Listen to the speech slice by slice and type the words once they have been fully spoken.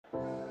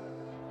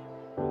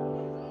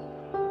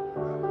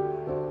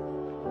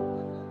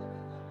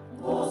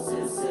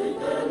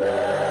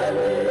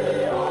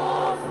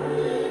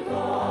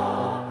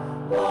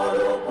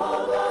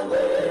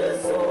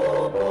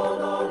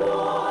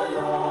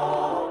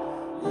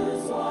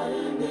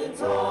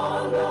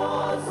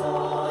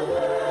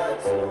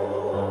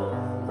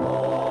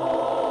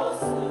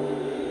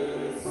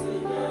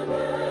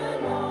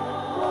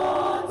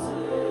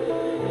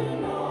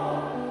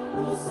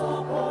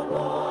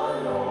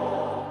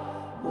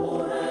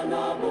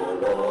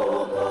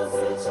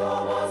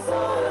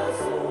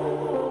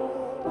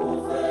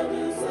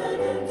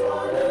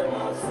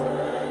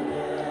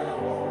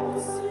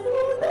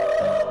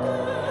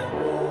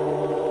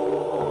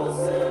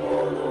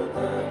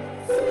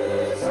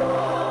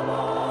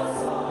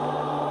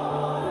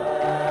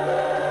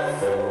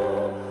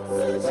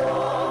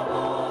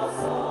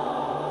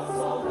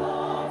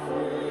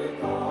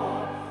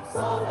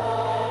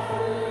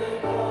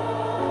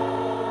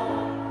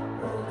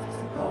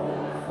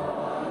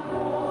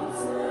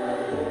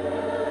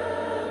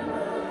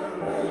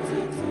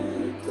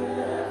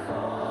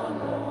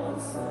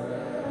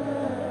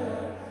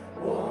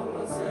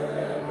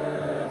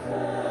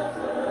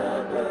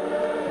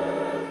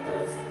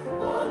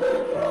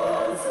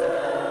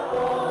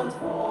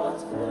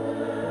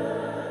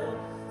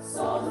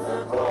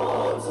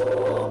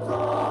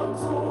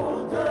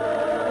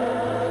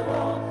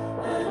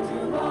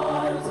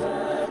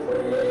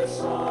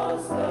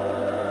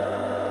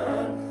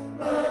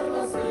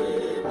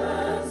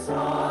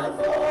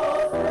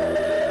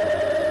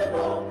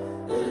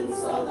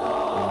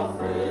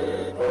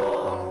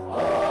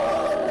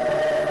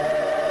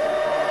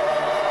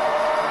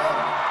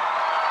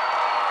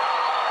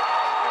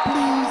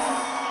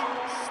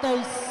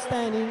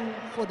standing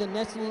for the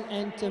national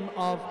anthem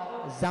of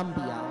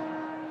Zambia.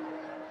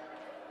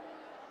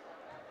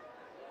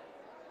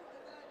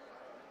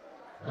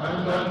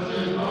 And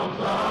dancing of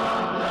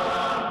Zambia,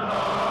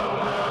 proud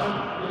and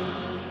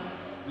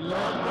free,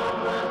 land of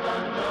work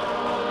and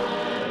joy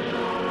in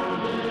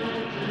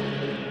unity,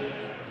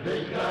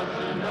 victors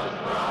in the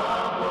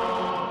struggle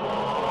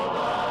for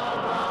the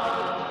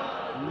right.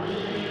 We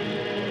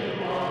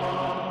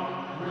want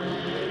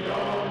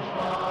freedom's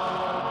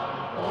fight,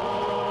 oh,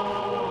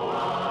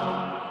 one,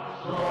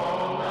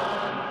 strong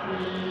and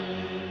free.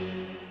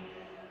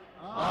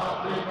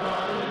 Africa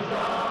is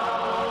our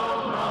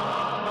own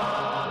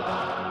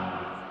motherland,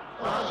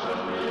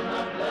 fashioned with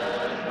a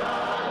place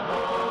by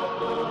those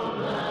who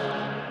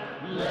land.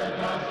 Let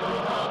us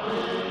all our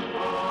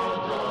people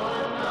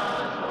join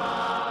as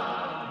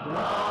one,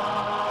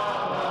 brothers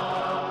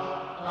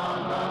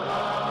under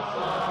the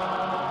sun,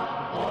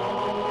 oh,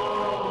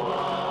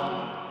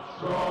 one,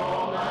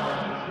 strong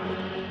and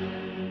free.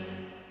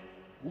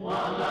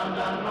 One land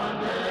and one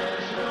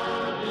nation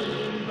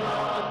is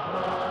our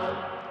pride.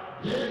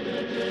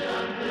 Dignity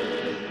and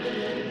peace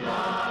in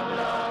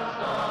Zambia's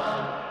sky,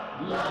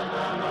 like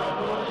a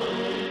noble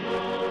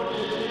eagle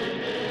in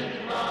its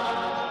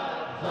flight.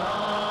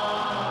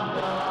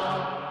 Zambia,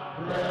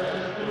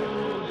 praise to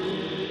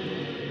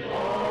thee,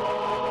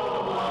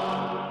 oh,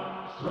 one,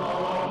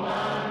 strong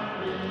and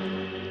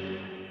free.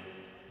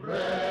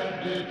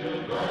 Ready to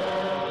go,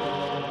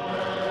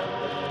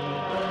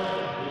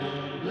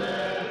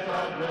 bless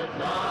our great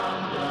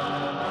Zambia,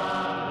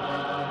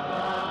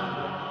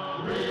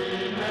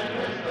 remain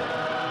we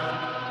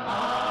stand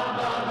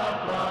under the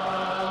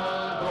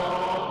flag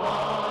of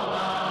our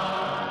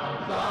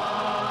land.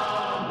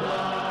 Zambia,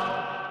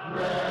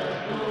 praise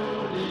to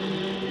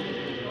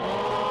thee, oh,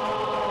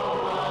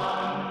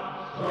 one,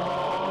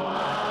 strong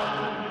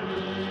and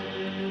free.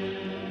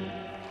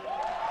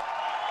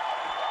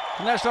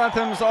 The national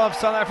anthems of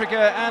South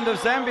Africa and of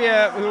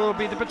Zambia, who will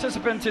be the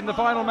participants in the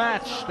final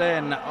match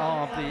then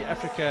of the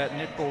Africa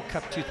Netball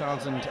Cup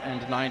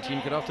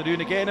 2019. Good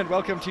afternoon again and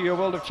welcome to your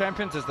World of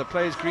Champions as the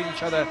players greet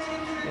each other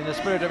in the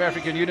spirit of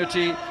African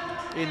unity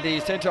in the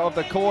centre of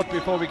the court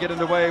before we get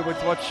underway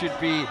with what should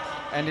be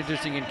an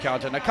interesting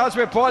encounter.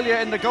 Nakazwe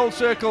Bwalya in the goal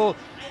circle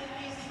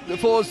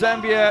for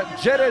Zambia,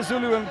 Jere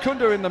Zulu and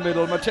Kundo in the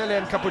middle, Matele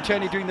and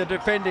Kaputeni doing the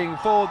defending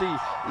for the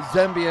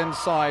Zambian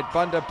side,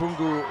 Banda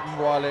Pungu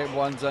Mwale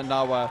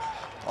Mwanzanawa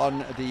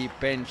on the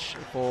bench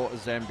for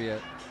Zambia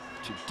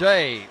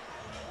today.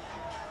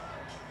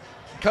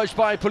 Coached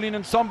by Pauline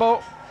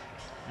Nsombo,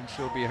 and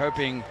she'll be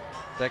hoping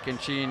that can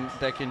she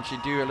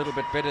do a little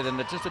bit better than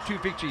just the two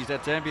victories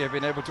that Zambia have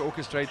been able to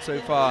orchestrate so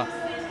far,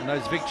 and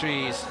those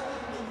victories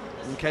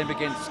came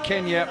against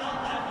Kenya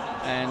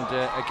and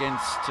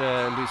against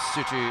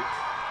Lesotho.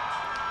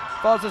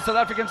 As far as the South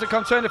Africans are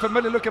concerned, a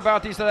familiar look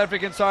about the South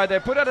African side. They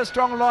put out a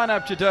strong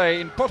lineup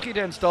today in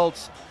Potgieter and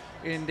Stoltz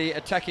in the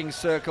attacking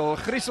circle,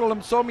 Grisel,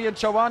 Msomi and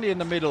Chawani in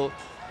the middle,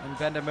 and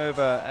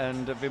Vandermerwe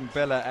and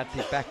Vimbela at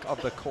the back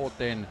of the court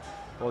then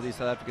for the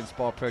South African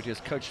SPAR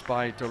Proteas, coached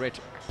by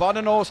Dorette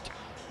Bardenhorst,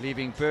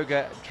 leaving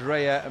Berger,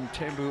 Dreyer,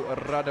 Mthembu,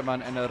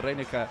 Rademan and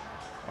Renica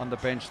on the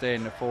bench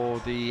then for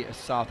the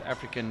South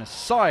African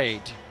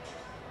side.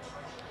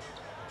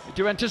 We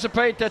do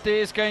anticipate that there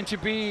is going to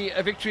be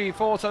a victory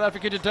for South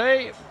Africa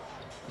today.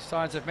 The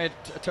sides have met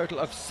a total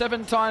of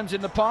 7 times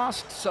in the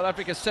past. South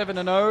Africa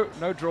 7-0,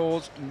 no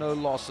draws, no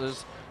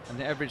losses, and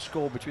the average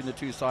score between the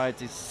two sides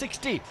is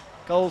 60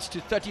 goals to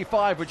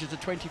 35, which is a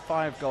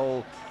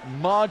 25-goal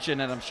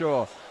margin, and I'm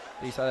sure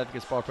the South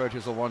African SPAR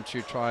Proteas will want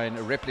to try and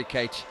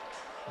replicate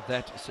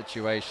that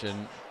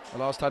situation. The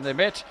last time they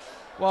met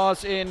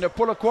was in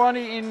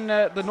Polokwane in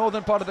the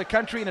northern part of the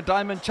country in a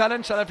diamond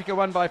challenge. South Africa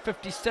won by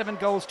 57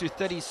 goals to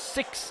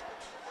 36,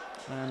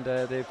 and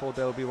therefore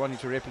they'll be wanting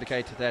to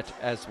replicate that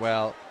as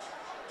well.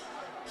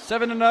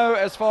 7-0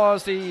 as far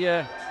as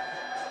the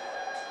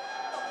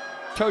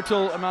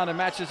total amount of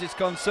matches is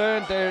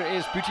concerned. There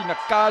is Buti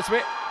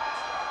Nakazwe.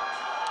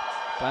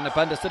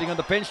 Banda sitting on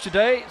the bench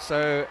today,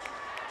 so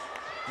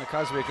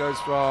Nakazwe goes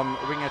from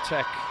wing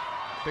attack,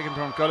 picking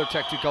from goal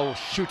attack to goal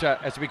shooter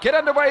as we get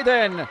underway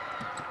then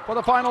for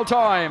the final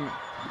time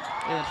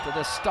into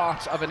the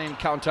start of an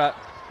encounter.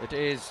 It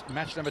is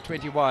match number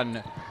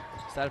 21.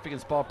 South African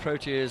SPAR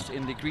Proteas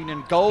in the green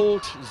and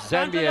gold,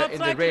 Zambia in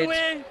the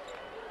red.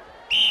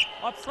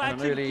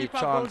 And an early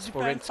chance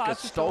for Renska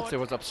Stoltz. There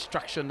was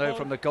obstruction though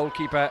from the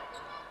goalkeeper,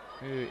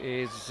 who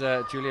is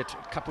Juliet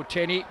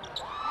Kaputeni.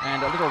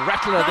 And a little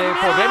rattler there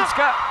for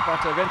Renska, but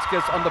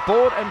Renska's on the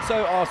board, and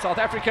so are South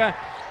Africa.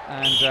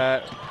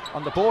 And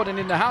on the board and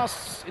in the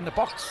house, in the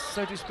box,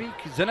 so to speak,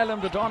 Zanella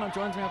Mdodana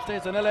joins me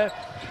upstairs. Zanella,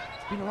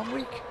 it's been a long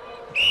week.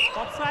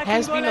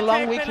 Has been a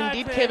long week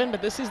indeed, Kevin,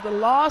 but this is the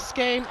last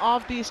game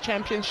of these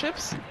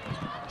championships.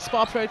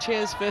 SPAR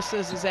Proteas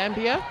versus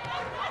Zambia.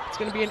 It's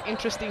going to be an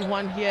interesting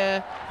one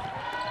here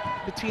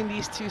between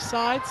these two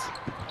sides.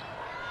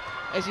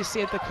 As you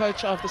said, the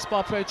coach of the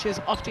SPAR Proteas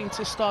opting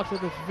to start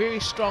with a very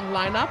strong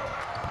lineup,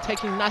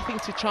 taking nothing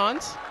to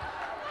chance.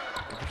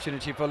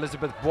 Opportunity for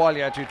Elizabeth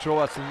Bwalya to draw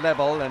us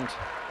level, and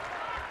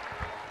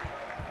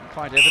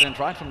quite evident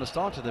right from the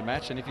start of the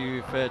match, and if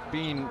you've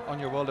been on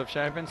your World of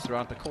Champions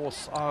throughout the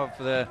course of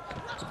the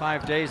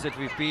 5 days that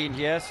we've been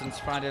here since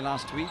Friday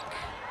last week,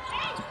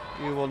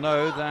 you will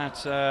know that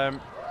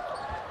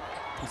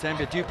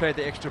Zambia do play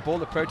the extra ball.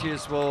 The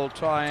Proteas will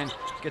try and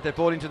get their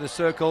ball into the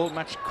circle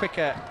much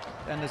quicker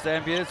than the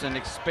Zambians and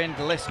expend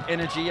less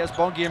energy. As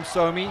Bongi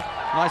Msomi,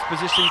 nice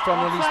position from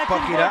Release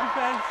Pakira.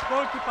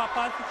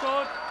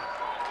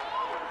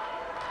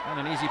 And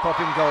an easy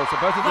pop-in goal. So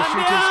both of the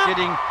shooters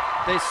getting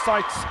their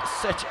sights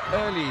set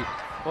early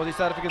for the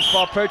South African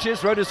SPAR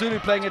Proteas. Rhoda Zulu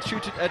playing at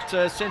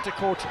centre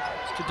court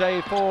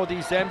today for the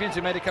Zambians,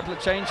 who made a couple of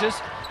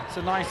changes. It's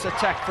a nice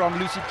attack from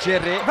Lucy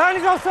Jere.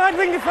 Offside,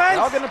 wing defense. They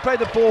are going to play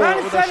the ball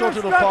with their short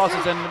little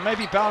passes and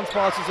maybe bounce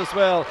passes as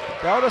well.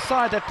 The other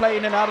side that play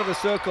in and out of the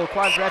circle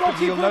quite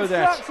rapidly. You'll know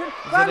that.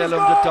 Zanele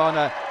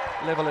Mdatana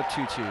level at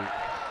 2-2.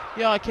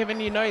 Yeah, Kevin,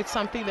 you know, it's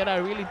something that I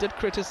really did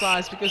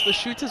criticize, because the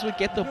shooters would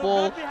get the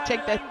ball,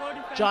 take that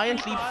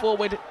giant leap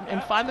forward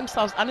and find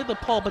themselves under the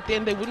pole, but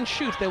then they wouldn't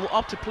shoot. They will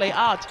opt to play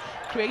out,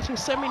 creating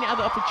so many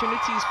other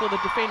opportunities for the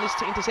defenders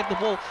to intercept the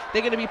ball.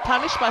 They're going to be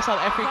punished by South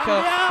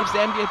Africa if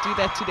Zambia do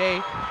that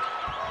today.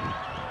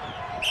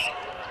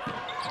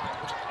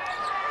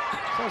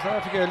 So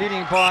South Africa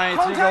leading by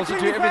 3 goals to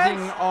 2.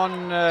 Everything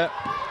on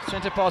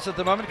centre pass at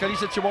the moment.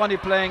 Kalisa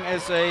Chawani playing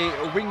as a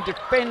wing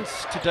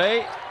defence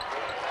today.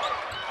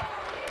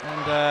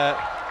 And a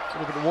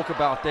little bit of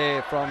walkabout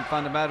there from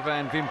Van der Merwe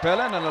and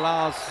Wimpelen, and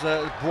allows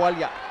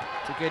Bwalya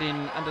to get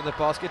in under the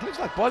basket. Looks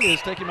like Bwalya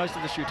is taking most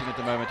of the shooting at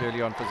the moment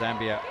early on for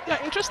Zambia. Yeah,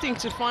 interesting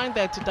to find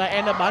that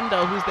Diana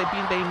Banda, who's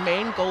been their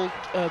main goal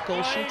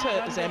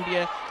shooter,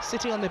 Zambia,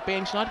 sitting on the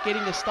bench, not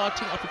getting a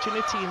starting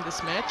opportunity in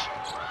this match.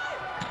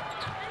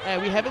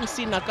 We haven't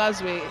seen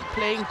Nakazwe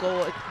playing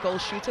goal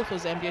shooter for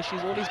Zambia.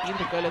 She's always been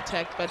the goal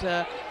attack,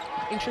 but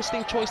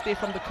interesting choice there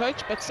from the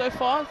coach. But so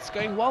far, it's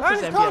going well for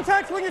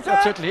Zambia. It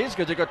certainly is,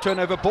 because they've got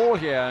turnover ball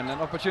here and an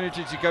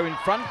opportunity to go in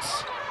front,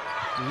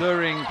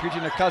 luring Beauty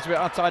Nakazwe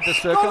outside the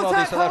circle of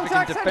the South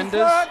African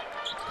defenders.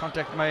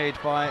 Contact made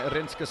by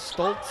Renske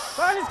Stoltz.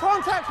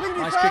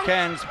 Nice kick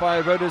hands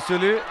by Rhoda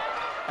Zulu.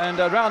 And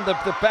around the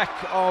back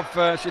of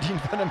Shadine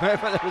van der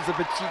Merwe, that was a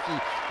bit cheeky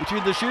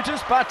between the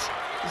shooters, but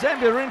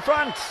Zambia are in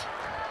front.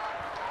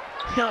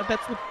 Yeah,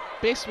 that's the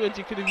best word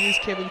you could have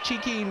used, Kevin.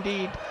 Cheeky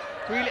indeed.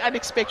 Really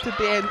unexpected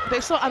there. And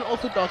they're so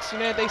unorthodox, you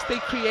know, they stay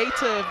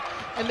creative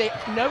and they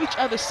know each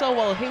other so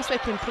well, hence they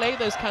can play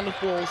those kind of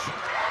balls.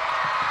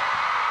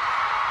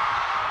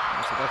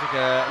 South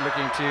Africa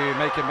looking to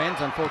make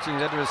amends. Unfortunately,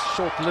 that was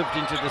short-lived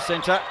into the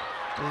centre.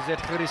 This is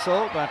at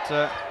Grisel, but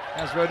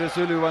as Rhoda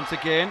Zulu once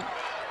again.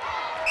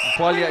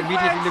 Bwalya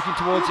immediately looking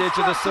towards the edge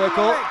of the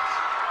circle.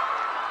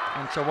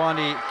 And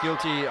Chawani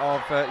guilty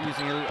of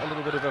using a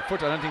little bit of a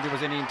foot. I don't think there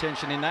was any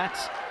intention in that.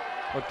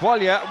 But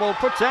Bwalya will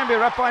put Zambia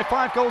up by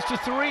 5 goals to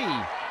 3.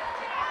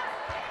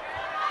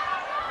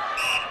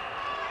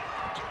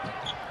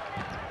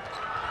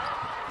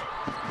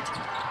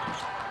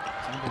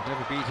 Zambia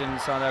never beaten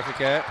South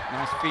Africa.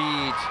 Nice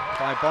feed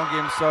by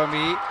Bongi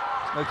Msomi.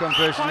 No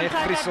conversion there.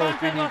 Grisel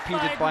being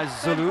impeded by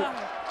Zulu.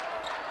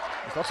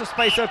 There's lots of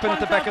space open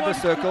at the back of the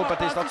circle, but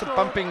there's lots of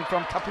bumping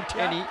from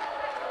Kaputeni.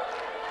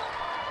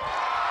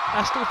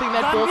 I still think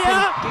that ball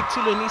can get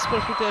to Lenise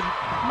Portugal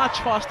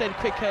much faster and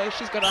quicker.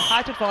 She's got a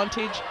height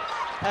advantage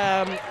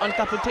on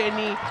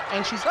Kaputeni,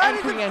 and she's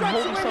anchoring and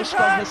holding so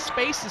strong. Her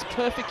space is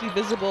perfectly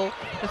visible.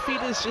 The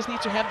feeders just need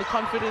to have the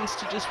confidence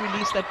to just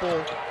release that ball.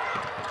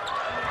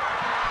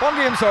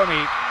 Bongi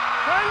Msomi.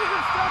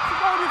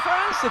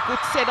 It's a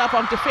good setup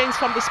on defense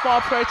from the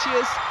SPAR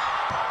Proteas.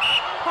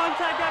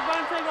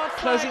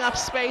 Closing up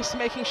space,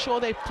 making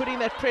sure they're putting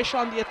that pressure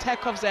on the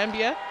attack of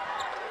Zambia.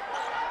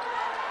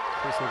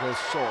 This will go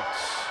short.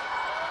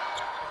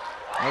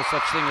 No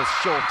such thing as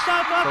short.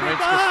 For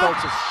Renske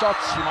Stoltz's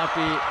shots, she might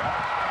be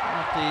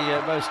not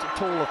the most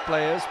tall of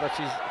players, but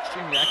she's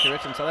extremely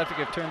accurate. And South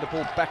Africa have turned the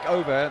ball back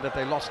over that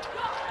they lost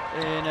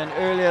in an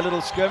earlier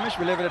little skirmish.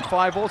 We leave it at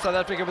 5-all. South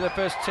Africa with the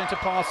first centre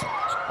pass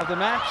of the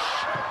match.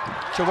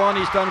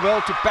 Chawani's done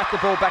well to bat the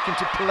ball back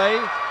into play.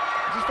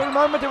 Just for a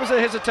moment there was a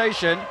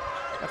hesitation.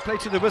 A play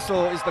to the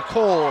whistle is the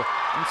call,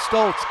 and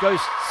Stoltz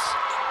ghosts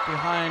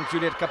behind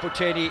Juliet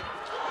Kaputeni.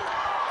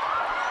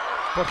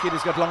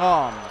 Portuguese got long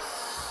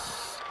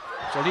arms.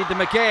 She'll lead them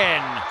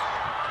again.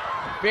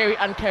 Very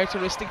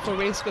uncharacteristic for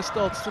Renske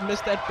Stoltz to miss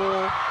that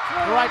ball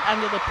right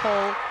under the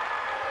pole.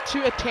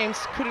 2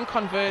 attempts, couldn't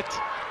convert,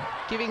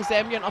 giving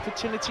Zambia an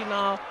opportunity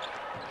now,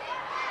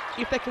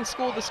 if they can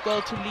score this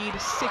goal, to lead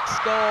 6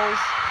 goals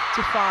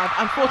to 5.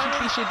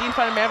 Unfortunately, Shadine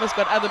van der Merwe's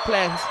got other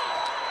plans.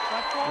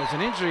 There's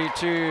an injury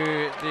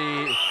to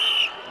the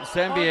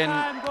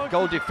Zambian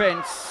goal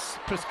defence,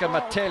 Priska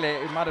Matele,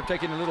 who might have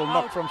taken a little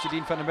knock from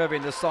Shadine van der Merwe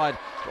in the side.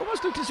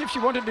 Almost looked as if she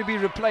wanted to be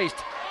replaced,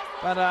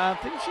 but I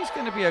think she's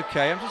going to be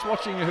okay. I'm just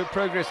watching her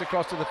progress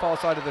across to the far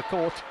side of the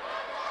court,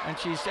 and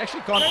she's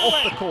actually gone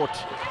off the court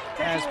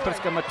as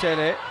Priska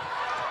Matele.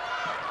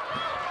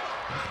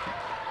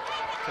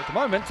 So at the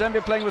moment,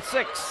 Zambia playing with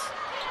 6.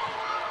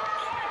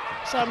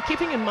 So I'm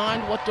keeping in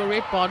mind what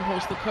Dorette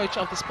Barnhorst, the coach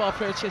of the SPAR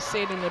Proteas,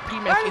 said in a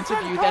pre-match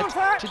interview,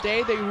 that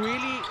today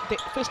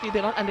firstly,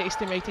 they're not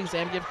underestimating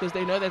Zambia because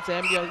they know that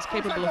Zambia is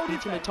capable of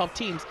beating the top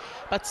teams.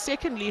 But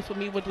secondly, for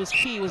me, what was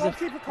key was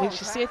when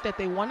she said that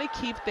they want to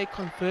keep their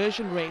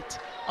conversion rate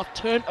of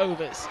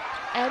turnovers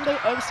and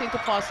their own centre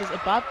passes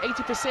above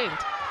 80%.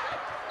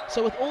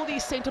 So with all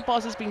these centre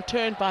passes being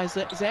turned by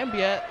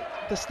Zambia,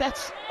 the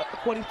stats,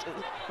 according to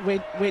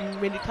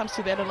when it comes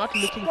to that, are not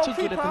looking too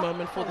good at the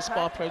moment for the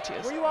SPAR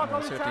Proteas.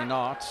 No, certainly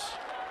not.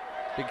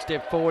 Big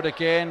step forward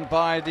again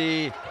by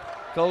the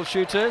goal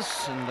shooters,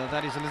 and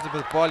that is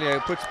Elizabeth Bollier,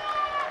 who puts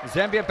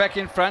Zambia back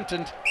in front.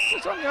 And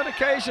just on the odd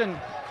occasion,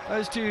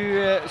 those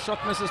two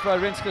shot misses by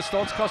Renske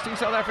Stolz costing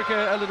South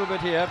Africa a little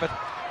bit here, but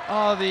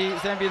are the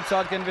Zambian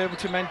side going to be able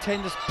to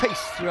maintain this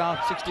pace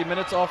throughout 60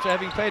 minutes after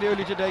having played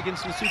early today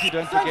against Lesotho?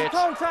 Don't forget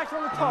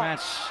the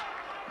match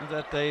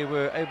that they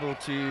were able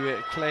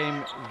to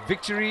claim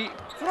victory,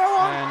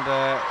 and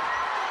the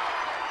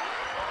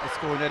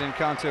score in that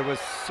encounter was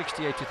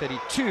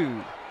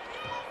 68-32.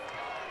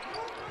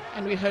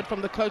 And we heard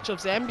from the coach of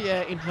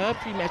Zambia in her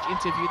pre-match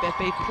interview that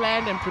they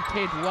planned and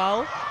prepared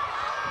well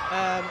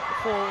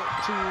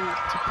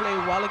to play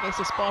well against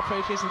the SPAR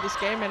Proteas in this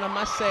game, and I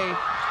must say,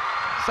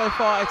 so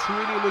far it's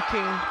really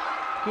looking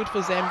good for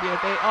Zambia.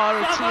 They are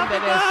a team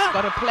that has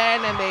got a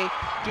plan, and they're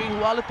doing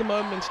well at the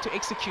moment to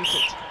execute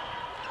it.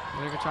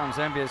 Every time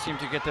Zambia seem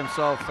to get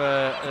themselves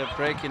a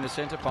break in the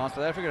centre pass,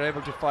 South Africa are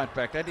able to fight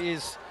back. That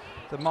is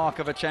the mark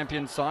of a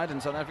champion side,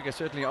 and South Africa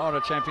certainly are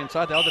a champion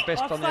side. They are the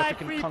best on the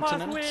African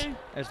continent,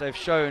 as they've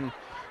shown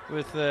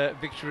with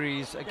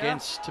victories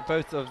against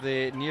both of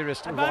their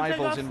nearest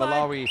rivals in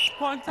Malawi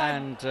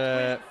and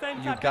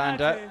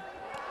Uganda.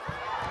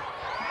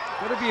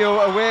 Got to be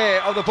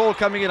aware of the ball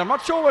coming in. I'm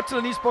not sure what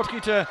Lenise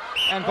Potgieter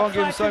and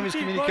Bongi Msomi's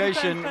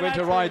communication went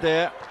awry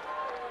there.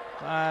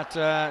 But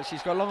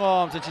she's got long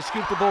arms and she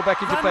scooped the ball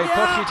back into play.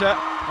 Potgieter,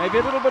 maybe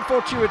a little bit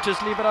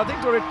fortuitously, but I think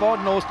Dorette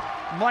Barnhorst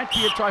might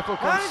be a trifle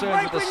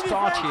concerned with the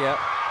start here.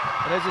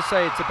 But as you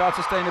say, it's about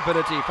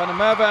sustainability. Van der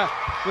Merwe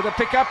with a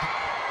pickup.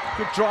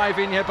 Good drive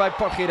in here by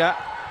Potgieter.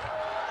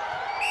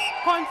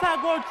 And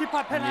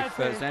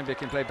if Zambia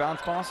can play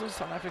bounce passes,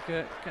 South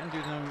Africa can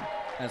do them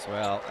as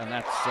well. And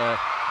that's the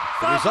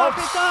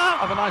results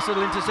of a nice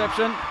little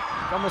interception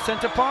from the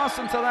centre pass.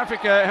 And South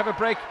Africa have a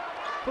break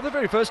for the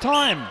very first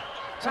time.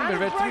 Zambia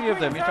read 3 of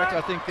them. In fact, I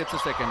think it's a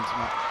second,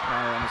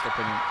 my honest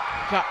opinion.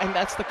 Yeah, and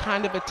that's the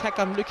kind of attack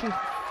I'm looking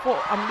for.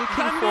 From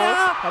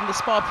the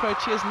SPAR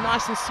Proteas,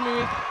 nice and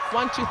smooth.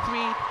 1, 2,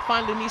 3.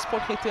 Find Lenise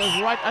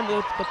Potgieter right under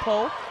the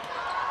pole.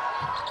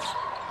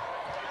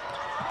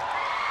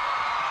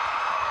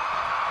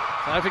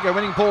 South Africa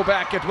winning ball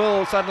back at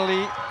will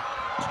suddenly.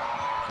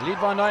 Lead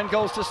by 9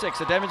 goals to 6.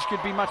 The damage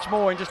could be much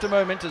more in just a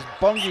moment as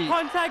Bongi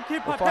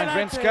will find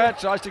Renske,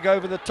 tries to go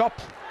over the top.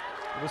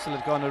 The whistle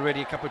had gone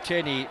already.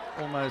 Kaputeni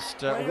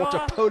almost water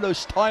polo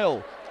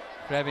style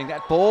grabbing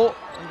that ball.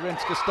 And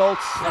Renske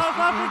Stolz.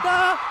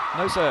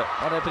 No sir,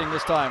 not happening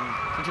this time.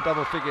 Into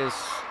double figures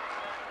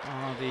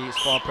are the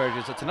SPAR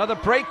Proteas. It's another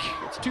break.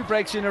 It's 2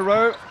 breaks in a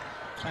row.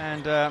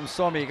 And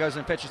Somi goes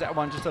and fetches that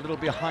one just a little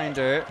behind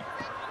her.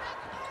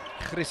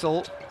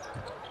 Grissel,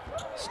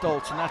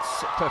 Stolz, and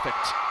that's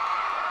perfect.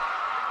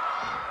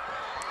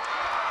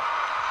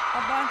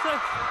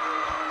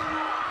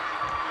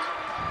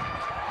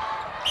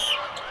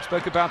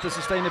 Spoke about the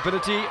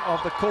sustainability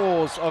of the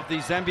cause of the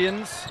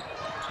Zambians,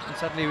 and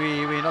suddenly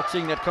we're not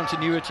seeing that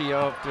continuity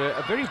of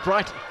a very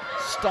bright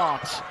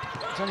start.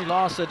 It's only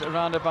lasted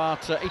around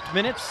about 8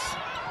 minutes.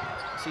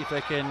 See if they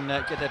can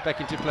get that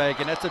back into play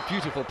again. That's a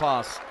beautiful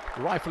pass,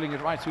 rifling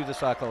it right through the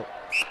circle.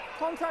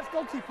 Contact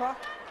goalkeeper.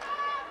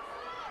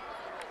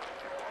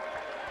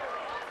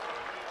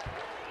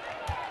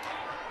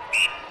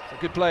 It's a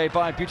good play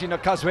by Beauty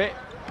Nakazwe.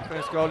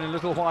 First goal in a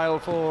little while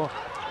for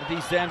the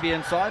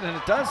Zambian side, and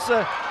it does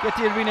get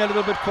the arena a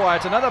little bit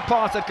quiet. Another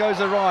pass that goes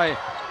awry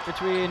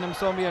between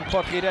Msomi and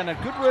Potgieter, and a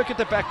good work at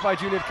the back by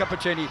Juliet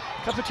Kaputeni.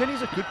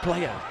 Kaputeni's a good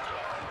player.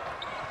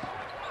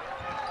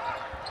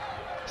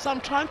 So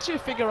I'm trying to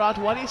figure out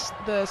what is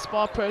the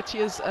SPAR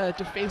Proteas'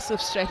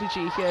 defensive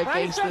strategy here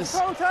against this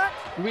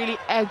really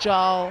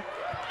agile,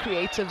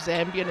 creative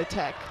Zambian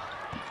attack.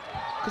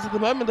 Because at the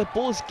moment the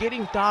ball's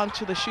getting down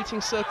to the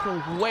shooting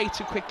circle way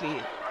too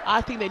quickly. I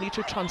think they need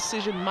to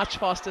transition much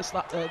faster,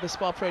 the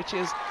SPAR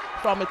Proteas,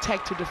 from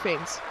attack to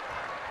defense.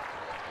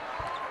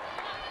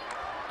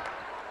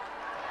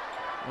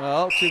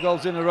 Well, 2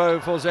 goals in a row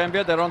for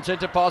Zambia. They're on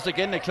centre pass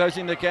again. They're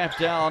closing the gap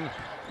down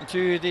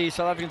to the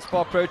South African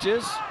SPAR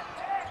Proteas.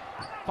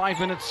 5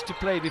 minutes to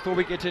play before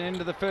we get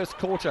into the first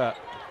quarter.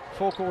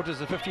 4 quarters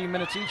of 15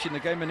 minutes each in the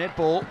game of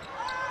netball.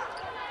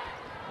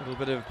 A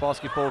little bit of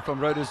basketball from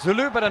Rhoda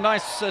Zulu, but a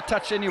nice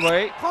touch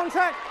anyway.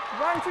 Contact,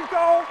 advantage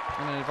goal.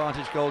 And an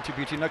advantage goal to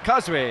Beauty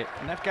Nakazwe,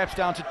 and that gap's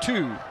down to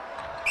 2.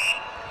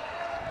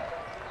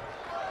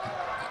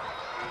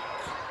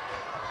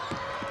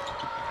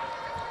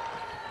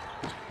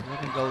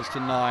 Goals to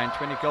 9,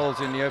 20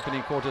 goals in the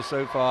opening quarter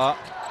so far.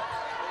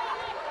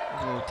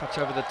 Will touch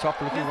over the top,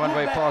 looking one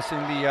way, passing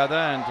the other,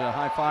 and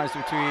high fives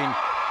between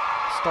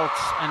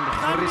Stoltz and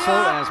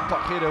Grissel as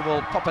Potgieter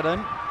will pop it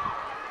in.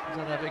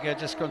 South Africa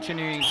just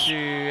continuing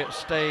to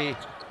stay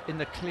in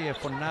the clear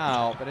for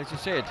now, but as you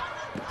said,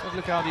 let's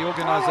look how the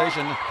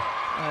organisation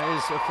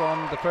is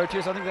from the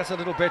Proteas. I think that's a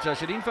little better.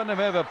 Shadeen van der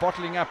Merwe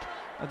bottling up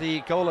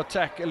the goal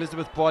attack,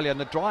 Elizabeth Boyle, and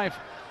the drive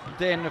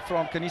then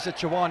from Kanisa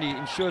Chawani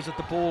ensures that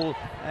the ball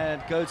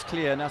goes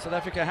clear. Now South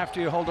Africa have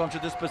to hold on to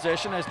this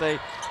possession as they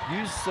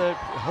use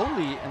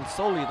wholly and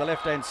solely the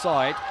left-hand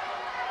side.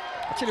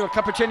 I tell you what,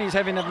 Kapacheni is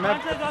having a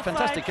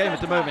fantastic game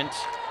at the moment.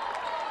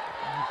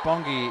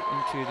 Bongi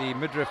into the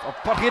midriff of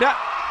Potgieter.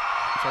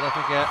 South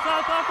Africa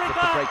get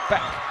the break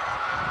back.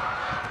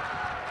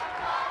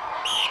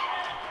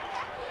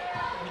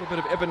 A little bit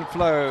of ebb and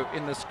flow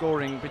in the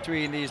scoring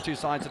between these two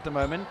sides at the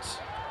moment.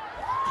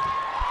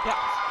 Yeah,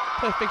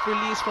 perfect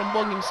release from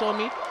Bongi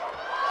Msomi.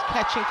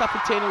 Catching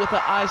Kapiteni with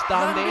her eyes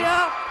down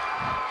there.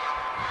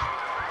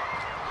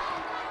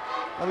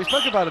 Well, we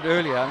spoke about it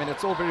earlier. I mean,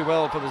 it's all very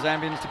well for the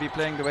Zambians to be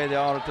playing the way they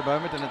are at the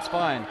moment, and it's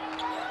fine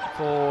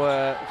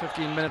for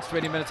 15 minutes,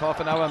 20 minutes, half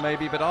an hour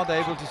maybe, but are they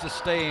able to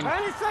sustain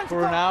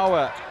for an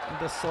hour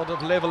this sort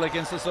of level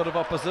against this sort of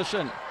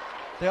opposition?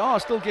 They are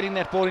still getting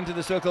that ball into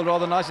the circle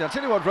rather nicely. I'll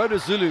tell you what, Rhoda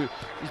Zulu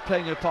is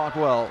playing her part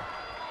well.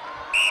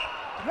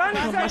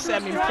 I must say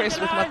I'm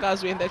impressed with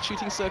Makazwe in that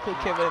shooting circle,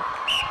 Kevin.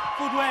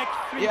 Footwork.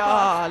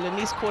 Yeah,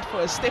 Lenise caught for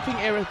a stepping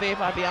error there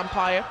by the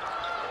umpire.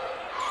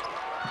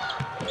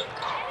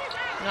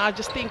 Now I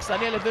just think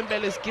Zanele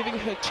Vimbele is giving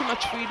her too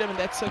much freedom in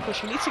that circle.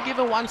 She needs to give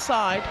her one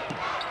side.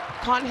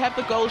 Can't have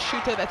the goal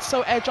shooter that's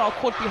so agile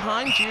caught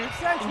behind you,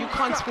 and you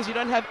can't because you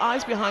don't have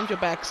eyes behind your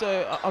back,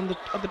 so on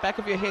the back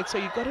of your head. So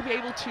you've got to be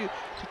able to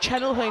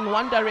channel her in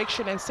one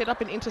direction and set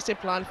up an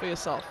intercept line for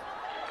yourself.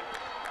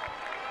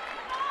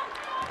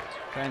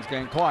 Fans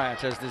going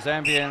quiet as the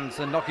Zambians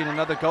are knocking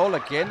another goal.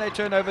 Again, they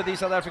turn over the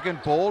South African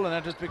ball, and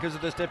that is because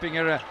of the stepping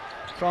error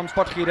from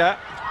Potgieter.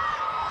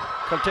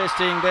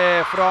 Contesting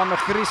there from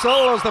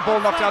Grissel. Was the ball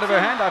knocked out of her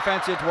hand? I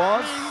fancy it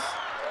was.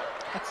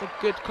 That's a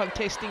good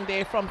contesting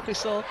there from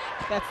Grissel.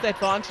 That's the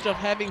advantage of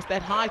having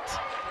that height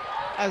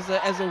as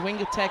a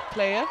wing attack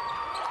player.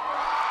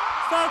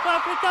 South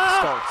Africa!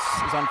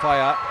 Stoltz is on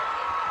fire.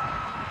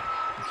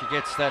 She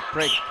gets that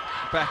break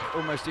back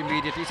almost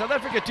immediately. South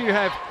Africa do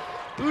have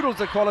oodles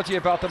of quality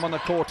about them on the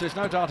court. There's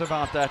no doubt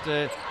about that.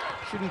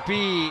 Shouldn't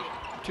be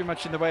too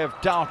much in the way of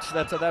doubt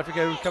that South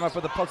Africa will come up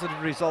with a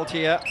positive result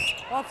here.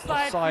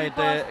 Offside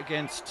there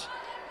against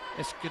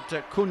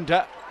Eskita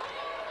Kunda.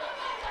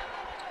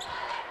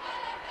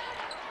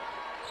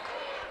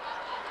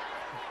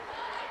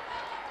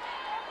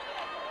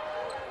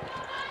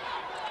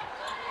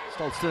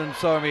 Stoltz and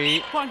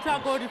Somi.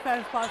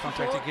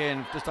 Contact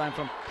again, this time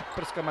from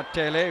Priska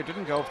Matele, who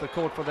didn't go off the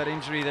court for that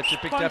injury that she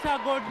picked up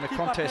in the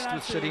contest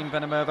with Shadeen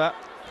van der Merwe.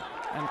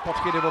 And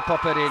Potgieter will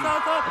pop it in.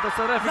 What the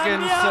South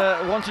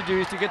Africans want to do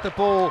is to get the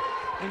ball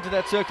into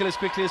that circle as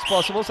quickly as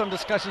possible. Some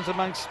discussions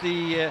amongst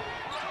the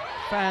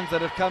fans that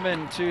have come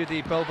into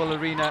the Bellville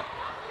Arena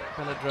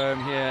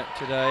Velodrome here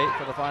today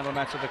for the final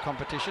match of the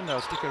competition.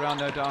 They'll stick around,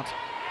 no doubt,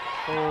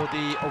 for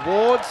the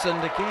awards. And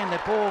again, they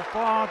ball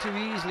far too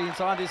easily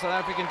inside the South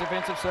African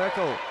defensive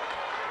circle.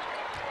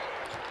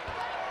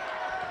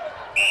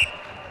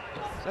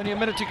 It's only a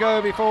minute to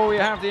go before we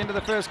have the end of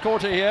the first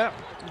quarter here.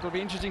 It'll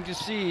be interesting to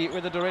see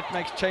whether Dorette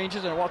makes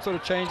changes and what sort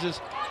of changes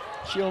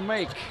she'll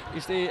make.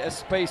 Is there a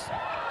space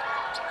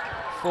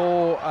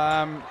for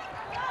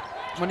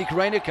Monique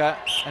Reiniger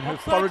and her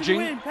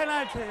foraging?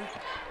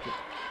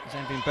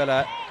 Zambian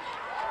Bella,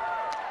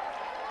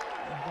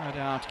 no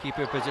doubt, to keep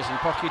her position.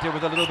 Potgieter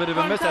with a little bit of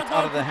a miss. That's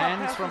out of the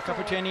hands from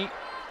Kapacheni.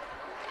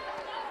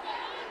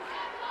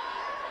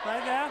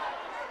 Right there.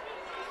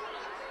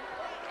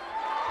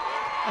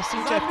 I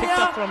seem to have picked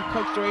up from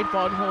Coach Dorette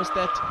Barnhorst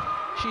that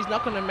she's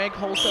not going to make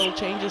wholesale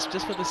changes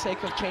just for the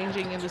sake of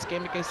changing in this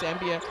game against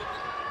Zambia.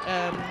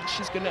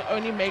 She's going to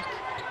only make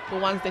the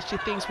ones that she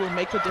thinks will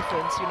make a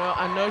difference. You know,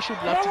 I know she'd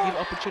love to give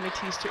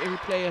opportunities to every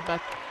player,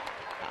 but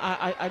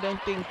I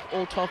don't think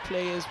all 12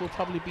 players will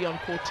probably be on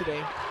court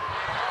today.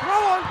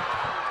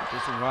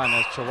 Decent run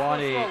as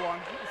Chawani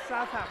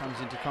comes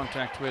into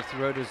contact with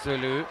Rhoda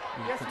Zulu,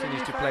 who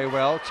continues to play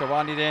well.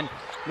 Chawani then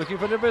looking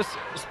for the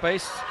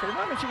space. For the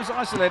moment she was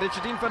isolated.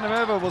 Shadeen van der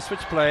Merwe will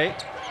switch play.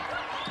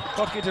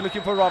 Potgieter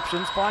looking for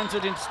options, finds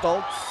it in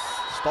Stoltz.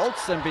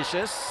 Stoltz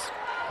ambitious.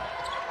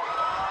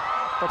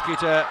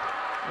 Potgieter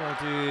will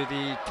do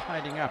the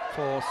tidying up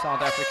for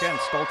South Africa, and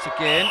Stoltz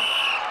again.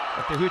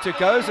 But the hooter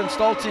goes, and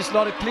Stoltz is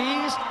not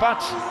pleased,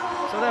 but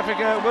South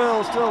Africa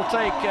will still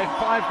take a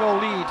 5-goal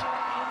lead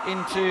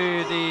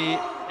into the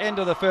end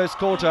of the first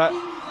quarter.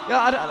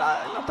 Yeah,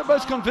 not the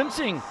most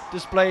convincing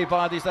display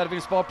by the South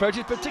African SPAR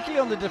Proteas, particularly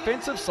on the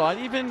defensive side.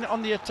 Even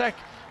on the attack,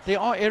 there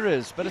are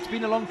errors, but it's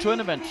been a long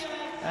tournament.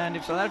 And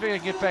if South Africa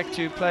get back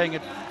to playing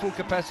at full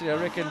capacity, I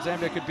reckon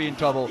Zambia could be in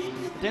trouble.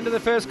 At the end of the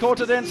first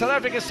quarter then, South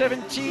Africa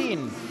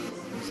 17,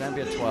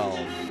 Zambia 12.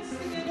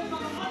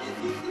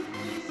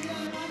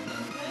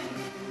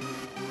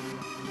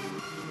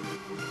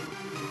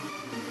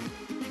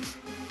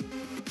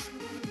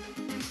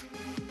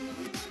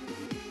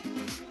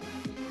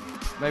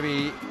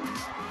 maybe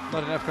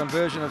not enough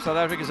conversion of South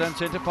Africa's own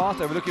centre pass.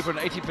 They were looking for an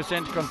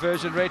 80%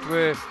 conversion rate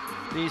were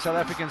the South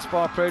African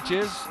SPAR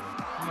Proteas,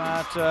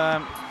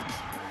 but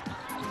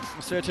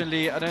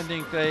certainly I don't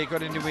think they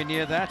got anywhere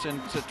near that,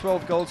 and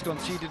 12 goals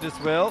conceded as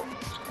well.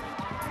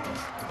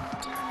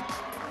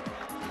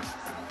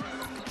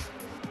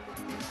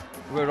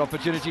 Were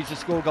opportunities to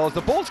score goals.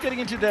 The ball's getting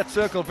into that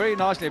circle very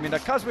nicely. I mean,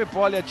 Akazwe,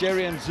 Bwalia,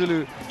 Jerry and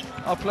Zulu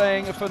are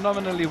playing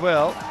phenomenally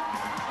well.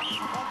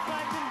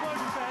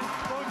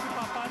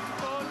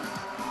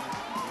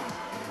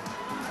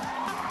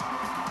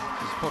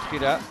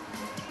 Potgieter.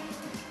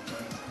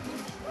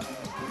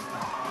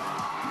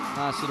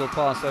 Nice little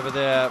pass over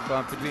there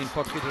between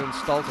Potgieter and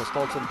Stolz, or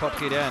Stolz and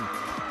Potgieter, and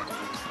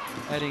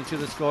adding to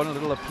the score. A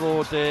little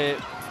applaud there.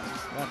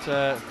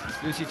 But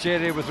Lucy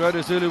Cherry with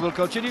Rhoda Zulu will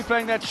continue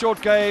playing that short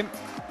game.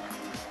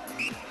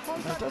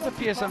 Now, it does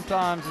appear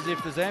sometimes as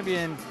if the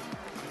Zambian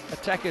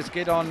attackers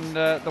get on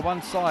the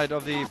one side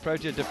of the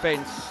Protea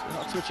defence,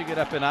 not switching it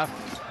up enough.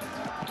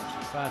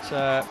 But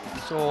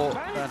saw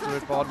that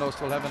Red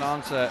Bardnos will have an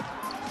answer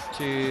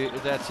to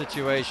that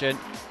situation.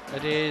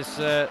 It is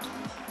the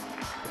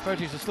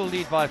Proteas will still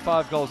lead by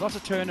 5 goals. Not a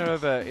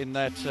turnover in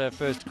that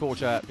first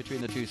quarter between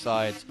the two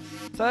sides.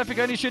 South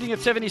Africa only shooting at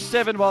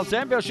 77, while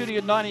Zambia are shooting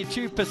at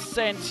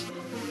 92%.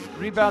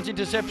 Rebounds,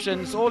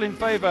 interceptions, all in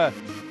favour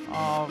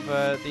of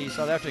the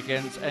South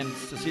Africans. And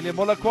Cecilia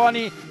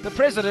Molakwani, the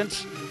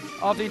president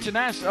of the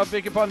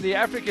the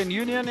African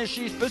Union,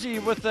 she's busy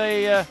with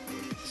a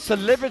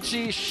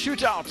celebrity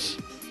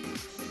shootout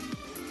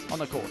on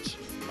the court.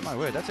 Oh my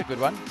word, that's a good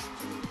one.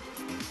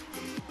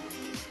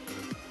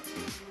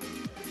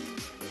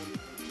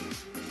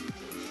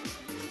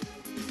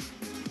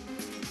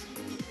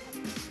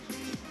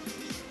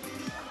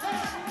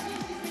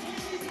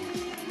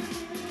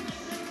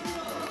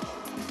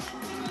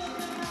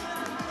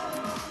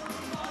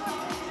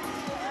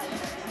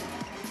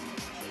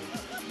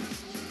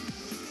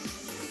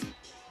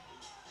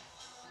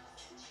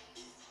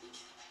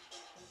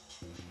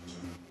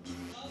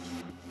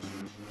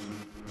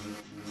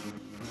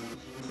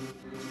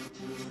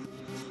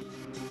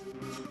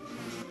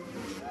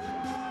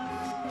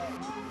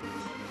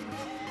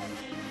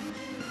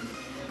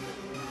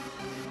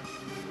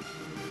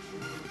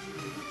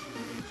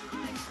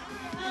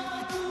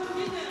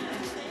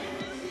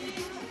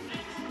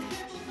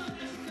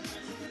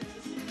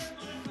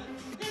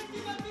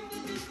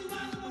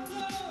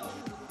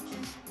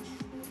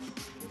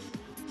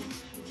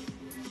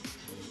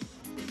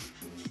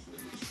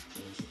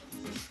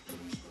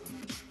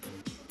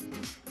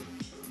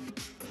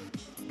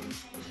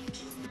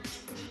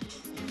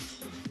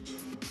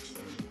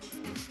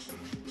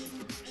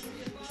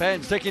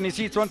 Fans taking his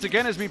seats once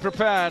again as we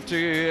prepare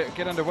to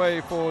get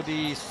underway for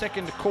the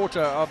second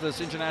quarter of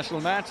this international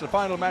match, the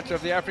final match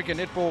of the Africa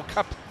Netball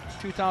Cup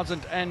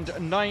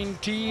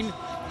 2019.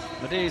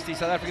 It is the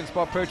South African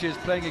SPAR Proteas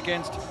playing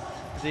against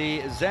the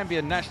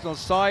Zambian national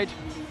side,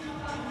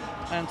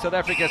 and South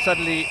Africa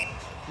suddenly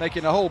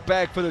making a whole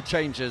bag full of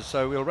changes,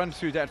 so we'll run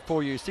through that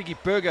for you. Siggy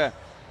Berger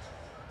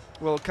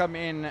will come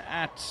in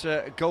at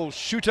goal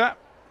shooter.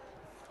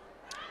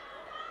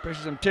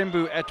 Precious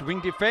Mtembu at wing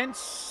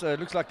defence.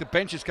 Looks like the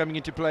bench is coming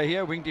into play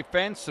here. Wing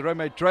defence.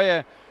 Rome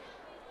Dreyer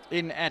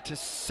in at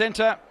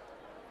centre.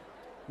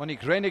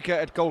 Monique Reiniger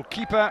at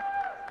goalkeeper.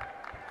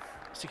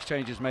 6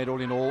 changes made all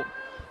in all.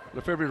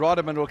 Lefebvre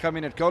Rademan will come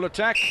in at goal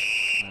attack.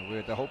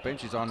 Where the whole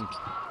bench is on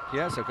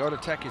here. So goal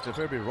attack is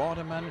Lefebvre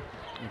Rademan.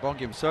 And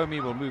Bongi Msomi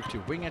will move to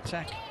wing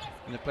attack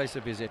in the place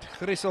of Bizet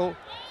Grissel.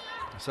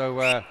 So,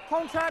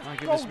 Contact, my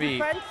goodness me.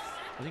 defense.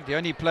 I think the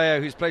only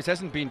player whose place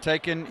hasn't been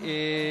taken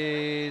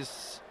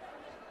is...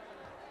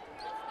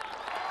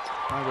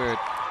 My word,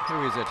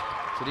 who is it?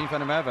 Celine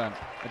van der Merwe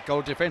at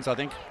goal defence, I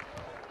think.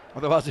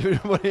 Otherwise,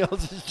 everybody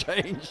else has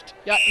changed.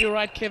 Yeah, you're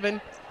right, Kevin.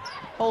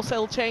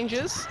 Wholesale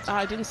changes.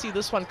 I didn't see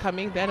this one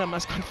coming, that I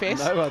must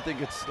confess. No, I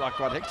think it's like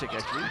quite hectic,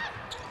 actually.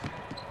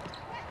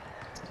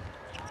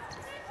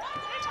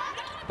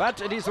 But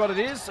it is what it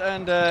is,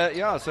 and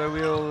yeah, so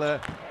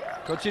we'll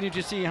continue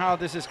to see how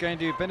this is going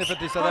to benefit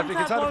the South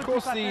African side. Of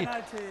course, the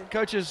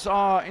coaches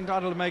are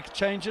entitled to make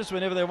changes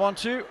whenever they want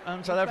to,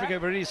 and South Africa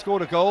have already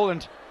scored a goal,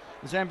 and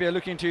Zambia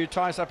looking to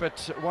tie us up at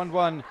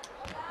 1-1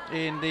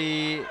 in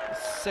the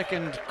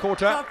second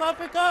quarter. South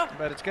Africa.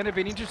 But it's going to be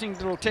an interesting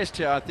little test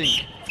here, I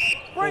think,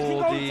 for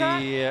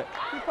the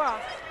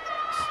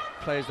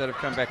players that have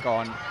come back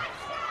on.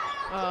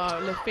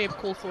 Lefebvre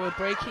called for a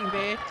breaking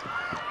there.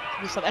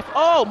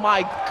 Oh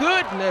my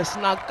goodness,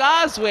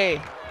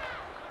 Nagazwe.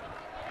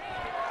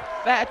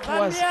 That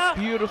was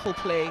beautiful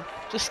play.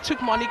 Just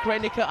took Monique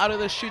Reiniger out of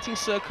the shooting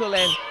circle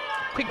and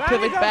quick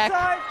pivot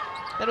back.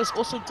 That was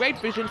also great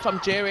vision from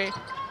Jerry.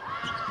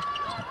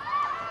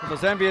 The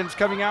Zambians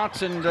coming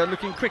out and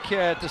looking quick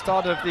here at the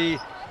start of the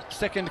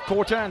second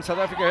quarter, and South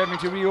Africa having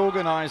to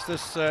reorganize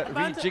this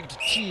rejigged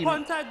team.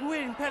 Contact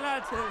win,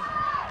 penalty.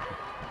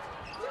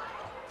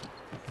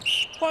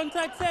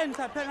 Contact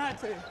center,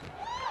 penalty.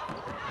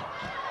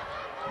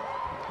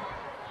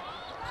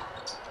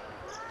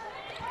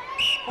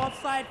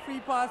 Offside, free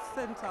pass,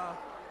 center.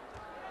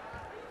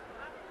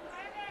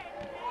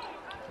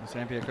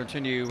 Zambia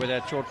continue with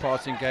that short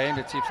passing game.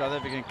 Let's see if South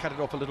Africa can cut it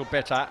off a little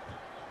better.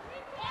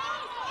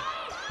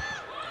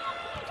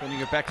 Turning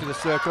it back to the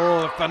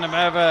circle. Van der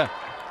Merwe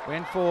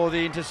went for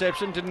the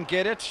interception, didn't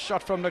get it.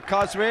 Shot from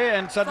Nakazwe,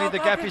 and suddenly the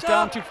gap is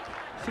down to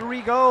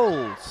 3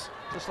 goals.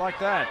 Just like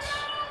that.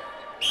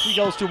 3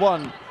 goals to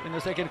 1 in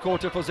the second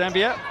quarter for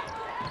Zambia.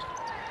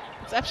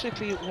 It's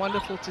absolutely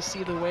wonderful to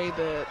see the way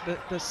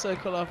the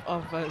circle of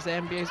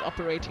Zambia is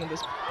operating at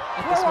this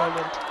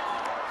moment.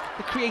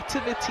 The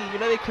creativity, you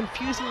know, they're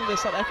confusing the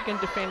South African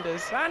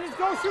defenders,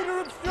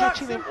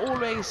 catching them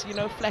always, you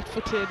know,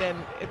 flat-footed, and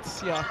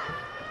it's, yeah,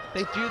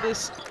 they do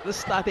this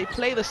style, they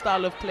play the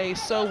style of play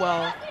so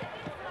well,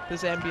 the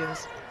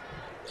Zambians.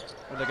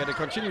 Well, they're going to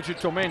continue to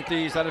torment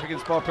the South African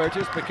SPAR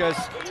Proteas because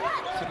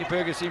Sydney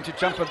Burger seemed to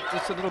jump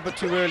just a little bit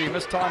too early,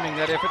 mistiming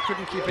that effort,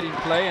 couldn't keep it in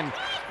play, and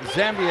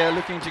Zambia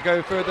looking to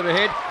go further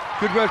ahead.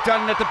 Good work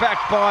done at the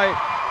back by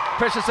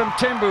Precious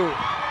Mtembu,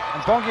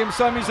 and Bongi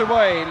Msomi's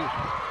away.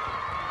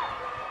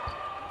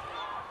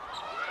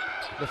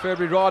 The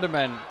February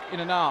Rademan in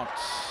and out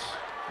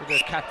with the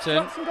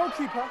captain,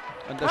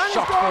 and the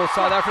shot for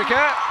South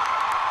Africa.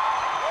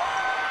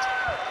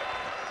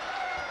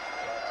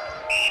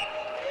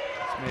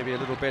 It's maybe a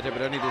little better,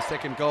 but only the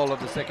second goal of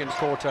the second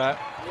quarter.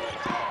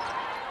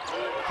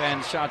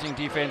 Fans shouting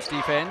defense,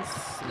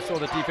 defense. We saw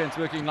the defense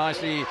working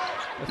nicely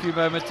a few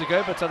moments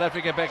ago, but South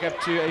Africa back up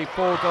to a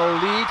 4-goal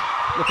lead.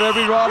 The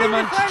February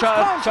Rademan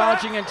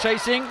charging and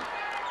chasing.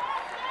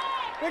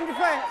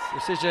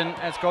 Decision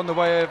has gone the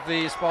way of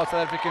the SPAR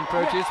South African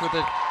Proteas, with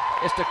the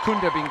Esther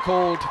Kunda being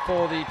called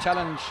for the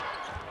challenge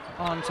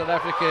on South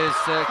Africa's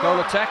goal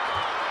attack.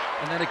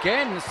 And then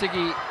again,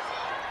 Siggy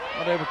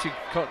not able to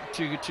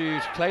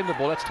claim the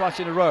ball. That's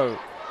twice in a row.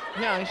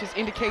 Yeah, and she's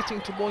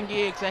indicating to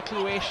Bongi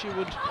exactly where she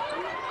would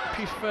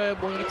prefer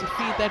Bongi to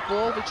feed that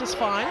ball, which is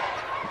fine.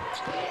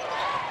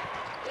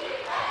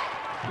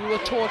 We were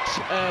taught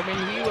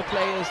when we were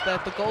players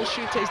that the goal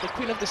shooter is the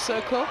queen of the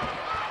circle.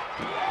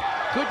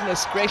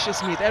 Goodness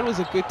gracious me, that was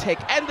a good take.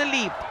 And the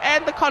leap,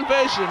 and the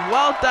conversion.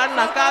 Well done,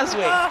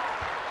 Nakazwe.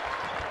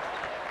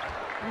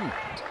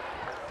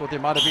 Thought there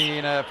might have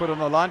been a foot on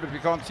the line, but we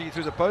can't see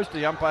through the post.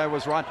 The umpire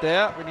was right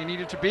there when he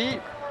needed to be.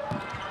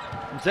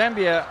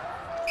 Zambia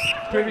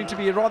proving to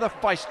be rather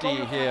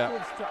feisty here.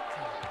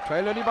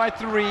 Trail only by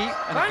 3,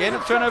 and again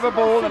a turnover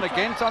ball, and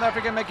again South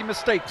Africa making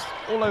mistakes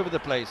all over the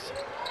place.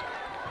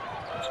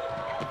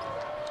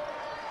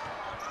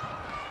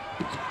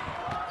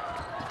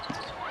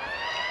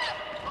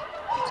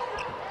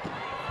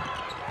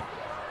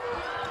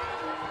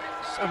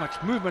 So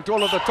much movement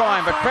all of the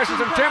time, but Precious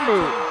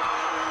Mtembu.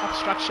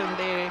 Obstruction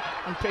there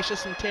on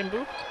Precious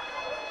Mtembu.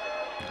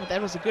 But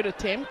that was a good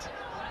attempt.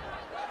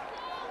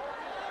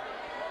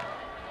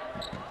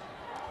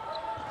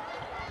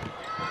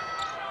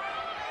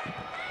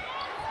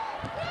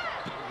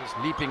 Just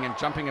leaping and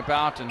jumping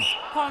about, and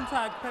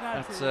Contact,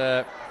 penalty.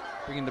 that's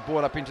bringing the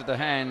ball up into the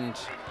hand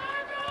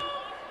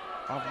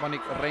of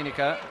Monique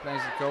Reinecker,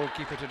 plays the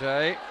goalkeeper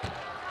today.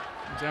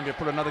 Zambia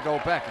pull another goal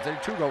back. It's only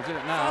 2 goals in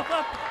it now.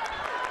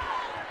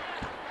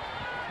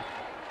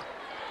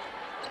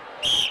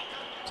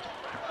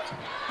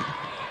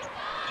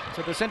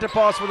 So the centre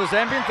pass for the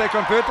Zambians, they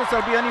convert this,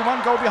 there'll be only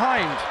 1 goal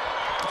behind.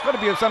 It's got to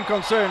be of some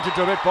concern to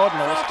Dorette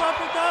Badenhorst.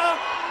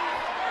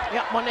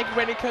 Yeah, Monique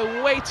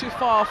Reinecker way too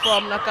far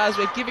from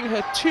Nakazwe, giving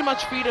her too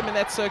much freedom in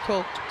that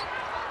circle.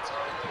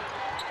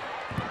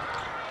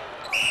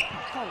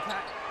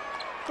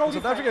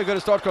 South Africa are going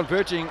to start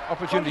converting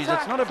opportunities.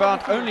 It's not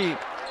about only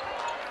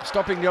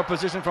stopping the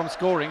opposition from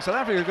scoring. South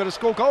Africa are going to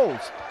score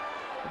goals.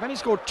 They've only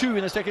scored 2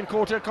 in the second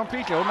quarter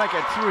completely. We'll make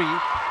it 3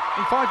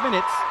 in 5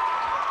 minutes.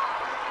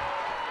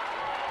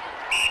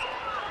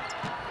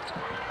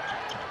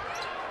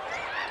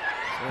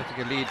 South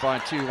Africa lead by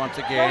 2 once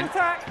again.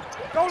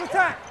 Goal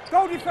attack,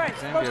 goal defense.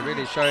 Zambia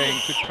really showing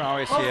good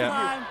prowess here.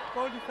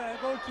 Goal defense,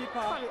 goalkeeper.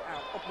 Cut it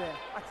out up there.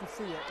 I can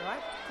see it,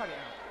 right? Cut it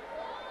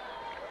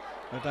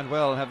out. They've done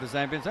well, have the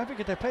Zambians. Don't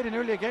forget they played an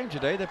earlier game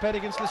today. They played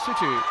against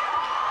Lesotho.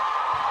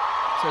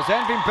 So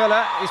Zanvin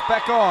Bella is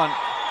back on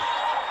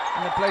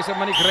in the place of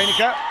Monique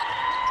Reinecker.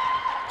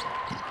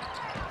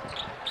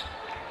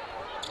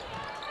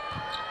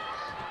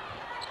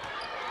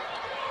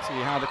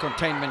 See how the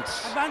containment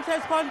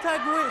Advantage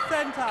contact with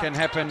centre. can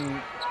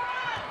happen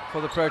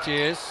for the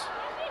Proteas.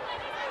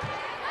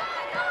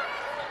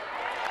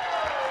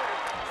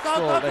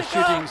 So they're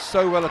shooting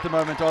so well at the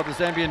moment, are the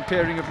Zambian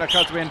pairing of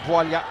Nakazwe and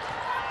Bwalya.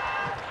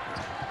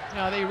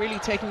 Yeah, they're really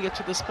taking it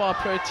to the SPAR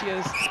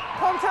Proteas.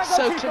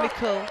 So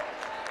clinical.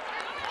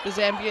 The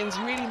Zambians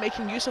really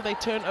making use of their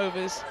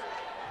turnovers.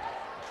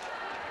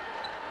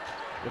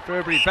 The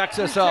February backs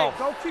herself.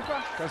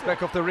 Goes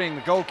back off the ring.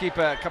 The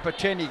goalkeeper,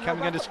 Kapacheni,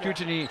 coming under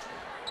scrutiny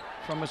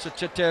from Mr.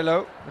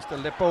 Chetelo. Mr.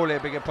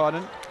 Lepole, beg your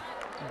pardon.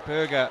 And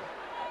Berger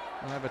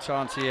will have a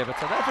chance here, but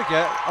South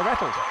Africa are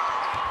rattled.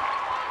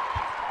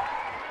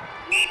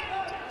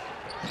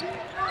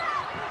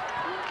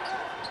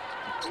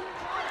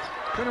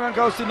 Turnaround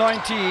goes to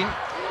 19.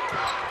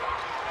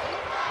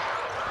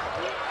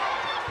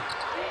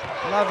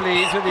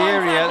 Lovely into the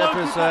area. That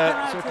was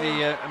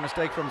certainly a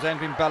mistake from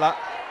Zanvin Bella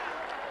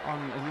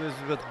on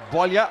Elizabeth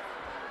Bolya.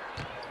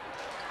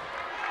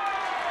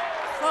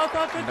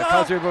 And the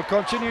Kazoo will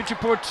continue to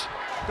put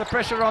the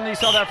pressure on the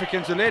South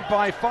Africans, who led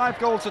by 5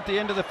 goals at the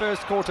end of the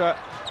first quarter.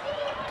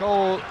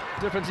 Goal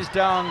difference is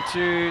down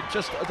to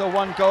just the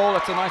 1 goal.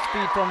 That's a nice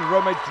feed from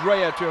Rome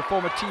Dreyer to a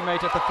former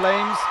teammate at the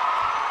Flames.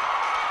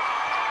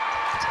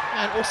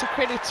 And also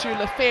credit to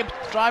Lefebvre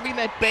driving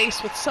that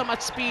base with so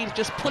much speed,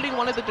 just pulling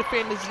one of the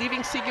defenders,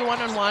 leaving Sigi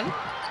one-on-one.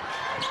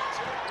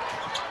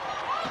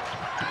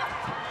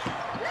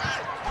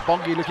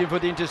 Bongi looking for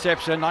the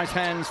interception. Nice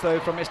hands though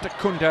from Esther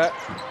Kunda.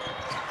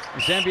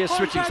 Zambia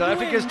switching. South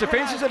Africa's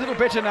defence is a little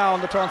better now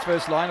on the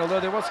transverse line, although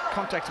there was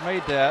contact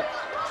made there.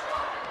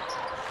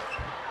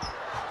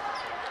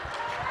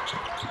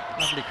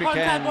 Lovely quick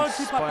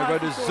hands by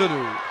Rhoda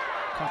Zulu.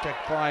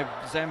 Contact by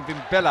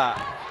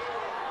Zamvimbela.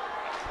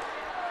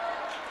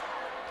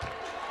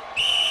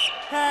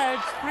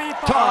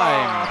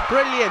 Time.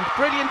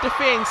 Brilliant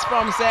defense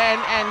from Zan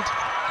and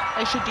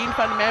Shadeen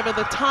van der Merwe.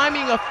 The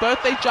timing of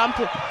both their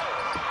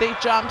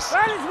jumps.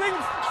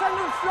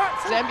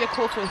 Zambia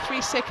called for a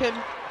 3-second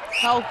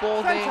held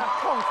ball there.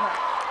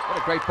 What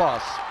a great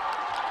pass.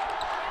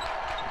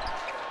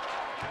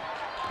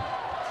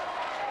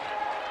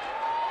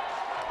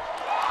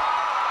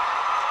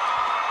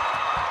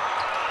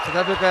 South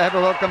Africa have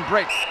a welcome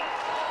break.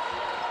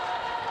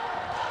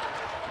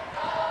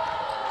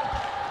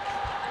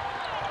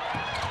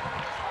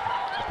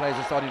 The players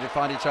are starting to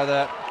find each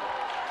other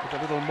with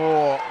a little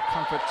more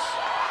comfort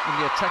in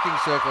the attacking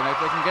circle. Now,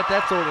 if they can get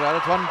that sorted out,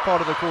 it's one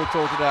part of the court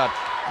sorted out.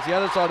 It's the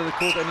other side of the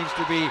court that needs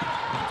to be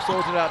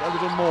sorted out a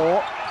little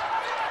more.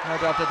 No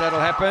doubt that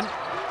that'll happen.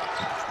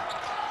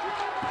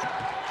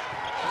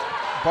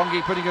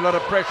 Bongi putting a lot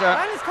of pressure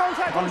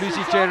on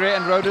Lucy Chere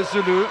and Rhoda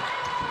Zulu.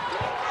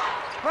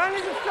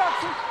 Brandon's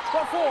instruction,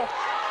 got 4.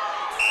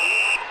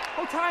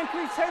 Hold time,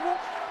 please, table.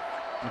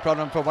 The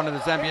problem for one of the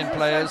Zambian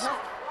players.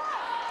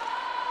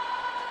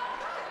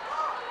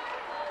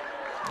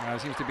 There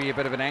seems to be a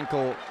bit of an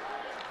ankle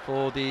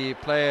for the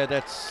player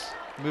that's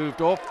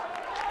moved off.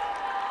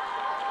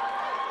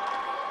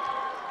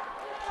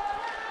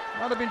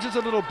 Might have been just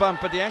a little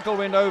bump, but the ankle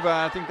went over.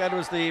 I think that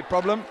was the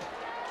problem.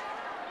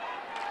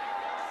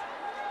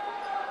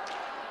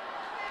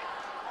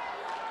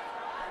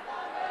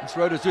 It's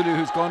Rhoda Zulu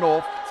who's gone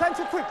off.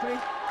 Centre quickly.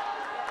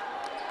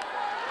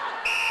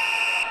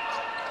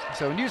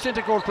 So a new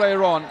centre court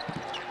player on.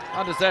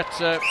 How does that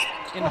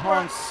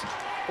enhance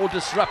or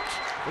disrupt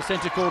the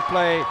centre court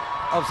play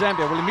of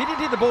Zambia? Well,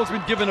 immediately the ball's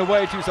been given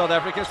away to South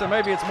Africa, so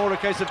maybe it's more a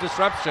case of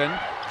disruption.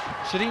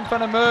 Shadeen van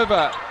der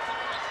Merwe,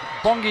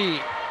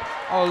 Bongi,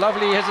 oh,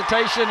 lovely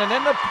hesitation, and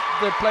then the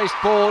placed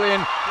ball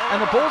in,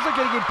 and the balls are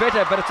getting it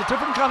better, but it's a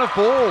different kind of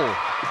ball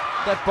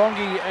that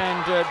Bongi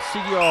and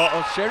Sigi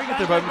are sharing at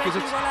the moment, because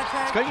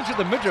it's going into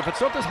the midriff. It's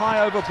not this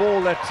high over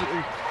ball that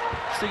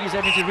Sigi's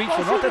having to reach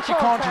for, not that she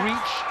can't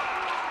reach.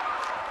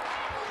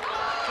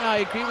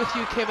 I agree with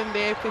you, Kevin,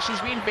 there, because she's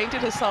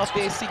reinvented herself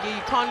there, Sigi.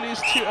 You can't lose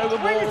 2 over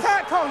balls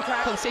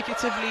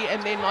consecutively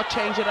and then not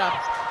change it up.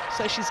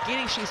 So she's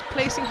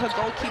placing her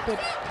goalkeeper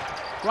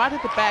right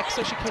at the back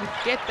so she can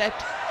get that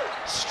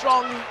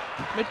strong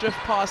midriff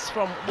pass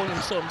from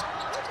Williamson.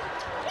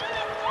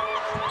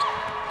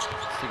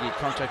 Sigi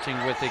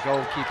contacting with the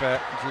goalkeeper,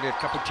 Juliet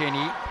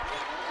Capuccini.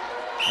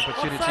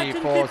 Opportunity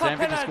for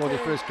Zambia to score their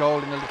first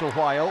goal in a little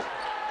while.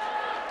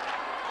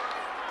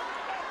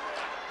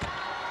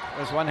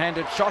 There's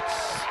one-handed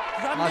shots,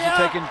 nicely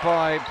taken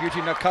by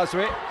Beauty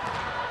Nakazwe.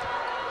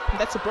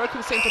 That's a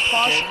broken centre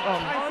pass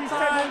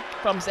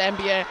from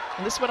Zambia.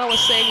 And this is what I was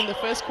saying in the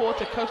first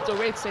quarter. Coach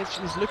Dorette said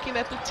she's looking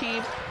at the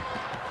team.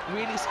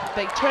 Really,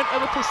 they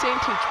turnover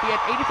percentage be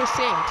at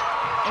 80%.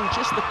 And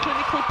just the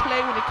clinical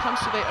play when it comes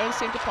to their own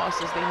centre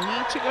passes. They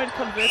need to go and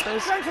convert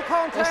those centre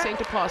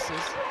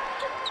passes.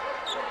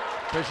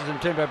 Precious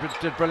and Timber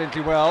did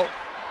brilliantly well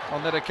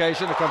on that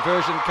occasion. The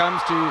conversion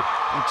comes to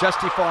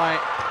justify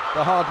the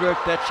hard work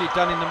that she'd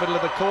done in the middle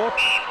of the court.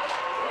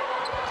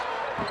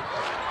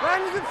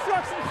 Randy's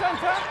instruction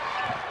centre.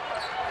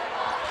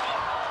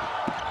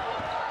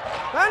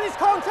 Randy's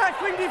contact,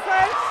 wing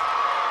defence.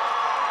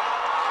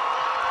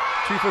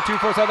 2 for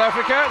 2 for South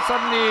Africa.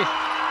 Suddenly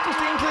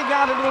just inkling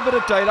out a little bit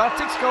of daylight.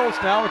 6 goals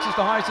now, which is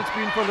the highest it's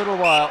been for a little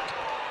while.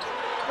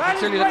 I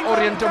tell you that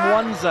Orienta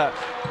Mwanza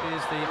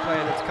is the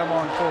player that's come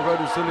on for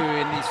Rhoda Zulu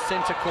in the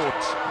centre court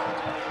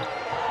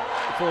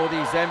for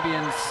the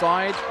Zambian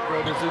side.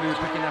 Rhoda Zulu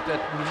picking up that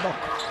knock.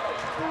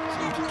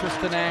 Seemed to twist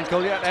an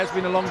ankle. Yeah, it has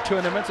been a long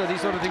tournament, so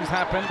these sort of things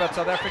happen, but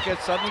South Africa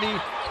suddenly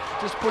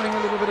just pulling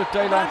a little bit of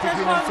daylight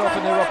between themselves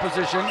and their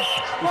opposition.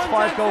 With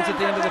 5 goals at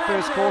the end of the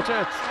first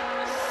quarter. It's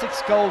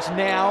 6 goals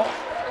now.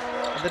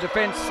 The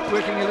defence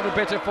working a little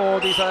better for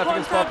the South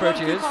African SPAR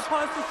Proteas.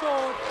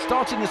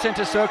 Starts in the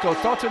centre circle,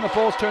 starts when the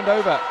ball's turned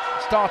over,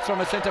 starts from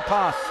a centre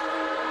pass.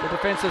 The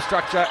defensive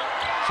structure.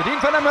 Shadeen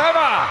van der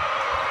Merwe.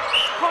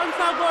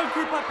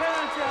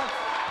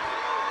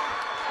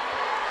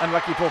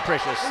 Unlucky for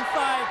Precious.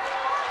 Inside.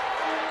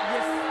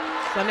 Yes.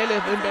 Zanele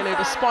Vimbele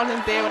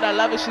responding there. What I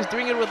love is she's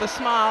doing it with a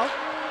smile.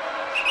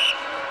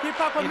 Keep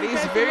up on It the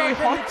is pace, very not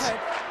hot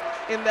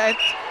limited. in that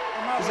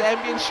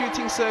Zambian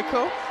shooting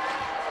circle.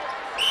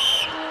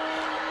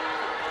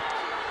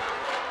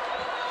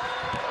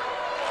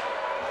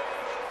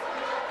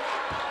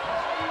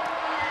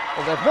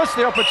 Well, they've missed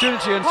the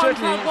opportunity, and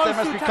certainly there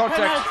must be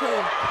contact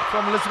penalty.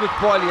 from Elizabeth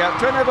Boilia.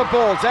 Turnover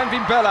ball,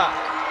 Zanvimbela,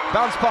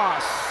 bounce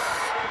pass.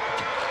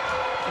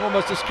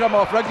 Almost a scrum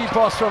off rugby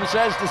pass from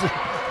Zaz to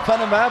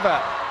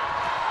Panamava.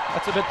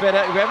 That's a bit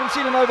better. We haven't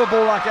seen an over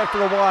ball like that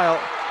for a while.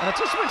 And it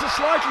just went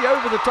slightly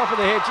over the top of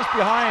the head, just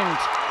behind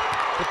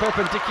the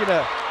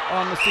perpendicular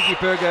on the Siggy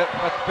Berger.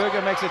 But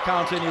Berger makes it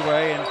count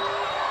anyway, and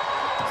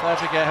South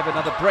Africa have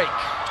another break.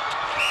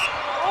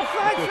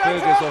 Offside, That's where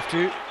Berger's off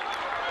to.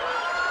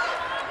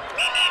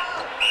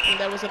 And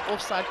that was an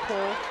offside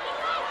call.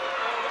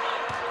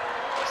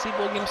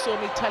 Sibongile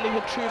Msomi telling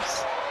her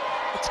troops,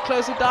 let's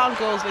close it down,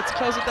 girls, let's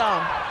close it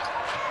down.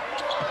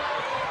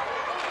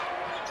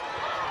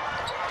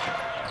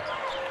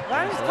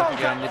 Van's South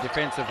Africa on the contact.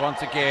 defensive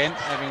once again,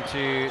 having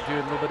to do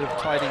a little bit of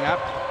tidying up.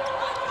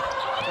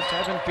 Just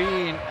haven't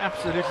been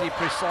absolutely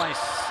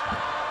precise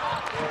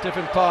in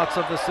different parts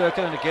of the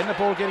circle, and again the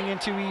ball getting in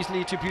too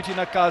easily to Beauty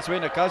Nakazwe.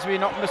 Nakazwe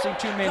not missing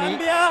too many.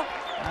 Zambia.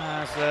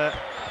 As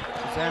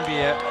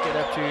Zambia get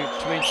up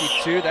to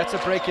 22. That's a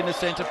break in the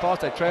centre pass.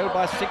 They trail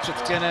by 6.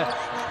 It's going to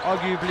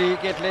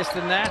arguably get less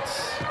than that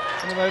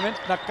in the moment.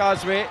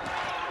 Nakazwe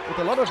with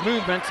a lot of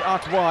movement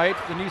out wide.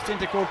 The new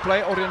centre court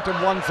play, Orientum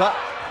Wanza.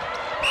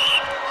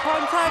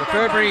 Contact, The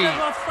Burberry.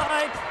 advantage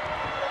offside.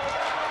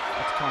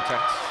 That's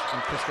contact from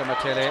Priska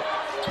Matele.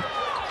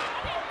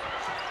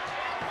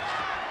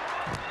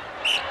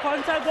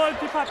 Contact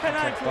goalkeeper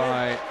penalty.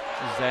 By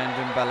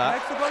Zanvimbela.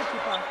 Next to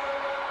goalkeeper.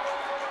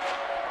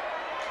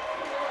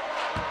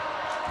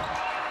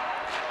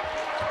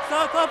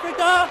 South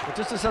Africa. But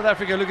just as South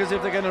Africa look as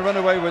if they're going to run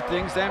away with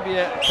things,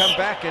 Zambia come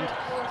back and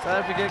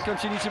South Africa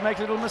continue to make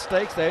little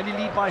mistakes. They only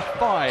lead by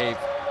 5.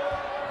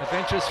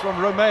 Adventures from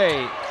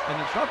Romay.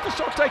 And it's not the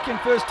shot taken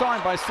first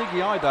time by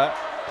Siggy either.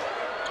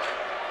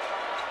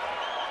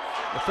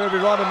 The Furby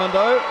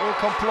Radamundo will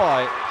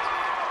comply.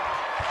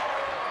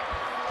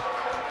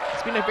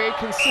 It's been a very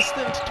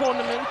consistent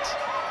tournament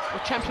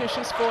with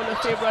championships for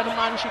Lefebvre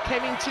Radaman. She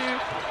came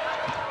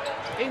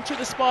into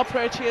the SPAR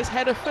Proteas,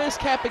 had her first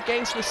cap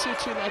against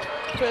Lesotho in that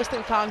first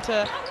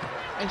encounter,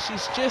 and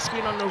she's just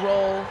been on a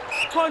roll,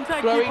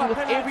 Contact growing keeper with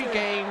every penalty.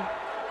 game.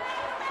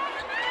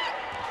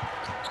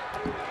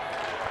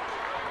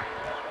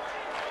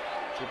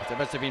 They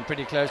must have been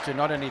pretty close to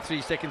not only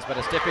 3 seconds but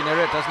a step in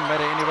error. It doesn't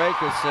matter anyway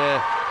because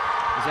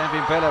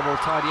Zanvimbela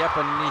will tidy up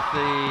underneath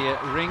the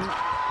ring.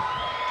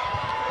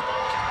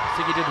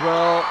 Siggy did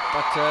well,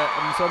 but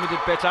Msomi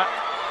did better.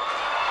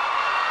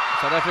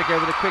 South Africa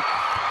with a quick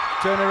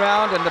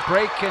turnaround and the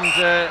break, and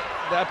they're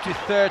up to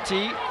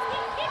 30.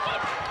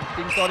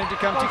 Things starting to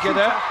come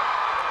together.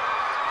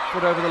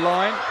 Foot over the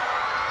line.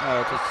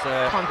 No, it was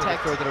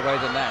Contact. further away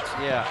than that.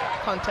 Yeah.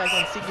 Contact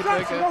on Siggy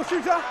Distraction, Berger. no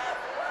shooter.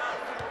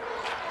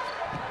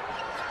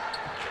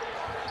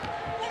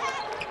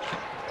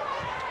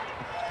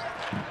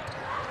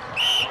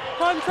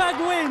 Contact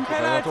win I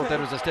penalty. thought that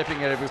was a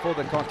stepping error before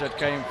the contact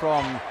came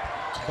from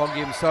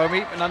Bongi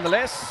Msomi. But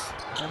nonetheless,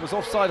 it was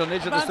offside on the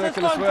edge of the Advantage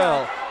circle as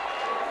well.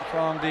 contact.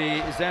 From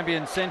the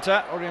Zambian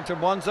centre, Orientum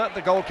Wanza,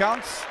 the goal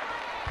counts.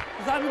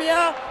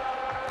 Zambia.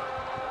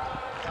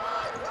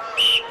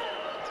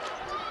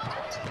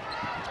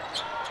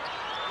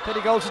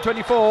 Thirty goals to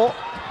 24.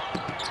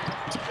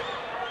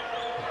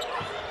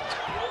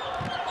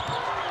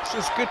 This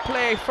is good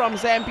play from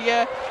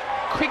Zambia.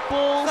 Quick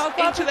balls South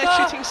into that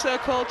Africa. shooting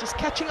circle, just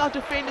catching our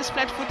defenders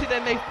flat-footed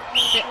and their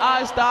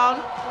eyes down.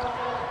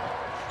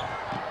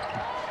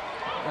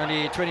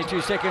 Only 22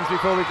 seconds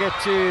before we get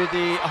to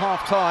the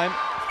half-time.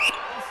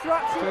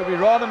 Distraction. Furby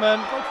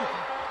Radaman Goalkeeper.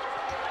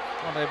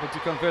 not able to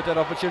convert that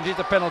opportunity. It's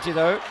a penalty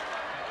though.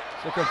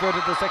 So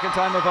converted the second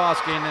time of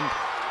asking, and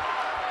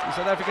the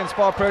South African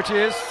SPAR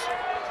Proteas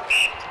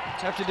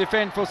have to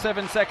defend for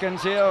 7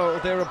 seconds here or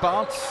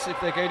thereabouts if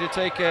they're going to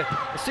take a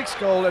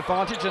 6-goal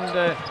advantage and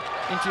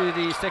into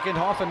the second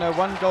half, and a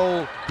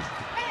 1-goal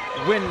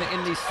win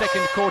in the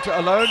second quarter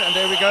alone. And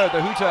there we go,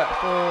 the hooter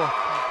for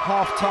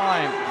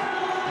half-time,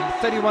 and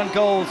 31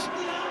 goals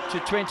to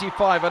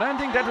 25. I don't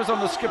think that was on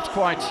the script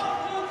quite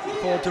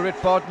for Dorit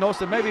Bartnos,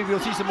 so maybe we'll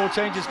see some more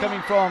changes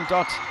coming from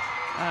Dot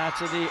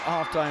to the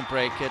half-time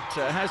break. It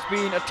has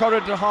been a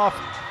torrid half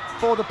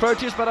for the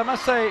Proteas, but I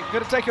must say,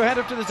 got to take your hand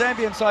up to the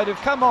Zambian side who've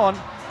come on.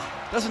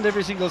 Doesn't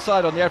every single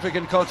side on the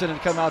African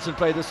continent come out and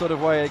play this sort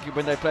of way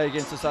when they play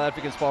against the South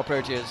African SPAR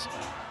Proteas?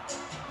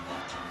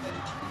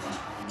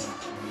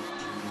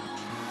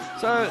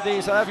 So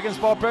the South African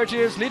SPAR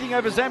Proteas leading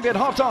over Zambia at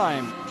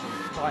half-time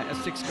by a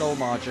 6-goal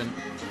margin.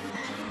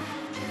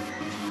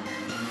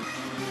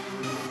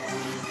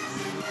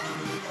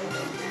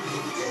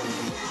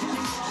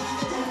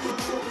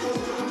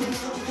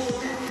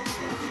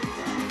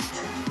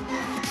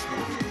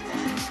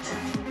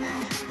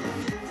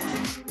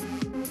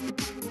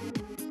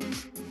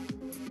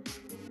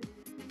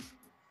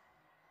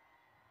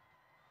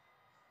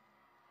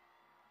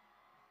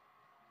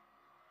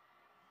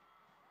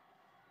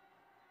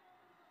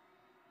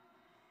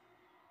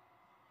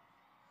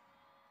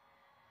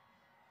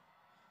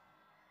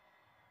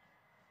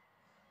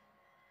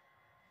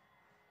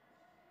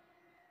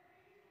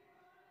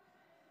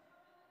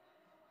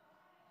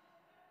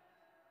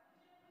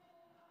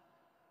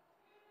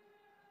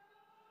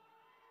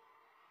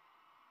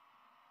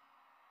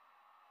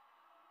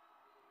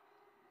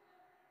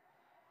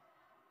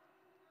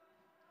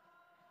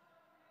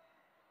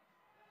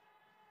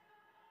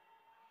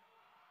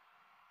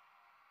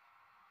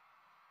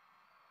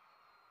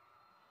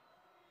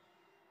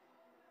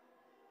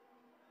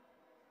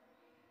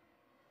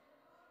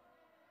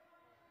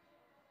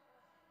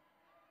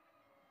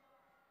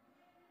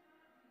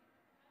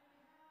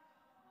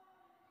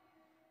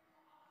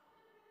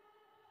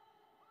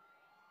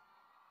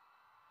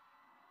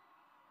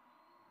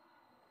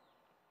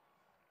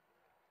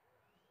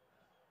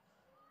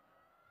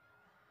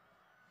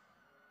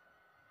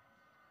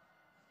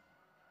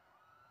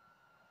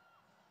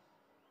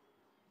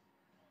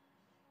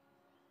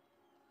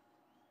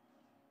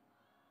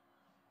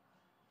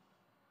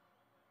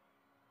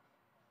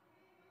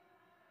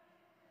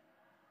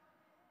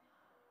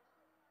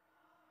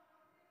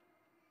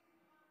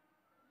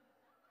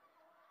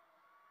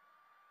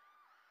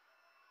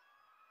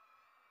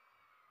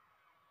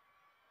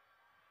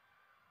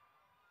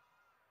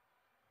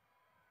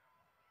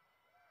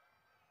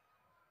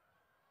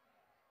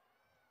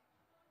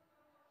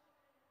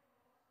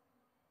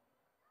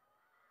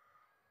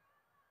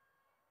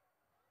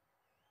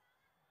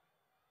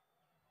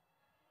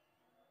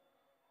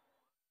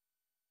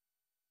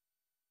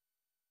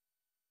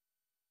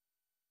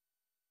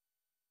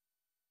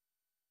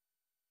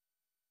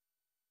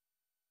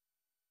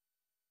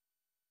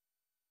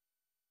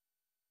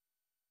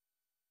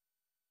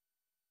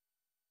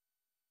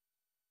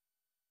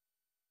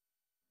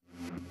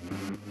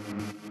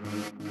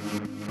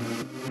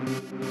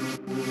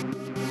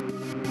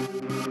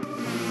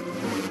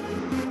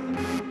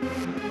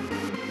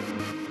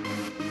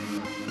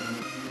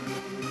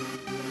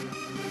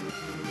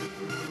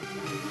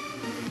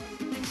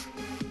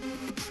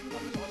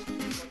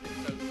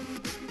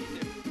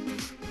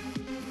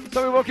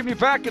 So we welcome you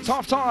back. It's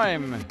half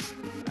time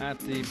at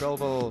the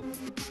Belleville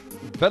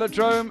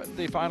Velodrome,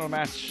 the final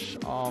match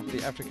of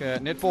the Africa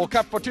Netball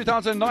Cup for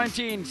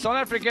 2019. South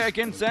Africa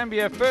against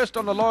Zambia, first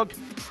on the log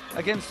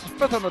against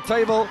fifth on the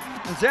table,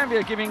 and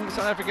Zambia giving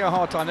South Africa a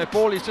hard time. Their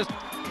ball is just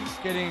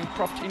getting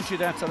propped into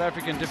that South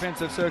African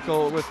defensive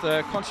circle with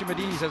consummate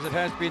ease, as it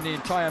has been the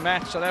entire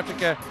match. South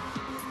Africa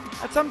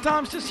at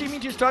sometimes just seeming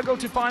to struggle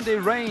to find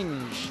their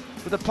range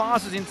with the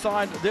passes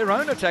inside their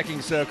own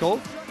attacking circle.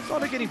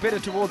 Started getting better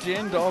towards the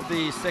end of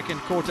the second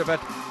quarter, but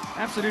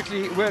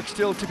absolutely work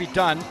still to be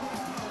done.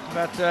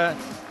 But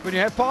when you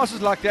have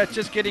passes like that,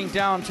 just getting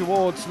down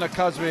towards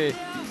Nakazwe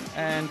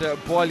and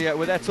Boilia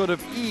with that sort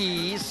of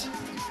ease,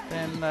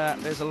 then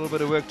there's a little bit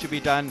of work to be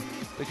done,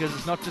 because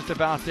it's not just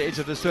about the edge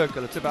of the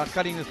circle, it's about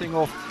cutting the thing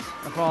off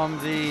from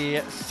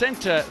the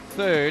center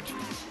third,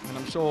 and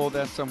I'm sure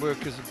that some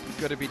work is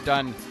got to be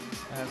done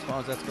as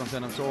far as that's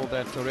concerned. I'm sure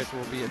that Tourette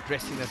will be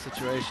addressing that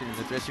situation in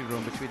the dressing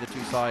room between the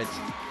two sides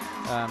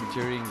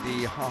during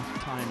the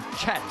half-time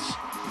chats.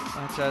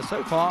 But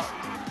so far,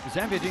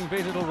 Zambia doing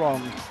very little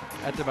wrong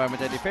at the moment.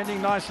 They're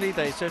defending nicely,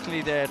 they're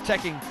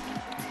attacking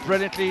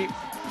brilliantly,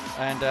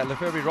 and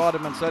Lefebvre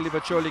Rademan slowly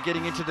but surely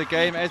getting into the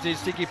game, as is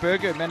Siggy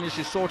Berger, managed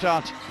to sort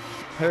out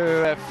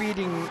her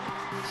feeding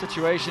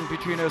situation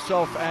between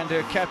herself and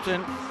her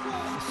captain,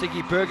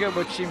 Siggy Berger,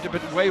 which seemed a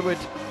bit wayward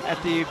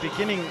at the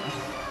beginning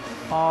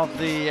of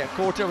the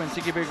quarter when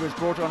Siggy Berger was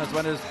brought on, as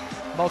well as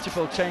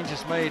multiple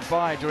changes made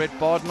by Dorette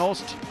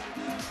Badenhorst,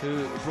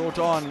 who brought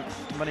on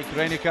Monique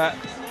Reinecker,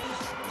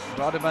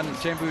 Rademan,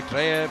 Chembu,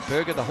 Dreyer,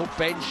 Berger, the whole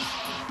bench,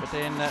 but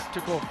then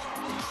took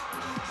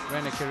off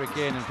Reinecker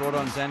again and brought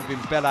on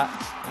Zanvin Bella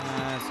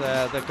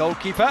as the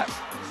goalkeeper.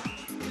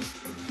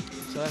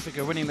 South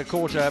Africa winning the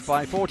quarter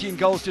by 14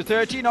 goals to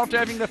 13 after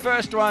having the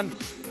first one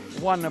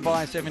won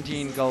by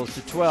 17 goals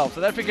to 12.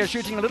 South Africa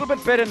shooting a little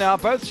bit better now,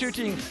 both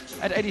shooting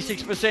at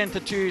 86%, the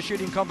two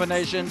shooting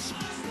combinations.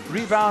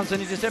 Rebounds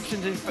and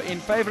interceptions in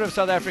favour of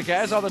South Africa,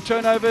 as are the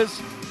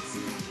turnovers,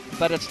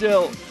 but it's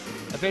still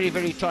a very,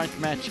 very tight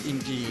match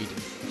indeed.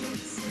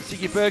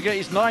 Siggy Berger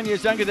is 9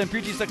 years younger than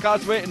Beauty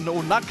Nakazwe,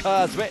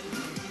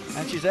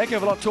 and she's a heck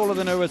of a lot taller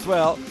than her as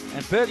well.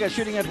 And Berger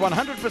shooting at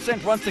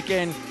 100% once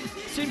again,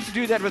 seems to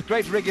do that with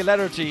great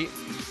regularity.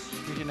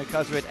 Beauty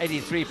Nakazwe at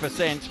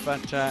 83%,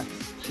 but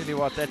tell you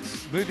what, that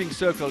moving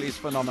circle is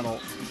phenomenal.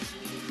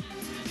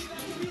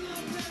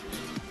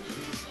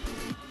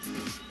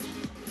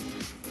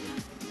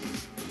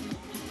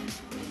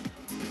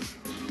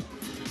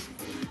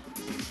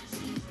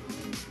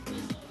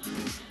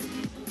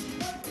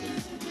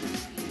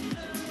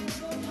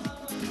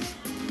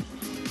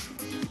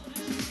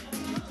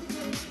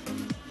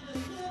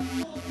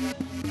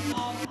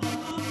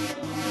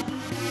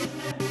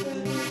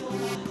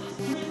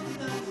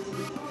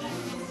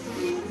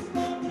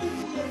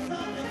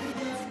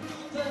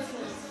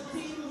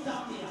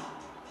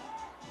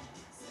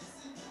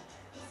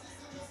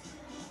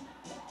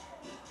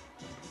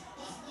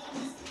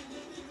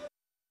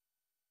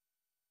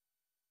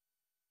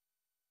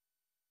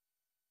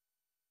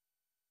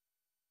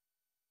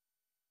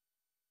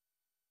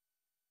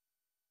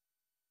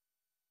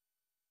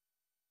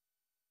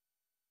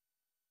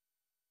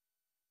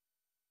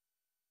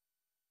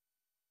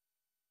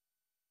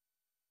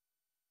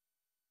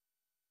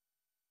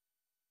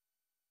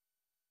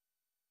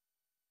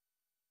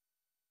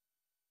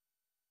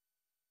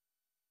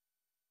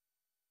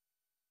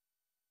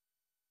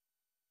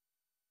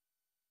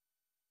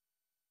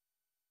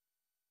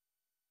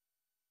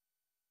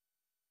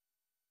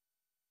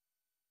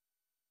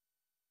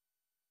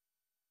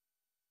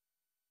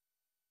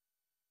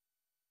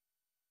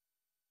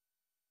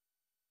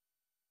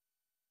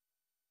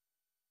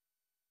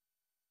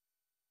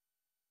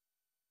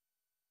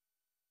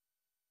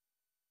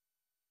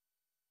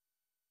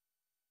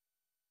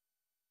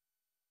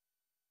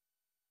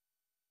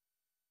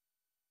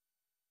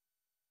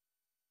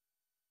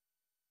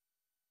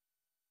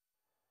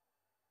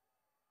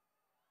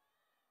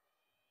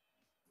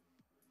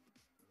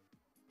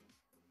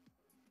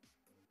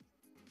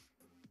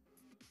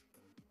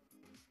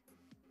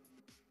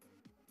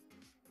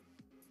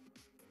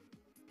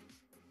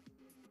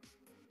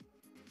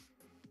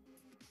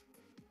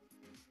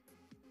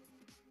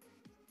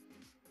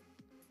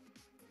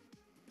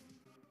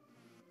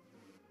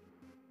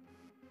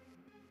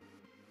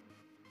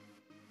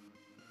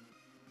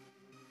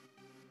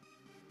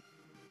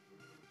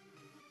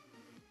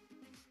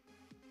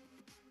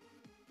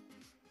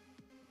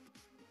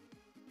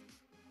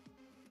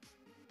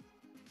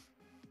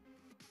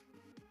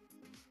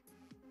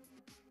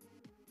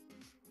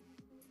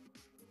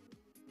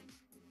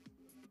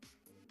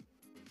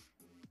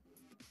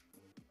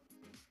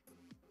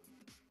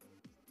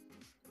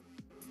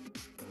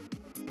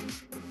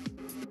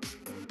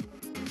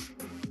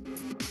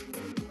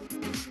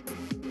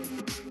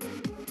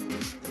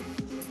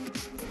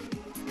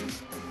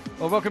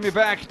 Well, welcome you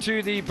back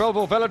to the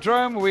Belleville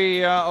Velodrome.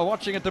 We are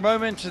watching at the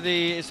moment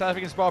the South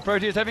African SPAR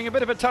Proteas having a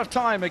bit of a tough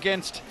time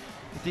against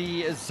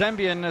the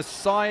Zambian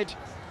side.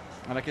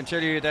 And I can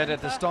tell you that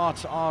at the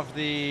start of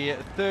the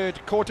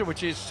third quarter,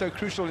 which is so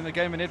crucial in the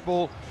game of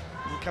netball,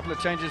 a couple of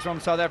changes from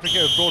South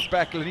Africa brought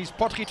back Lenise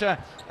Potgieter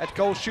at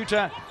goal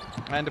shooter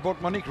and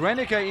brought Monique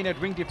Reiniger in at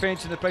wing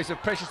defence in the place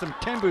of Precious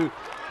Mthembu,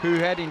 who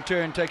had in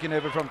turn taken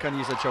over from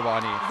Kanyisa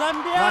Chawani.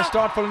 Zambia. Nice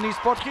start for Lenise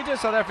Potgieter.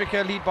 South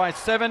Africa lead by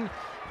 7,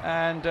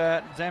 and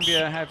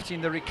Zambia have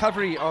seen the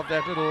recovery of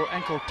that little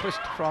ankle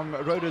twist from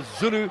Rhoda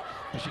Zulu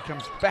as she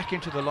comes back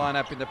into the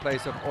lineup in the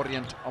place of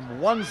Orient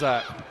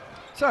Mwanza.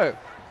 So,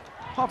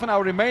 half an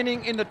hour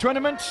remaining in the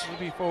tournament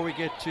before we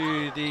get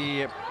to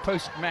the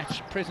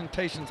post-match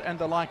presentations and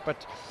the like,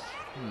 but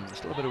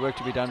still a bit of work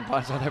to be done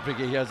by South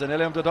Africa here.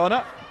 Zanele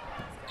Mdodona.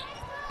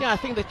 Yeah, I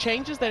think the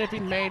changes that have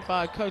been made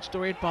by Coach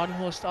Doreen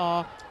Badenhorst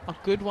are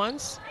good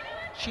ones.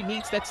 She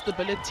needs that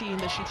stability in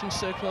the shooting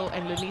circle,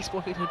 and Lenise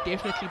Potgieter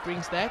definitely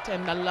brings that.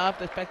 And I love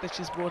the fact that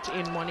she's brought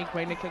in Monique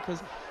Reiniger,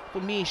 because for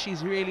me,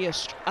 she's really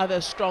either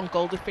strong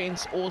goal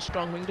defense or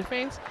strong wing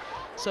defense.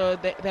 So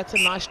that's a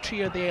nice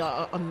trio there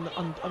on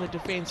the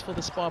defense for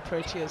the SPAR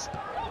Proteas.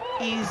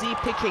 Easy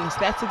pickings.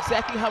 That's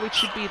exactly how it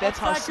should be. That's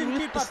how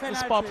smooth the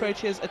SPAR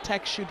Proteas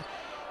attack should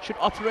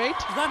operate.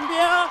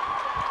 Zambia.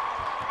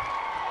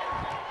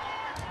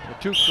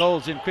 2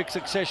 goals in quick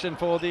succession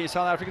for the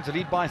South Africans, to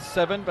lead by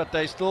 7, but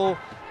they still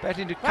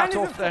batting to cut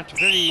off that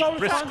very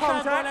brisk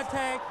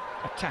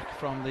attack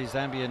from the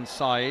Zambian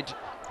side.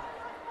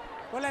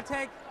 Will I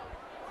take?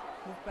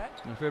 Move back.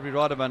 And February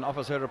Rademan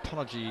offers her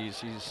apologies.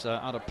 He's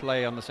out of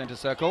play on the centre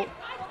circle.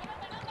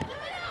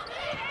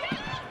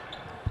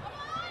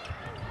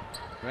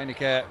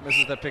 Reiniger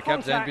misses the pickup.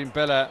 Zambin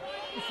Bella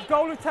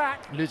Goal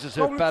attack. loses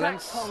her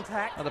balance.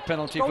 Another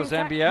penalty for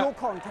Zambia. Your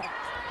contact.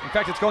 In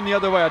fact, it's gone the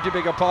other way. I do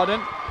beg your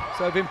pardon.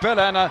 So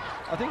Vimpela, and I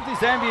think the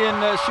Zambian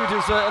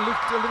shooters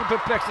looked a little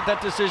perplexed at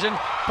that decision.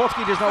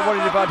 Potgieter is not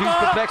worried about who's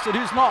perplexed and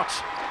who's not.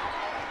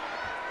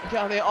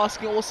 Yeah, they're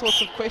asking all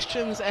sorts of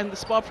questions, and the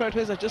SPAR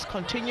Proteas are just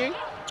continuing.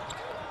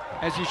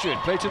 As you should.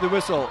 Play to the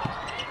whistle.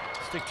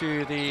 Stick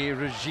to the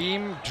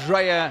regime.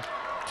 Dreyer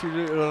to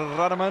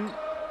Rademan.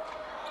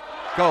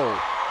 Goal.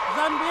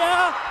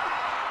 Zambia.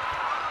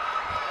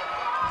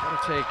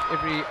 Got to take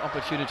every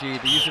opportunity,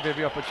 the use of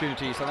every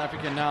opportunity. South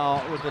Africa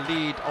now with the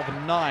lead of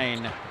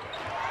 9.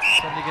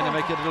 Certainly going to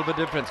make it a little bit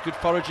different. Good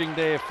foraging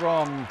there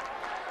from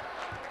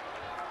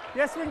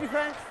Yes, wing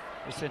defense.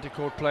 the centre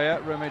court player,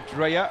 Rome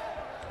Dreyer.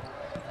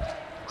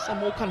 Some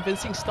more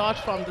convincing start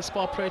from the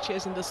SPAR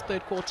Proteas in this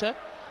third quarter,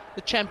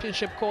 the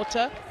championship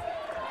quarter.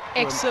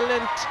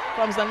 Excellent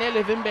from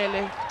Zanele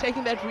Vimbele,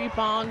 taking that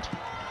rebound.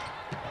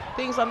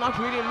 Things are not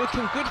really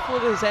looking good for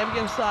the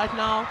Zambian side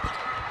now.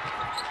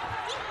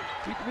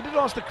 We did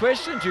ask the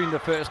question during the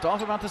first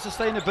half about the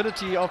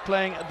sustainability of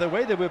playing the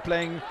way they were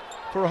playing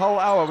for a whole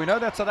hour. We know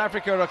that South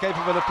Africa are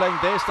capable of playing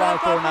their style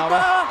for an hour.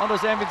 Are the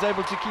Zambians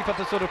able to keep up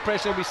the sort of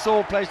pressure we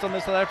saw placed on the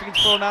South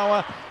Africans for an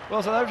hour?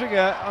 Well, South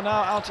Africa are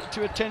now out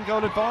to a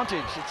 10-goal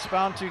advantage. It's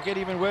bound to get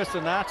even worse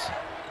than that.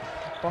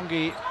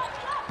 Bongi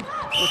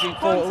looking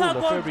for,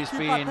 the Furby's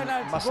been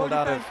muscled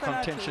out of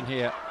contention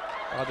here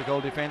by the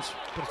goal defence.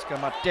 Priska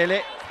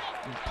Matele,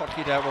 and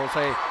Potgieter will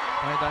say,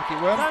 "Hey, thank you,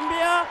 Worm."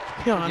 Zambia.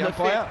 Yeah, and the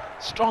fair,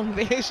 strong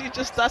there. She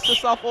just dusts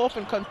herself off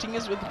and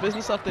continues with the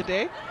business of the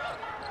day.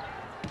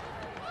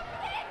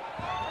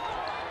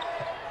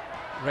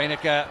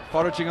 Reiniger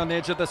foraging on the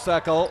edge of the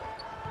circle.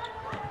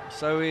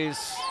 So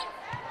is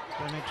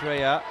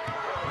Dreyer.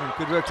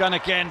 Good work done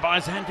again by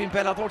Zanvin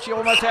Bell. I thought she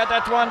almost had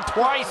that one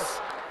twice.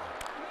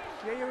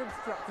 Yeah, you're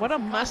obstructed. What I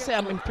must say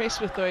I'm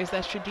impressed with, though, is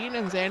that Shadeen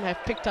and Zan have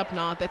picked up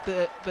now that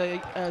the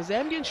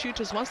Zambian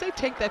shooters, once they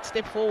take that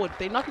step forward,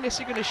 they're not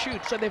necessarily going to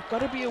shoot, so they've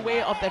got to be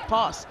aware of that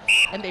pass,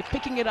 and they're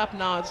picking it up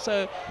now.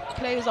 So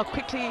players are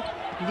quickly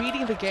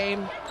reading the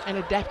game and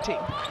adapting.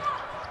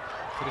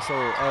 Crystal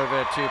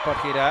over to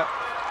Potgieter,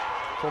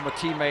 former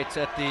teammates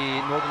at the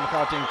Northern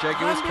Gauteng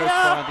Jaguars, coached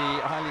by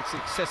the highly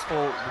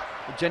successful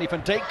Jenny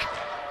van Dijk.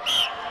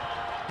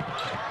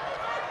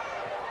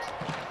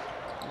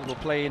 Little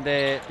play in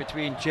there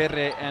between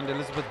Jerry and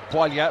Elizabeth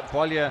Bolia.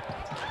 Bolia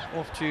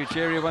off to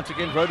Jerry once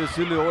again. Rhoda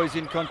Zulu always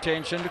in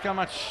contention. Look how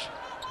much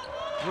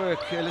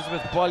work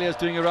Elizabeth Bolia is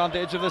doing around the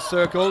edge of the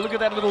circle. Look at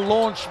that little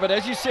launch, but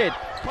as you said,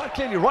 quite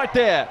clearly right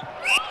there.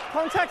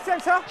 Contact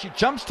centre. She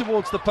jumps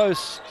towards the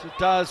post. It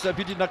does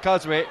Beauty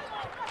Nakazwe.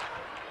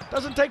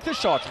 Doesn't take the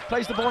shot.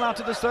 Plays the ball out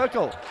to the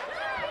circle.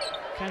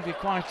 Can be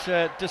quite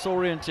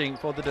disorienting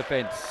for the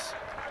defence.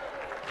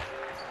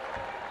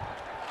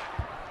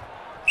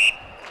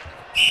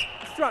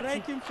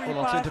 Full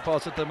on centre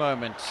pass at the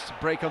moment.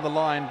 Break on the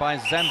line by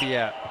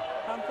Zambia.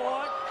 Come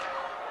forward.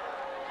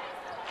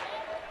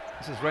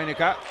 This is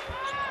Reiniger.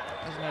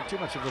 Hasn't had too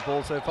much of the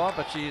ball so far,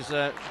 but she's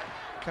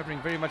covering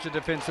very much a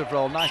defensive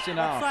role. Nice in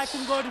out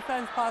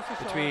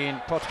between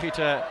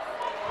Potgieter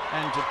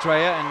and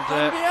Dreyer.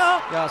 And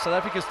yeah, South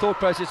Africa's thought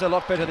process is a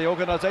lot better. The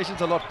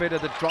organisation's a lot better.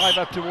 The drive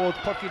up towards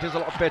Potgieter is a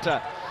lot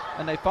better.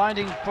 And they're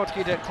finding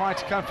Potgieter quite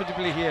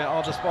comfortably here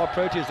are the SPAR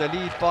Proteas. They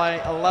lead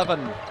by 11.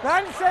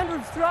 Land send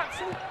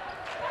obstruction.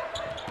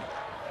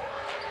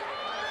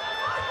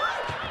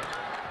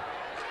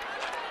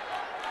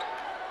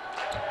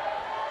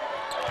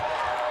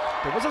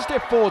 There was a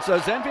step forward, so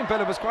Zambian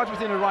Bella was quite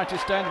within her right to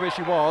stand where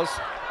she was.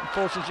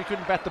 Unfortunately, she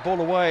couldn't bat the ball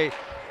away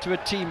to a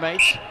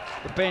teammate.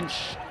 The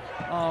bench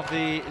of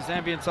the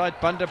Zambian side,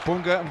 Banda,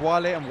 Bunga,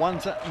 Mwale and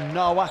Wanza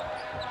Nawa,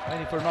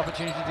 waiting for an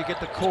opportunity to get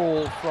the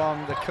call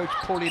from the coach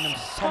Pauline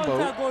Msambo.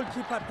 Counter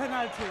goalkeeper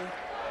penalty.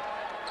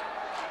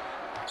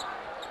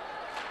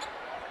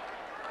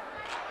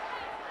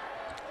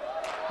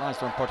 Nice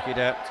one,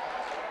 Potgieter.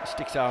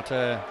 Sticks out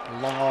a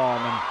long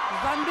arm and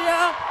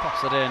Zambia.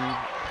 pops it in.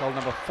 Goal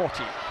number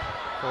 40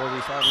 for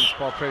the Southern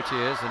SPAR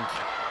Proteas, and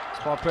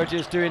SPAR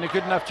Proteas doing a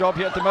good enough job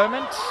here at the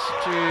moment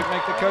to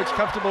make the coach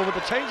comfortable with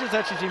the changes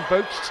that she's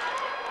invoked.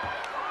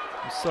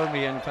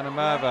 Somi and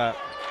Panamava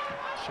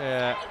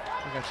share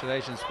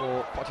congratulations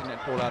for potting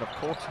that ball out of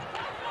court.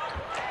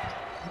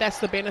 That's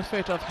the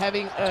benefit of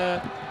having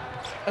a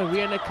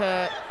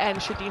Rianica and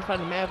Shadeen van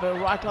der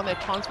Merwe right on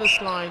that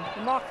transverse line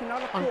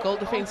on goal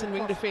defense and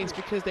wing defense,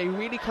 because they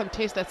really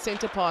contest that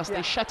centre pass.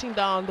 They're shutting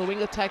down the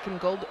wing attack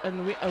and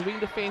wing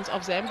defense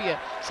of Zambia.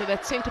 So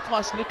that centre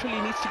pass literally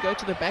needs to go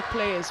to the back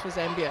players for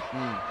Zambia.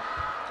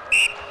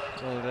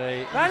 Well, they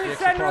use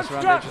the extra pass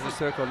around the edge of the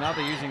circle. Now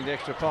they're using the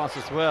extra pass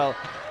as well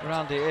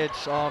around the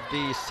edge of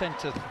the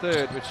centre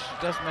third, which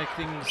does make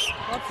things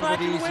a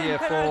bit easier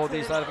for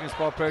the South African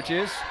SPAR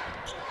Proteas.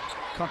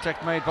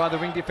 Contact made by the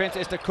wing defence,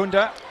 Esther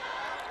Kunda.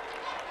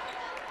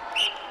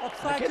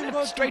 Again,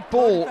 a straight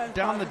ball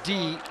down the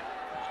D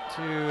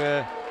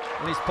to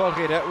Elise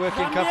Potgieter,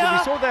 working comfortably.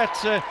 We saw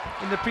that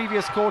in the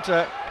previous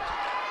quarter,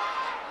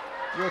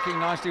 working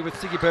nicely with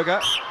Siggy Burger.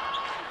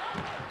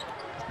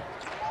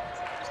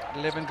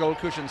 11 goal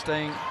cushion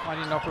staying quite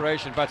in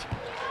operation, but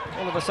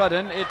all of a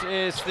sudden it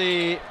is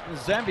the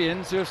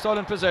Zambians who have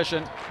stolen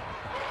possession.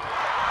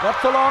 Not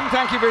for long,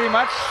 thank you very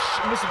much,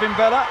 Mr.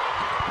 Bimbella.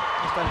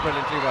 He's done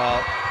brilliantly well.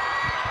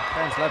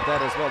 Fans love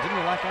that as well. Didn't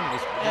you like that? It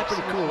was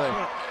pretty cool,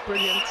 eh?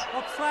 Brilliant.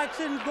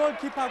 Obstruction,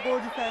 goalkeeper, goal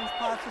defense,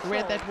 pass to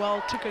Read that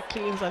well, took it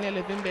clean,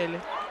 Zanele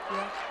Vimbele.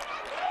 Yeah.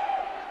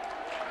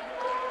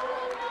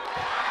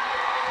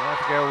 South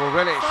Africa will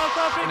relish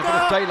in a bit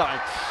of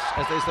daylight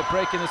as there's the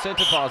break in the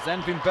centre pass.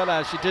 And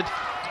Vimbella, as she did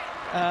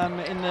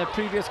in the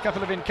previous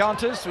couple of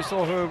encounters. We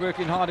saw her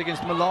working hard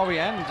against Malawi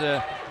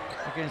and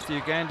against the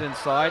Ugandan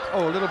side.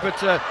 Oh, a little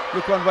bit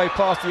look one way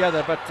past the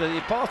other, but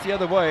it passed the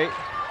other way.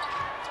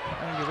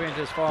 Only went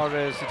as far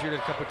as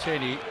Juliet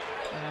Kaputeni,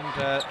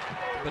 and a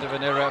bit of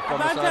an error from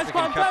the South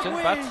African captain,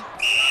 but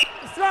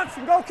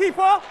Instruction,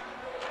 goalkeeper.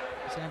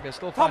 Zambia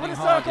still fighting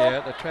hard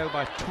here. They trail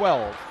by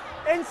 12.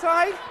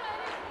 Inside.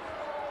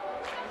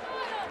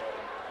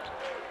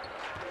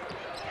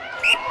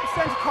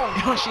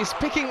 She's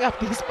picking up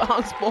these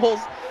bounce balls,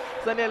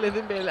 Zanele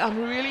Vimbele.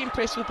 I'm really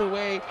impressed with the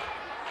way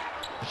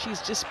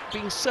she's just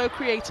being so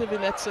creative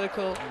in that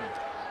circle,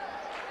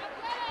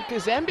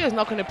 because Zambia is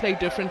not going to play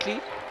differently.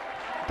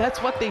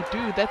 That's what they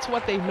do, that's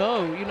what they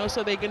know, you know,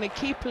 so they're going to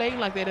keep playing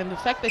like that, and the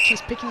fact that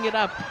she's picking it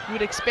up, you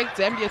would expect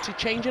Zambia to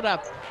change it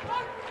up.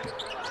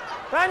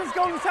 Van's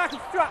going to attack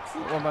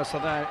obstruction. Almost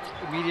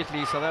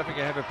immediately South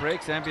Africa have a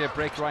break, Zambia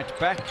break right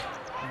back,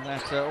 and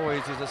that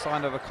always is a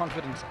sign of a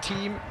confident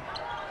team.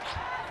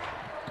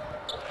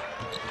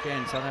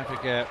 Again, South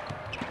Africa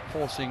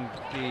forcing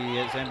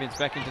the Zambians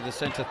back into the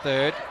centre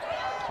third.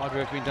 Hard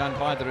work being done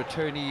by the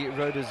returnee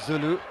Rhoda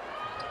Zulu.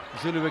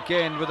 Zulu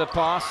again with a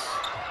pass.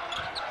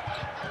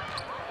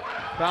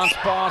 Bounce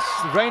pass,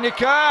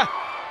 Reinecker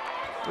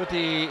with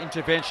the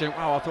intervention.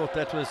 Wow, I thought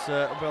that was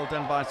well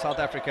done by South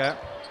Africa.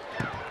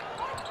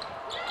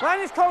 Van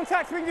is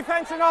contact wing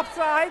defence and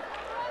offside.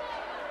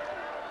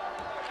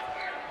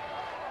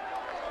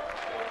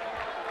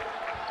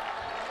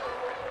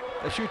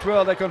 They shoot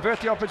well, they convert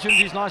the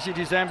opportunities nicely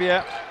to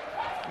Zambia.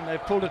 And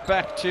they've pulled it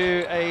back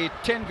to a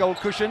 10-goal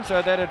cushion,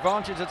 so that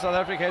advantage that South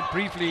Africa had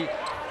briefly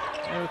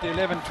with the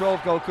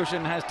 11-12 goal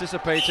cushion has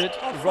dissipated.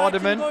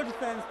 Rodeman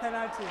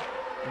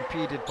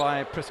impeded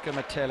by Priska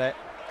Matele.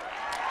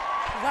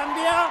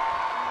 Zambia.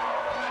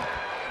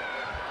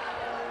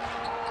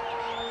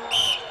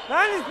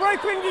 Van is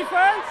breaking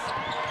defence.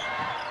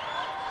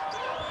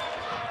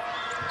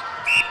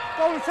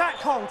 Goal attack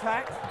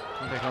contact.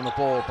 Back on the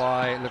ball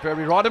by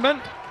Laveri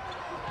Rodeman.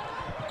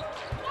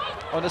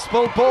 On a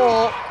spilled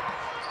ball,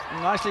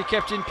 nicely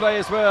kept in play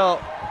as well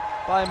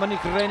by Monique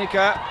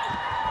Reinecker.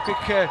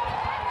 Quick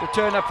to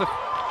turn up the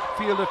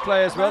field of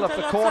play as well, up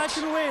the court.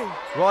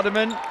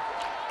 Rodeman.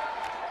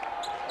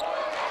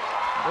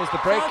 There's the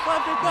break.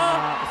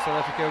 South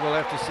Africa will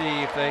have to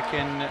see if they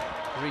can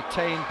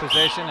retain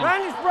possession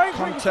and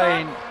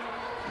contain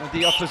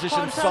the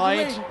opposition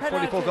side.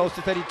 44 goals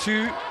to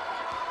 32.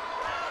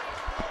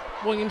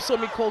 William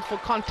Somi called for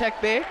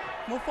contact there.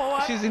 Move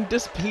forward. She's in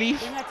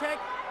disbelief. Wing attack.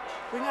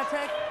 Wing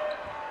attack.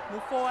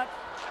 Move forward.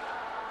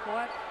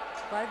 Forward.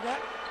 Right there.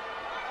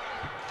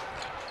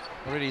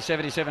 Already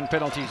 77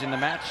 penalties in the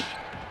match.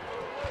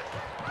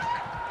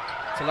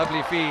 It's a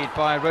lovely feed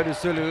by Rhoda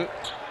Zulu.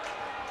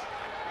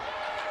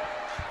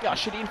 Yeah,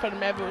 Shadeen van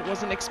der Merwe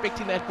wasn't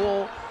expecting that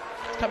ball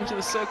coming to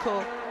the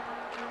circle.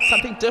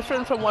 Something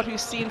different from what we've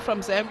seen from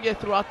Zambia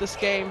throughout this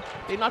game.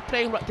 They're not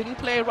playing, didn't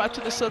play right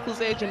to the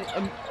circle's edge and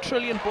a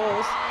trillion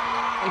balls.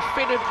 They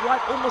fed it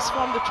right almost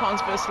from the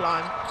transverse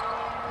line.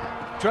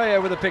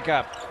 Dreyer with a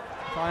pickup.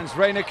 Finds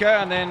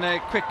Reinecker and then a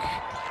quick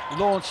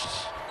launch.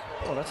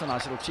 Oh, that's a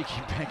nice little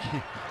cheeky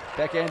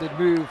backhanded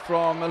move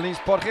from Elise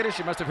Potgieter.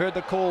 She must have heard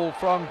the call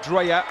from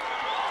Dreyer.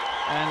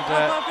 And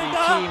the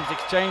teams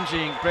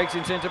exchanging breaks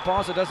in centre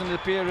pass. It doesn't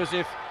appear as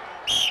if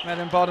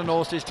Madame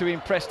Badenhorst is too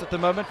impressed at the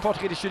moment.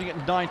 Potgieter shooting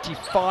at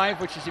 95,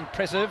 which is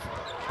impressive.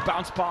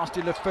 Bounce pass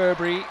to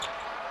Lefebvre.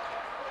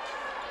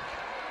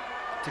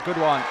 It's a good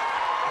one.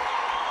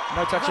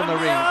 No touch on the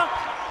ring.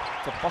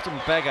 It's a bottom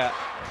bagger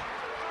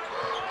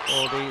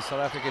for the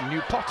South African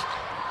new pot.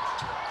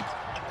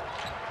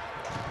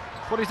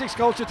 46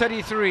 goals to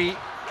 33.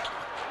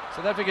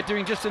 South Africa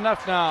doing just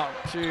enough now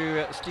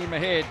to steam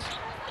ahead.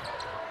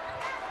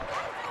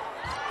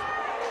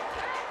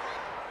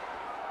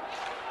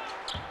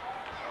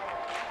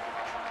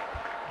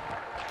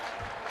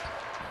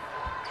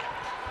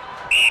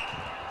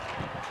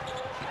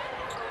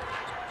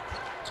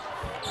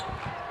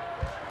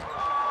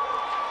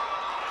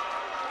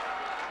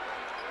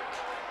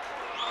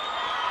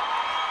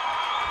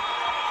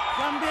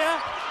 Zambia.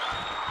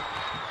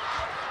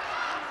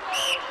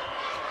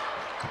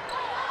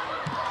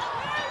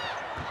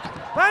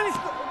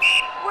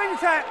 Win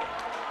attack.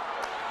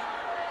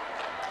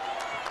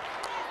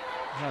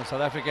 No,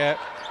 South Africa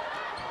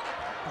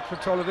in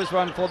control of this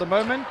one for the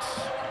moment.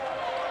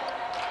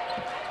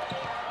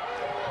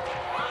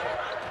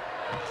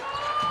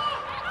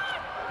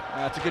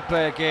 It's a good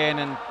play again,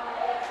 and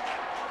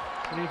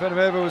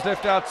Vandermeer was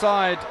left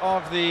outside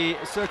of the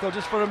circle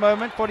just for a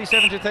moment.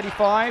 47 to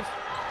 35.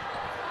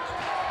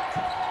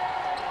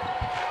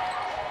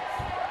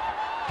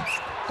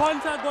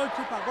 Counter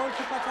goalkeeper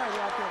side, you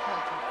have your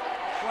counter.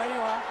 Where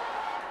you are?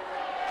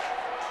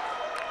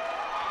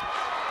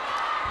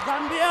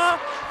 Zambia.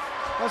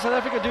 Well, South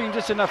Africa doing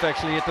just enough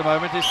actually at the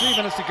moment. There's 3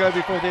 minutes to go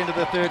before the end of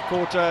the third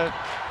quarter,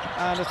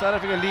 and the South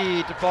Africa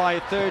lead by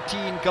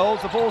 13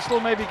 goals. The ball still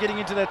maybe getting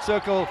into that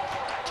circle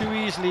too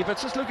easily, but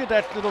just look at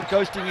that little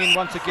ghosting in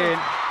once again.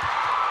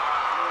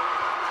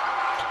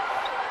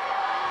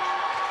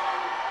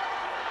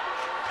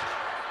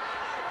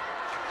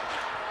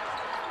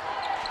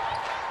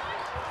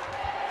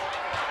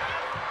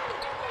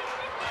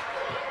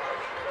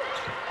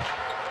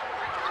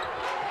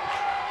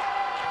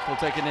 Still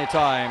taking their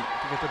time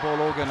to get the ball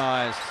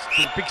organised.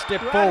 Big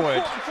step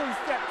forward.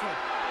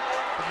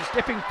 But he's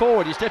stepping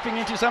forward, he's stepping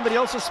into somebody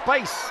else's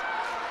space.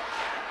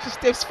 She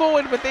steps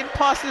forward but then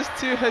passes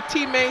to her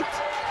teammate.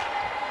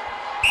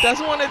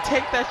 Doesn't want to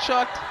take that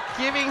shot,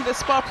 giving the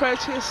SPAR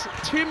Proteas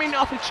too many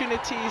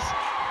opportunities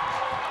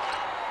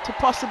to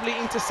possibly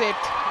intercept.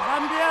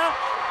 Zambia.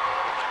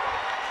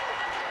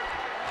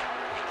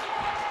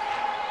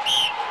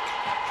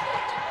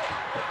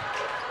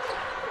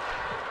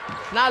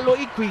 Nalo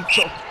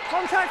Igwicho.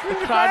 Contact The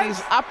with crowd defense.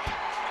 is up,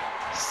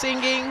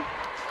 singing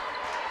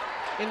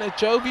in a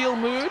jovial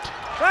mood.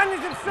 Van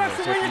is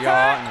obstruction, win Certainly are,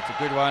 attack. and it's a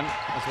good one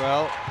as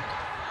well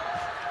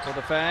for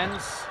the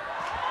fans.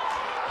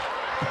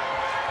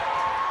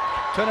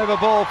 Turnover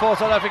ball for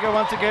South Africa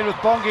once again with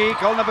Bongi.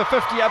 Goal number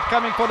 50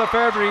 upcoming for the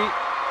February.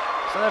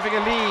 South Africa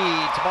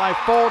lead by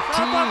 14.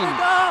 South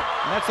Africa.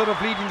 And that sort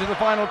of lead into the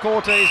final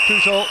quarter is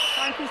crucial.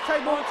 Thank you,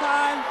 table. More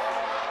time.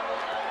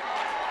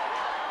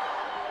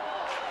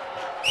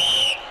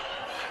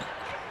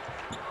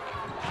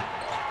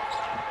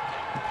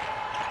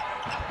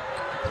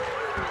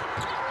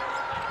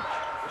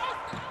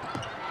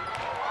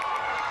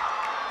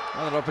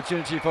 Another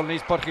opportunity for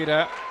Elise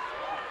Potgieter.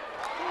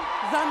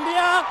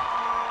 Zambia.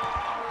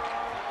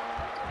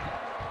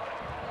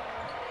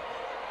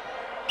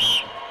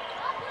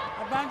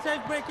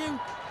 Advantage breaking.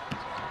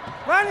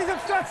 Van is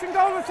obstruction,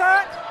 goal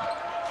attack.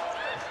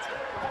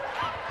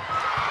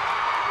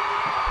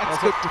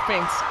 That's good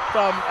defense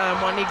from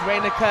Monique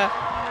Reinecker.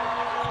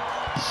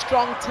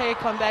 Strong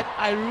take on that.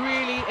 I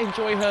really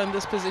enjoy her in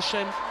this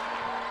position.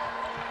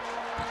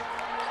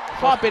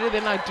 Far better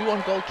than I do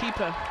on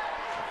goalkeeper.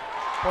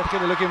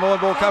 Potgieter looking more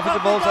and more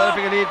comfortable. South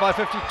Africa lead by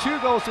 52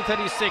 goals to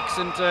 36,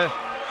 and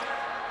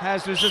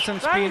has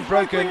resistance Van been is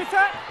break, broken win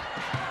attack.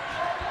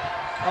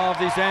 of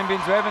the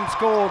Zambians who haven't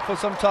scored for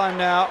some time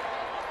now.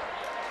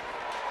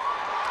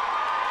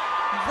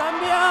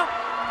 Zambia.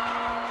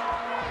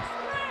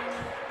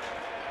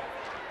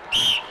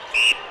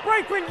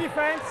 Break, win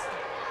defense.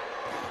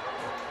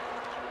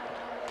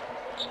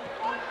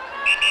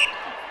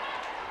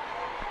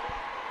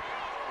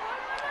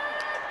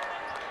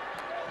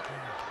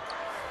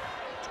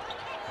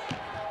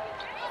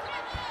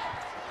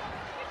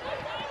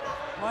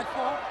 What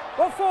for?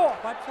 What for?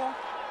 What for?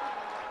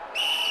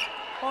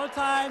 Full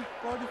time.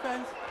 Goal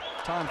defense.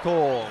 Time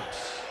called.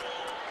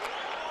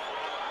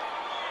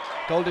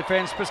 Goal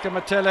defence, Priska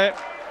Matele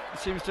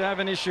seems to have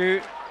an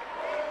issue.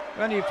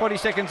 Only 40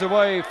 seconds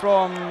away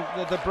from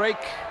the break.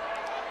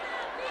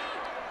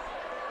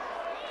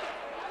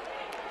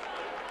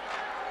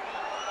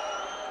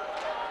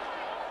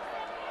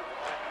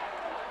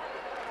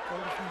 Goal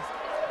defense.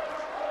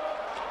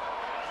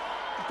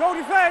 Goal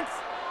defense.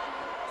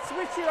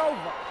 Switch it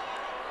over.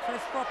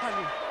 Press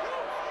properly.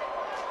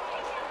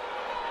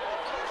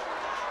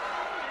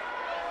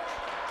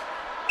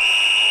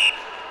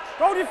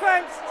 Goal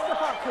defence. Step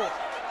up court.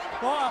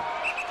 Go out.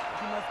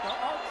 You must go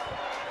out.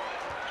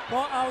 Go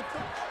out.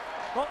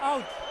 Go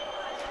out.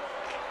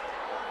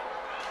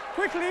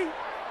 Quickly.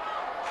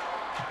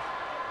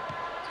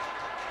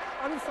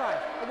 On the side.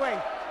 Away.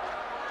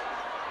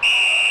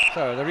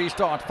 So the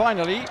restart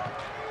finally.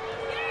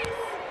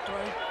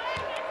 Right.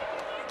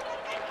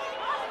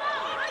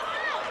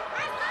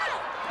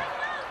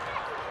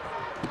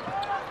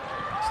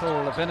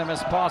 Still a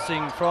venomous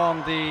passing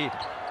from the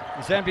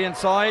Zambian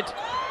side.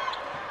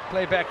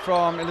 Play back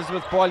from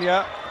Elizabeth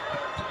Bolia.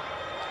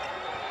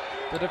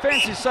 The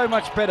defence is so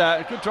much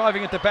better. Good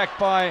driving at the back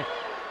by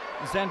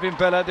Zanvin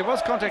Bella. There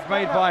was contact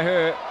made by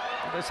her.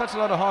 There's such a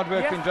lot of hard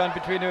work being done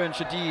between her and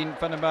Shadeen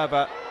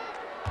Vanamava.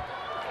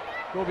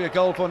 Will be a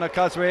goal for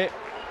Nakazwe.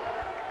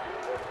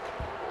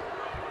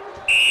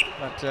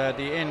 But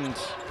the end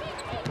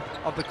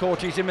of the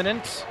court is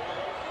imminent.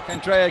 Can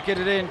Drea get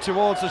it in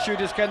towards the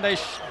shooters? Can they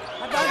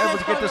able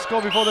to get the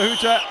score before the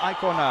hooter?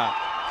 Icona.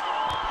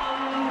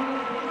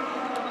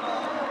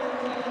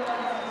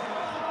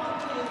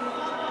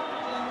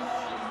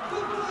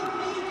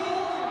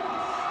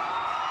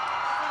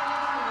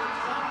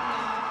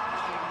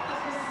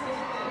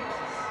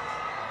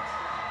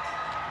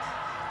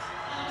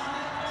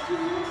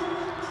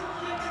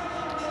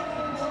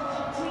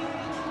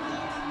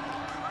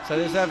 So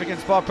this African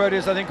SPAR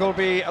Proteas, I think, will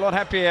be a lot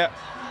happier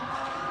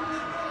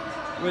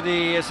with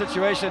the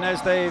situation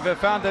as they've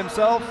found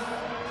themselves.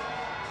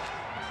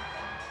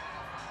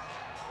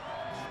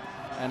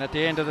 And at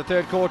the end of the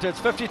third quarter, it's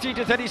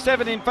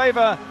 53-37 in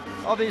favour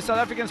of the South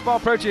African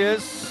SPAR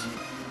Proteas.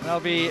 And they'll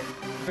be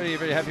very,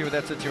 very happy with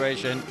that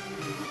situation.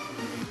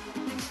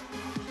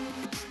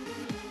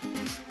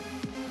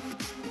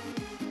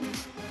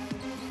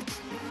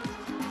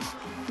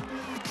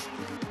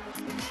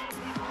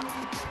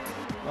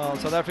 Well,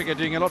 South Africa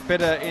doing a lot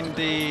better in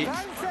the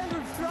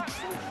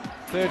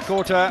third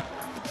quarter,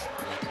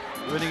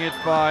 winning it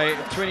by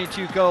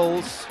 22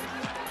 goals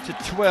to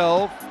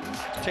 12.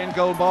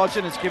 10-goal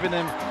margin has given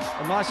them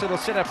a nice little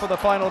setup for the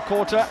final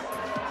quarter,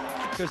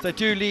 because they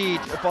do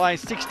lead by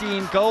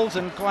 16 goals,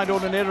 and quite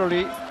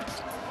ordinarily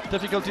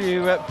difficult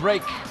to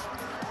break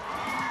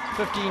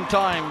 15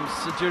 times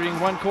during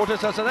one quarter.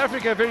 So South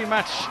Africa very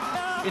much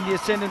in the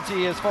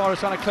ascendancy as far as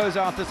trying to close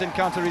out this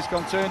encounter is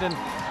concerned, and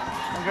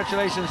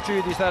congratulations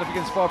to the South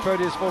African SPAR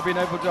Proteas for being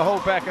able to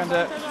hold back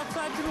under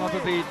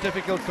probably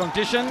difficult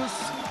conditions.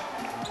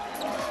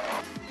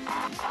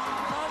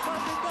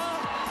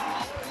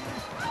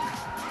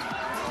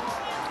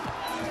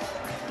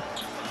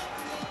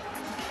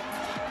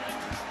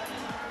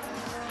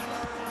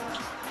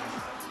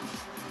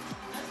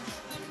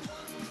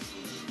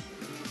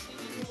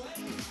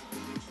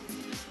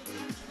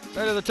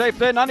 So to the tape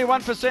there,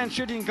 91%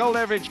 shooting goal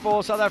average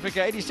for South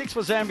Africa, 86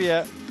 for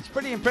Zambia. It's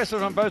pretty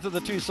impressive on both of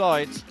the two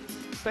sides.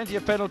 Plenty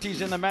of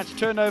penalties in the match,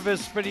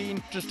 turnovers pretty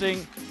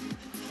interesting,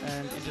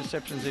 and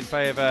interceptions in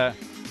favour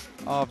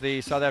of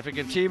the South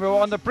African team, who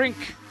are on the brink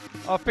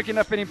of picking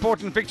up an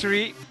important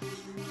victory.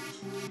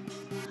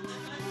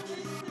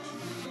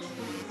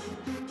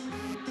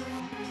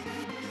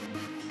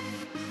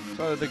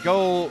 So the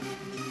goal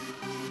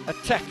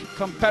attack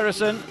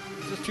comparison,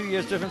 just 2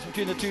 years difference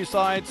between the two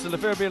sides.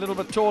 Lefebvre a little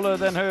bit taller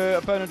than her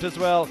opponent as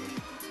well,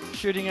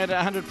 shooting at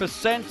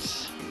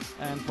 100%,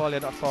 and Bolia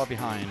not far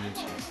behind.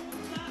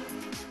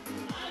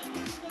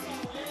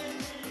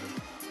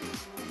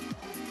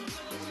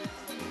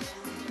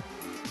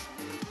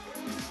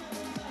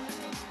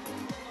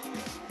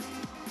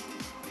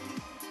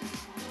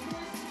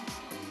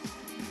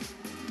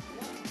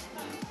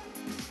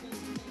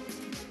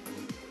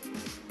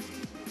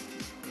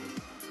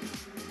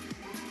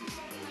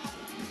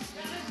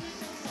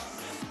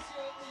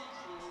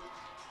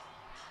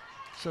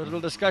 So a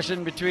little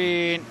discussion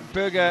between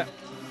Berger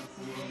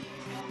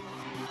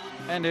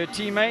and her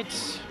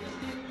teammates.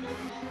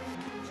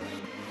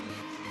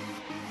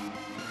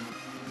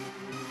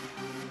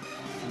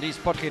 Lies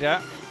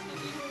Potgieter.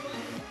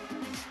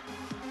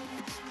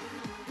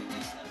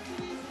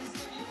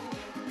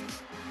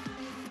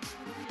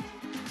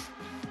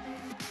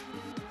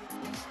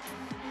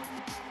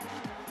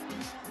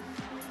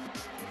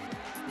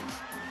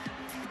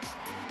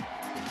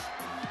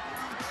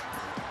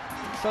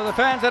 So the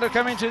fans that have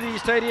come into the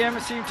stadium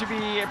seem to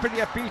be pretty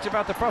upbeat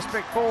about the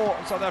prospect for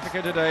South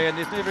Africa today, and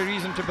there's every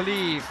reason to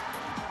believe.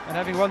 And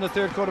having won the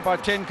third quarter by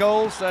 10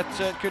 goals, that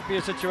could be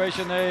a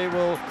situation they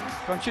will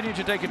continue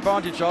to take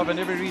advantage of, and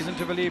every reason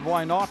to believe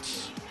why not.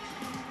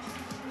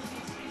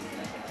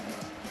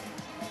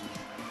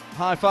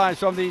 High fives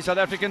from the South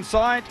African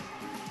side.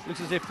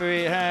 Looks as if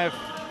we have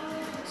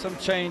some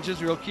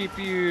changes. We'll keep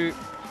you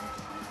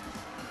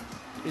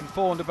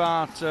informed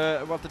about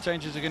what the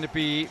changes are going to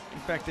be. In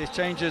fact, there's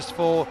changes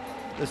for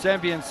the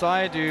Zambian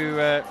side,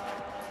 who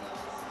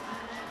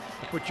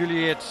put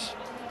Juliet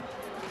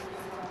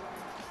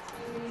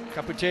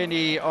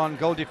Kaputeni on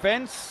goal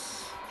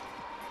defense.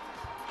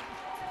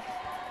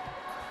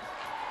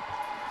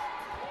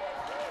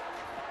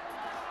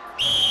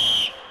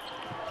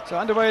 So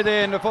underway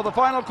then for the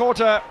final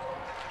quarter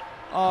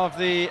of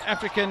the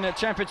African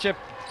Championship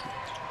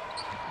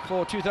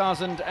for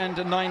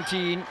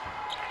 2019.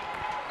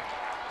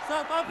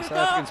 South Africa. South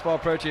African SPAR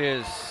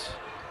Proteas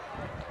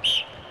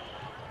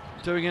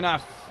doing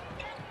enough.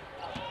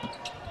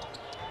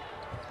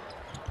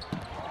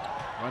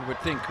 One would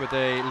think with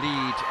a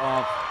lead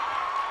of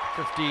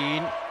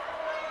 15,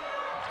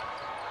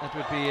 that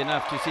would be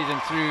enough to see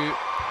them through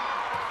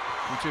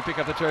and to pick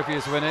up the trophy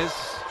as winners.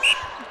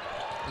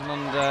 And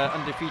on the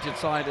undefeated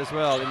side as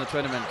well in the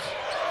tournament.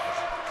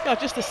 Yeah,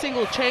 just a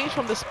single change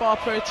from the SPAR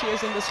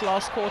Proteas in this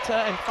last quarter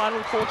and final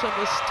quarter of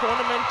this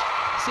tournament.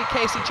 See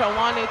Casey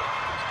Chawane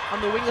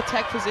on the wing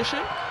attack position.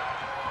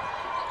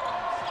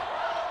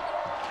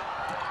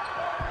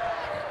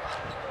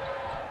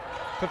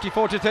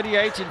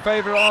 (54-38) in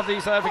favour of the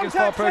South African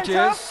SPAR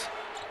Proteas.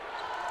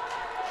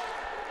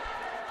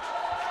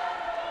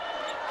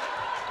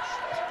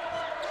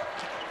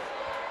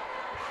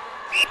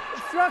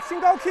 Instruction,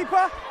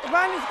 goalkeeper.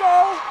 Advantage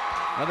goal.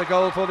 Another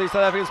goal for the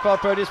South African SPAR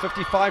Proteas,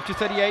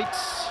 55-38.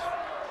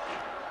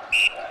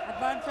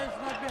 Advantage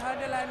not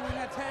behind the line,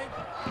 winner take.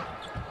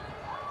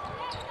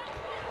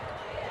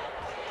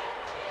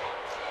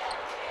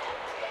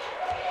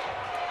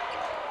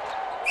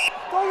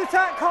 Goal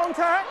attack,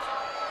 contact.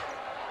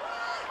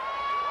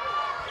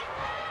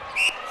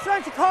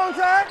 Centre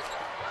contact.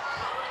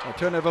 A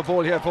turnover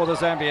ball here for the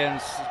Zambians.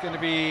 It's going to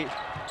be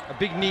a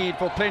big need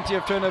for plenty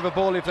of turnover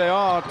ball if they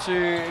are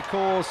to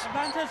cause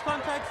Advantage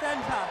contact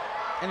centre.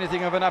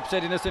 anything of an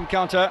upset in this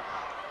encounter.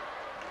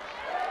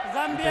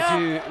 Zambia.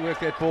 They do work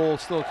that ball,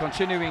 still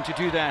continuing to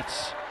do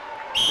that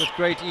with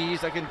great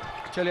ease. I can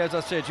tell you, as I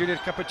said, Juliet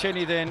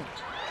Cappuccini then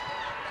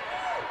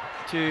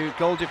to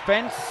goal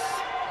defence.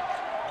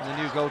 And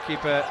the new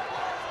goalkeeper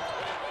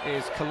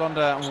is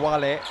Kalonda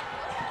Mwale.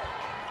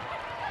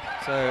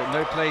 So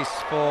no place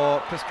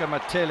for Priska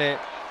Matele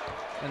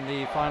in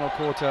the final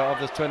quarter of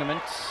this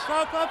tournament.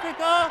 South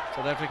Africa.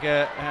 South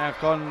Africa have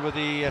gone with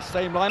the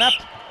same lineup.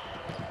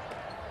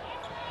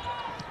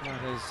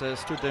 That has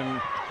stood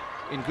them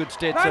in good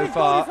stead so Advantage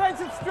far. goal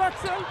defence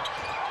obstruction.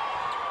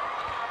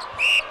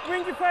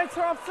 Wing defence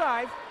are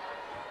offside.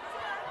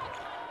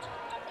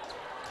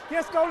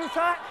 Yes, goal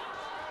attack.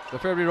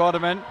 Lefebvre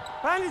Rademan.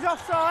 Advantage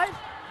offside.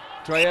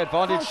 Drea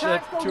advantage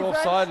Contact, goal to defence.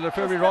 offside.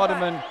 Lefebvre Let's go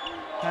back. Rademan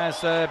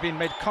has been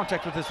made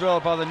contact with as well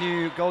by the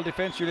new goal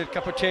defence. Juliet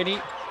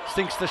Cappuccini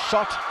sinks the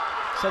shot.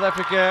 South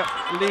Africa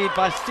lead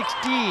by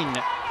 16.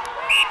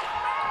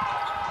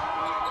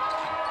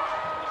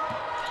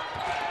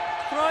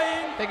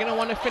 Throwing. They're going to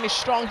want to finish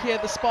strong here,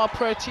 the SPAR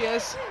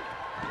Proteas.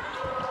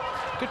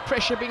 Good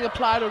pressure being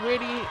applied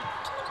already.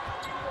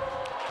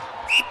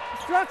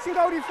 Obstruction,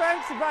 goal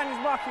defence.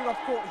 Advantage marking off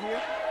court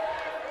here.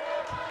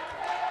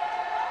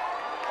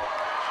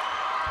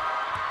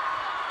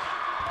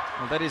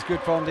 Well, that is good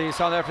from the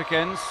South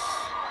Africans.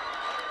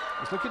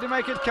 It's looking to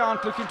make it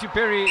count, looking to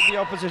bury the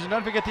opposition.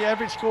 Don't forget the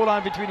average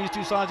scoreline between these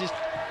two sides is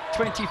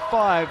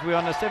 25. We're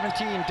on a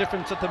 17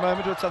 difference at the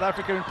moment with South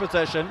Africa in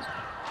possession.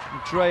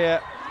 Drea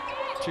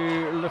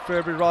to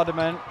Lefebvre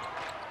Rademan.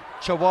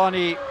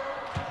 Chawani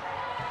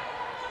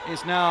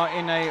is now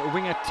in a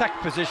wing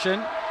attack position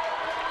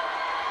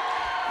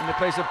in the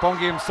place of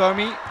Bongi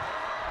Msomi.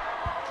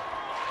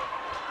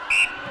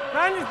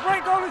 Advantage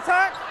break, goal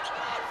attack.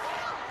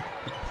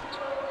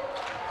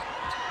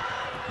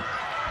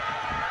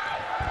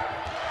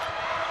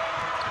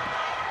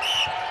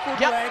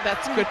 Yep,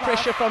 that's good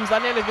pressure from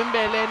Zanele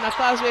Vimbele.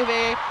 Nakazwe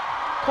there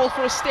called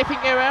for a stepping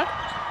error.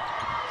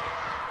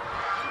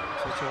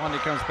 So Chawani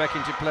comes back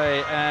into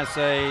play as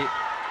a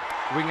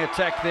wing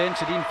attack then.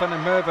 Shadine van der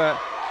Merwe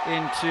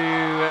into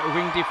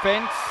wing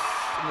defence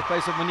in the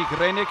place of Monique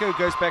Reyneke, who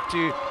goes back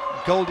to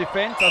goal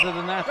defence. Other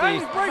than that,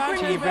 the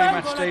team very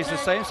much stays the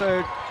same.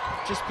 So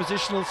just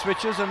positional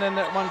switches, and then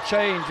that one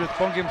change with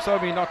Bongi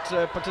Msomi not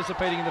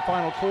participating in the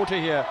final quarter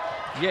here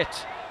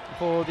yet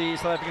for the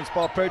South African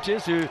SPAR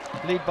Proteas, who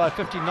lead by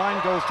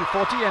 59 goals to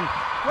 40, and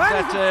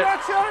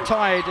that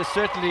tide is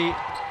certainly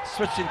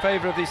switched in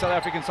favour of the South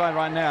African side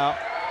right now.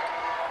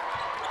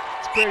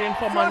 It's brilliant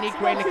for Monique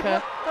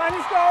Reyneke.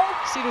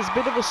 See, there's a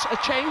bit of a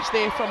change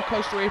there from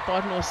Coastal Red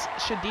Partners.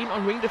 Shadine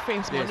on wing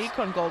defence, Yes. Monique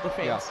on goal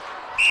defence.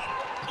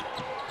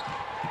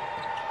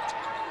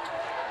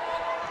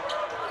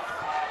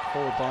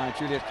 Forward by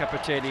Juliet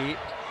Cappuccini.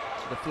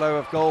 The flow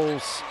of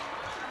goals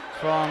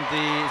from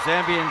the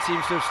Zambians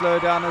seems to have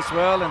slowed down as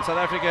well, and South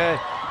Africa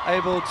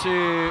able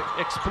to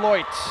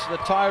exploit the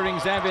tiring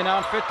Zambian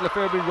outfit.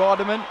 Lefebvre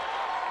Rademan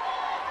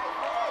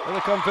with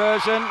a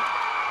conversion.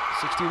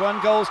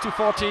 61 goals to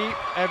 40,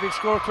 average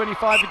score of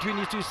 25 between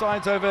these two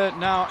sides over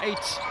now 8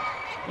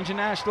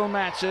 international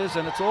matches,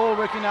 and it's all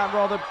working out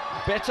rather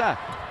better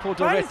for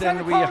Dorette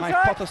than we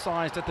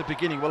hypothesized at the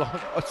beginning. Well,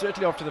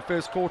 certainly after the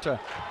first quarter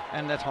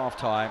and at half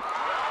time.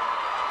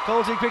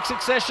 Goals in quick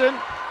succession.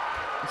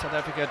 South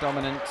Africa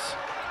dominant.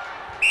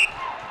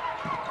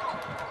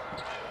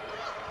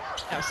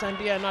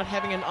 Zambia not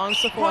having an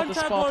answer for what the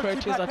SPAR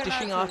Proteas are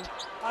dishing out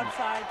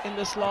Outside. in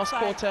this last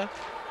quarter.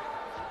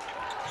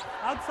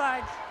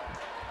 Outside.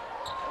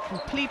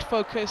 Complete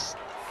focus.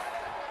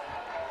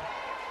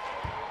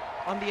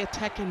 on the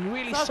attack and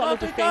really solid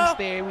defense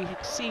there. We're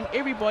seeing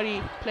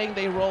everybody playing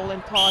their role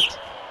and part.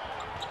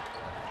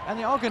 And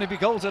there are going to be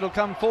goals that will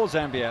come for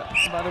Zambia.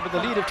 But with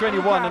the lead of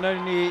 21 and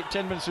only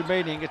 10 minutes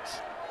remaining, it's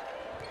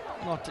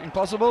not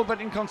impossible,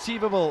 but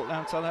inconceivable.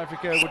 And South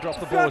Africa will drop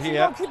the ball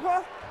here.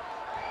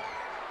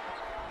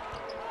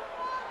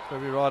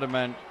 Very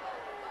Rademan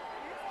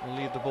will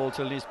leave the ball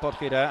to Liz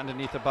Potgieter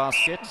underneath the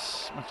basket.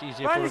 Much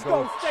easier for a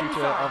goal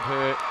shooter of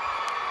her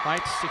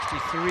height.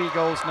 63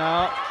 goals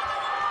now.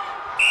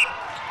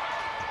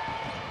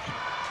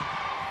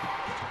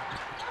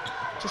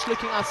 Just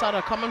looking outside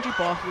our commentary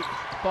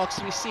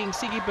box, we're seeing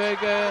Siggy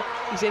Burger,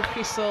 Izet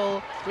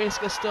Gissel,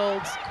 Renske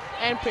Stoltz,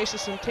 and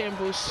Precious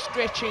Mthembu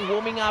stretching,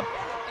 warming up.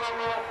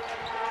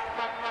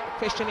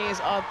 The question is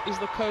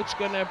the coach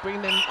going to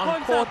bring them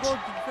on court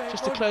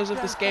just to close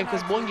off this game?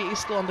 Because Bongi is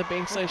still on the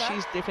bench, so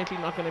she's definitely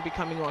not going to be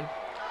coming on.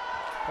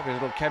 Probably a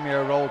little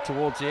cameo role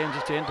towards the end,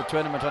 just to end the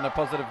tournament on a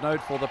positive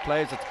note for the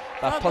players. It's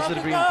about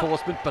positive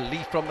reinforcement,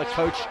 belief from the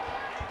coach.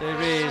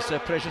 There is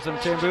Precious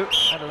Mthembu.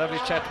 Had a lovely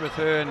chat with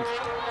her and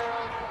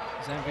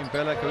Zambian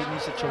Bella,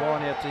 Nisa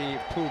Chawani at the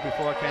pool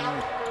before I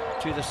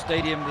came to the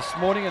stadium this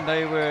morning, and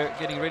they were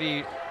getting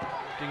ready,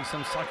 doing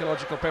some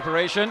psychological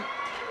preparation.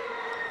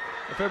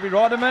 February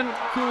Rademan,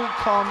 cool,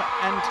 calm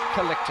and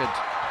collected.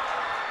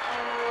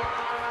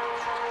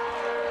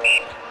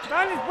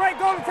 Bandits break,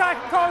 goal attack,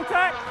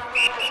 contact.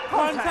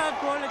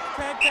 Contact, goal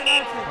attack,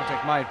 penalty.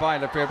 Contact made by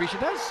Lefebvre. She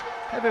does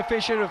have a fair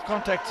share of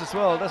contacts as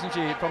well, doesn't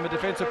she, from a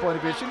defensive point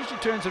of view. As soon as she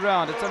turns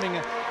around, it's something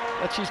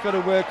that she's got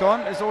to work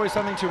on. There's always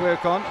something to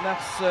work on, and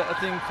that's a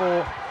thing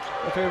for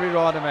Lefebvre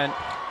Rademan.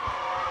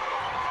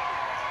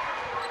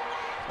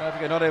 South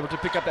Africa not able to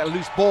pick up that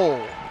loose ball.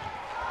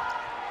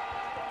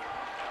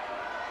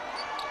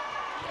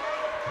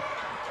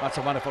 That's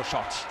a wonderful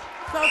shot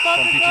from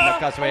Pichi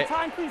Nakazwe.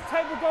 Timepiece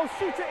table goal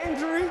shooter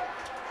injury.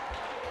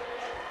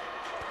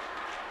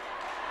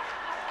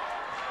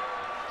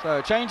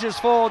 So changes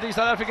for the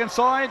South African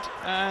side,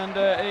 and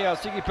yeah,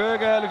 Siggy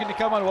Burger looking to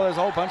come on. Well, there's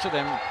a whole bunch of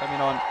them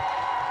coming on.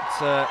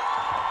 It's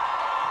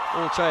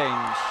all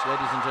change,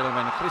 ladies and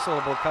gentlemen. Crystal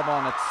will come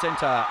on at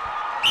centre.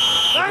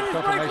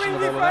 Confirmation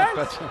of all of that,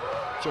 but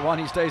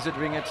Chawani stays at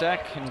wing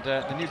attack, and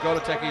the new goal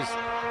attack is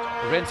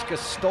Renske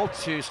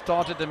Stoltz, who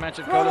started the match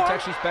at goal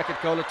attack. She's back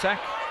at goal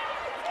attack.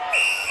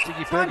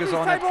 Siggy Burger's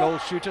on at goal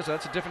shooter, so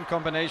that's a different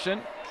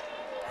combination.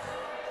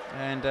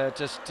 And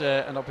just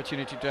an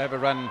opportunity to have a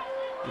run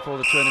before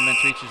the tournament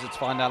reaches its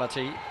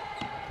finality.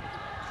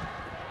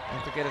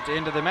 Don't forget, at the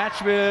end of the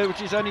match,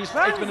 which is only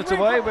 8 minutes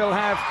away, we'll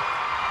have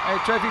a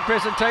trophy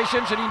presentation.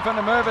 Janine van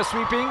der Merwe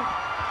sweeping.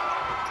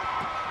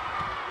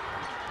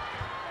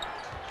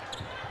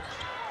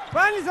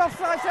 Van is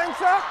offside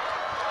centre.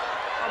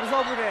 I was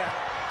over there.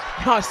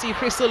 I see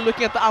Crystal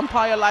looking at the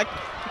umpire like,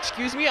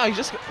 excuse me, are you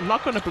just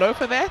not going to blow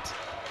for that?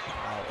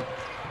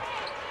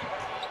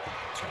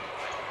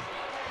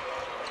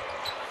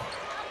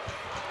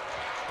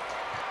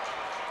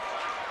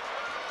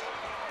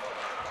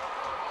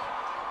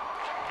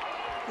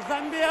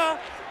 Zambia.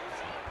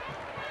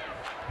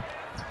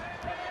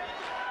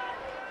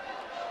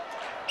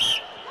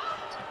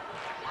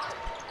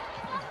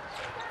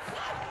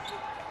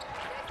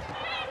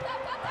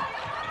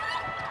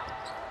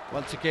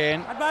 Once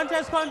again,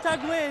 Advantage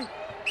contact way.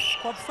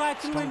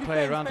 strong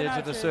play around the edge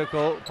of the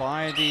circle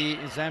by the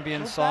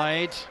Zambian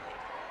side.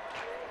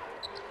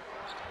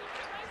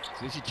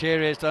 Lucy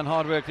Cherry has done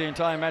hard work the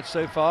entire match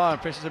so far,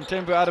 and Precious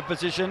Mthembu out of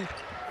position.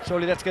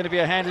 Surely that's going to be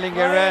a handling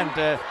error,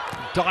 and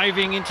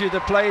diving into the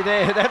play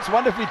there. That's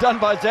wonderfully done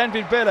by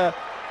Zambian Bella.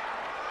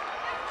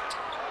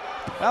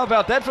 How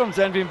about that from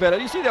Zambian Bella?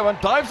 You see that one,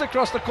 dives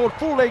across the court,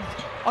 full leg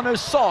on her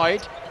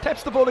side,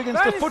 taps the ball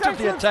against the foot of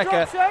the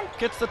attacker,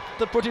 gets the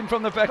put in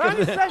from the back of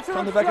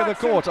the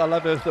court. I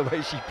love her, the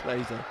way she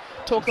plays her.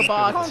 Talk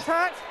about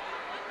Contact.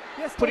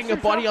 Yes, putting your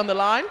body on the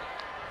line.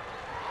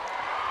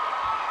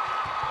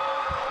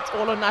 It's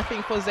all or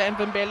nothing for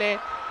Zambian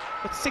Bella.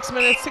 With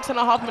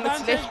 6.5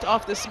 minutes left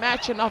of this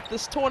match and of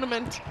this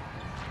tournament.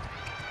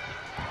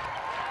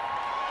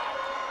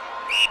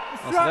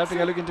 South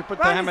Africa looking to put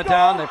the hammer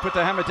down. They put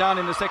the hammer down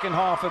in the second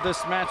half of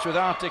this match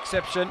without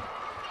exception.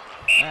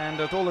 And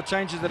with all the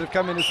changes that have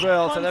come in as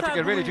well, South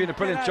Africa really doing a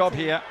brilliant job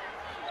here.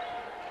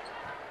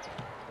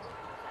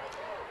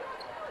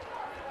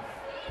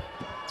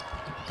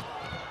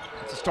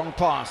 It's a strong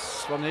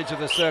pass from the edge of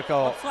the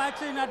circle.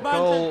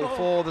 Goal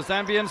for the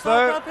Zambians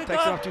though. Takes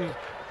them up to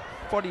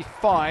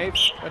 45,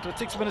 but with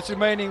 6 minutes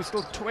remaining,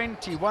 still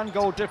 21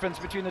 goal difference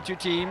between the two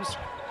teams.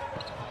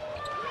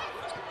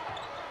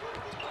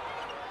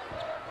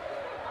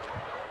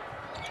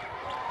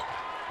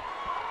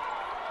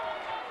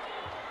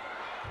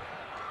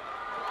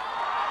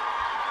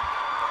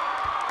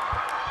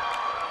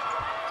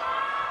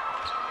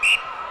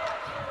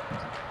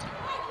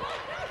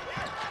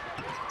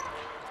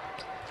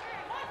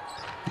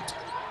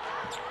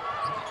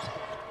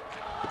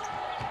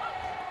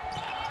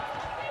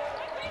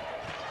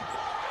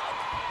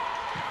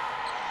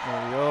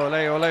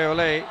 Ole, ole,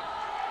 ole.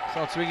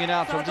 Starts swinging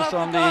out from just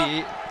on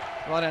the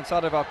right-hand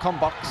side of our com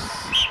box.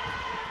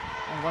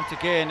 And once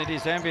again, it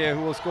is Zambia who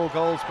will score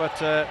goals, but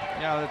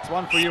yeah, it's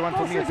one for you, one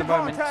for me at the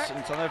moment.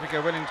 And South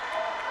Africa winning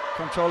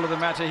control of the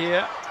matter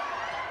here.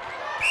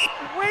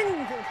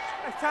 Wing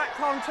attack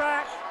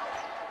contact.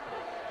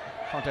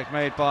 Contact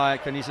made by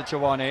Kanisa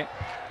Chawane.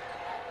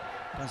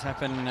 Does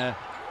happen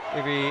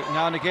every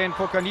now and again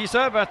for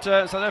Kanisa, but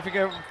South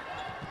Africa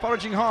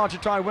foraging hard to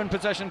try and win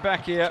possession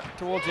back here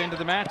towards the end of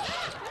the match.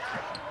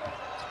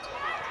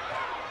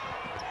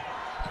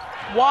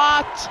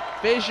 What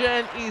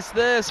vision is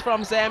this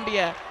from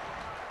Zambia?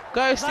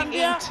 Ghosting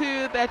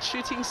into that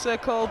shooting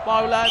circle,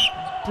 Paula.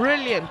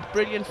 Brilliant,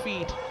 brilliant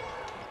feed.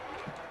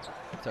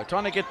 So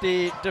trying to get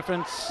the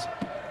difference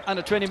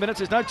under 20 minutes.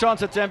 There's no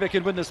chance that Zambia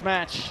can win this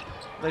match.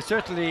 They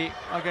certainly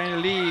are going to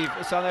leave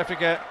South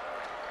Africa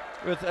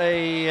with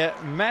a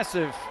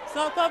massive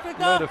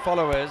load of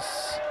followers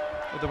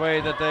with the way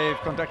that they've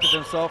conducted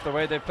themselves, the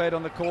way they've played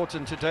on the court,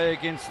 and today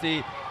against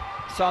the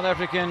South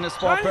African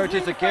SPAR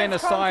Proteas, again a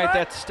side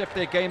that stepped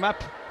their game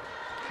up.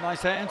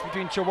 Nice hands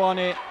between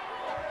Chawane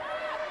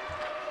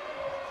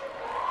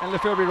and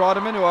Lefebvre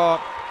Rademan, who are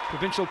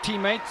provincial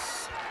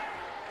teammates.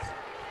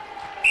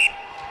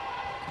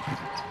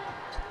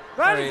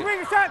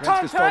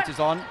 Renske is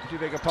on, do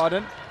beg your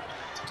pardon.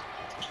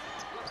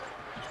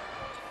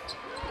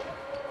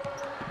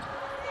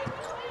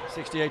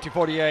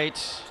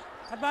 (68-48).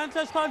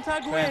 Advantage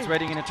contact win. Fans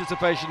waiting in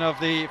anticipation of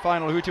the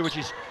final hooter, which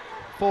is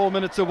 4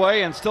 minutes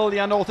away, and still the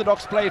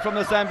unorthodox play from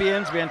the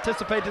Zambians. We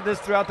anticipated this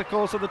throughout the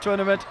course of the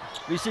tournament.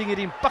 We're seeing it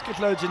in bucket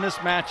loads in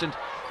this match, and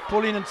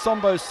Pauline and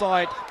Sombo's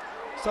side,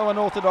 so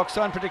unorthodox,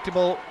 so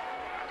unpredictable,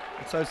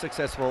 and so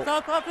successful.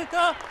 South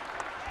Africa.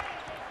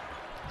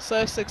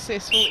 So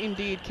successful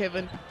indeed,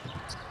 Kevin.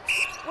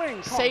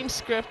 Same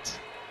script.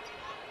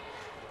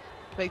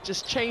 They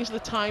just change the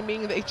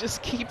timing. They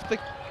just keep the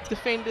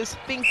defenders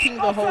thinking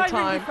the whole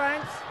time.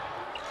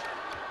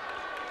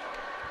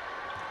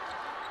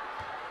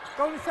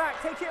 Go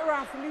attack, take it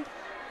around for me.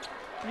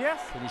 Yes.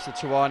 Kanisa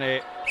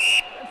Chawane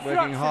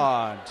working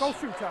hard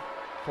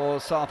for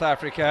South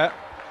Africa.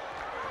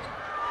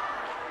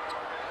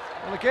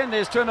 Well, again,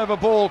 there's turnover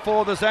ball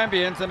for the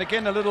Zambians, and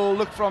again a little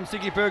look from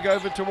Sigi Berg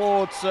over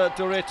towards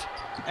Dorette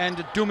and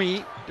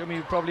Dumi.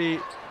 Dumi probably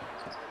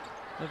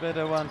the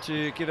better one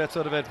to give that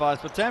sort of advice,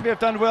 but Zambia have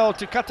done well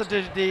to cut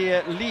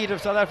the lead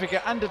of South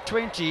Africa under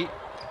 20,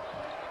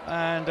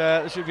 and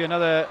there should be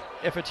another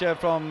effort here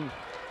from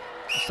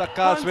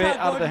Sakazwe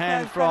out of the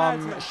hand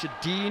from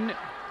Shadeen.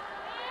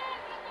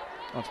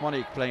 It's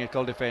Monique playing at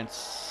goal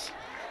defence.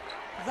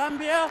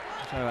 Zambia.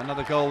 So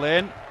another goal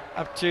then.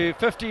 Up to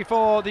 50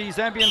 for the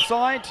Zambian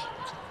side.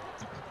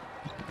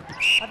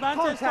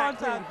 Advantage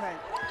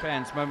contact.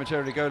 Fans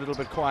momentarily go a little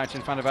bit quiet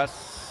in front of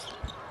us.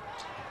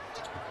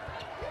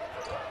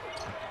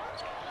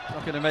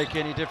 Not going to make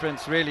any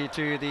difference really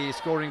to the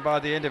scoring by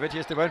the end of it.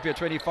 Yes, there won't be a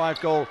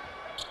 25-goal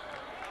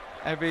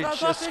average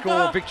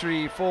score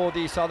victory for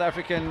the South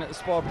African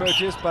SPAR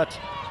Proteas, but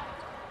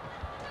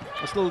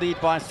we'll still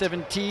lead by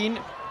 17.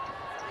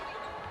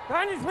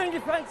 Brandon's wing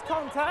defence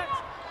contact.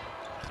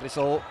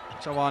 Whistle,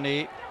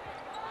 Chawane.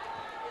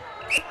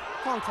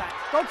 Contact,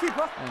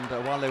 goalkeeper.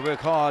 And while they work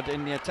hard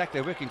in the attack,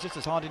 they're working just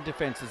as hard in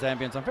defence, the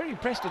Zambians. I'm very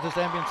impressed with the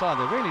Zambian side.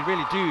 They really,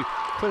 really do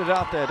put it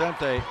out there, don't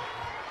they?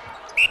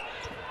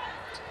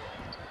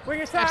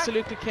 Wing attack.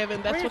 Absolutely,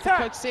 Kevin. That's what the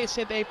coach says.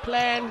 So they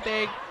plan,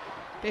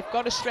 they've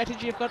got a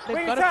strategy, they've got a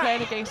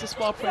plan against the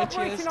SPAR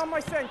Proteas.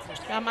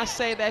 I must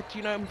say that,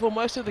 you know, for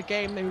most of the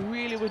game, they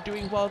really were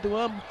doing well. There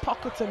were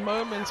pockets and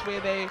moments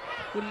where they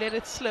would let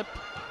it slip.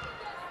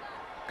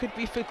 Could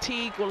be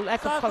fatigue or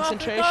lack of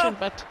concentration,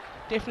 but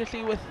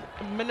definitely with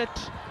a minute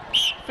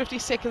 50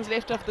 seconds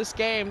left of this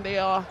game, they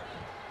are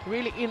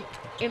really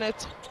in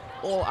it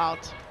all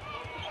out.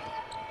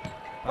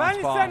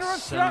 Bounce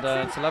pass,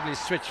 and it's a lovely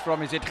switch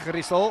from Izet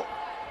Grisel.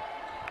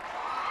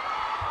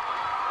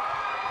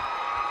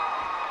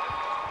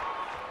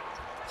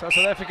 So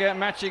South Africa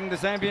matching the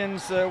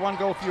Zambians, 1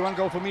 goal for you, 1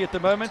 goal for me at the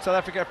moment. South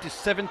Africa up to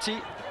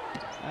 70,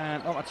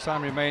 and not much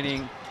time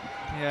remaining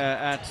here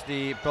at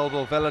the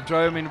Bellville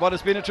Velodrome in what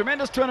has been a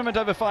tremendous tournament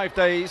over 5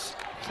 days.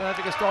 South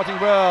Africa starting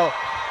well,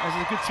 as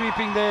a good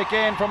sweeping there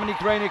again from Monique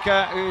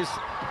Reiniger, who's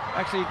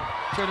actually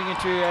turning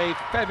into a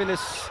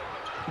fabulous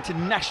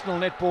international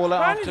netballer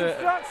after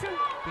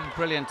being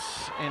brilliant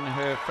in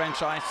her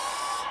franchise.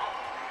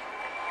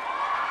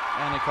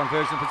 And a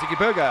conversion for Ziggy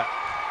Berger.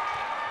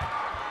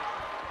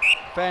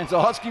 Fans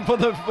are asking for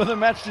the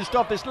match to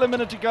stop. There's still a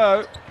minute to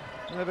go.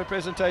 We'll have a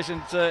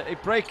presentation. It's a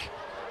break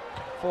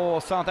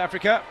for South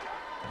Africa,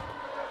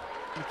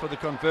 and for the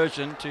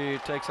conversion to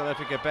take South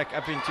Africa back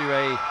up into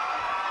a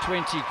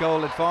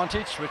 20-goal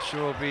advantage, which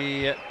will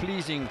be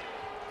pleasing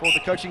for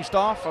the coaching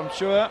staff, I'm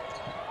sure.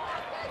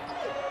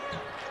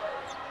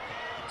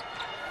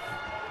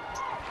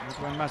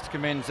 One must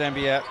commend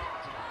Zambia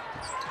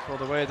for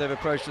the way they've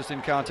approached this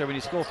encounter. When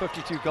you score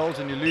 52 goals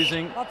and you're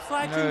losing,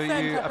 you know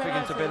you're up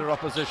against a better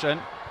opposition.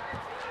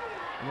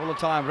 And all the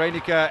time,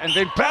 Reiniger and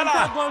then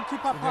Bella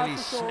really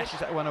snatches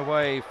that one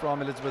away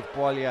from Elizabeth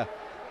Boilia.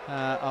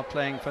 Are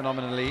playing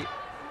phenomenally.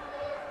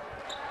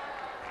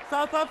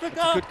 South Africa.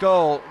 It's a good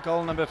goal.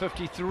 Goal number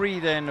 53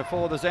 then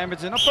for the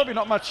Zambians. And probably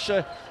not much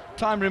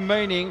time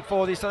remaining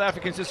for the South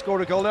Africans to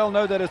score a goal. They'll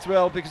know that as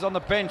well, because on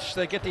the bench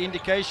they get the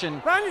indication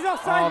of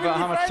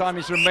how much time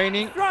is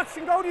remaining.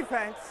 Obstruction, goal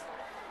defense.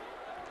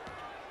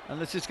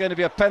 And this is going to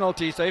be a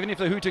penalty, so even if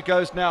the hooter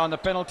goes now and the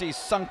penalty is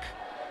sunk,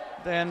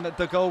 then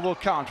the goal will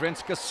count.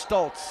 Renske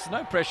Stoltz,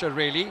 no pressure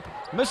really,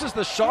 misses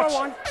the shot,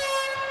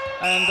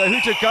 and the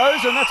hooter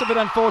goes, and that's a bit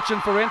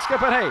unfortunate for Renske,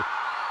 but hey,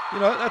 you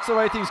know, that's the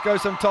way things go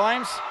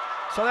sometimes.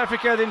 South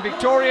Africa then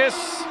victorious.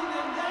 It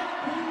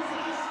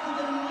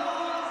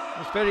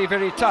was very,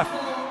 very tough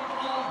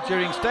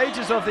during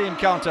stages of the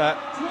encounter.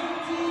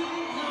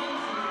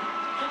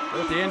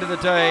 But at the end of the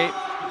day,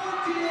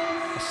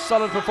 a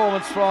solid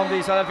performance from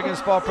the South African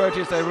SPAR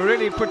Proteas. They were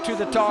really put to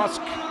the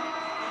task,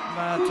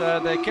 but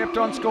they kept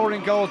on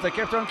scoring goals. They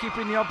kept on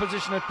keeping the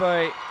opposition at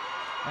bay,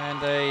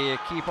 and they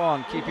keep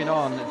on keeping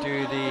on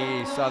to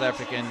the South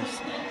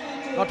Africans.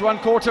 Not one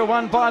quarter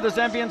won by the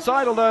Zambian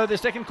side, although the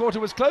second quarter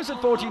was close at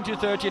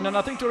 14-13, and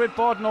I think Tourette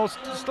Bardenol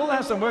still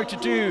has some work to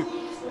do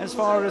as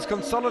far as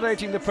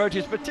consolidating the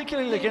Proteas,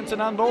 particularly against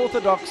an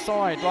unorthodox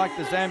side like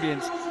the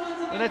Zambians.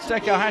 And let's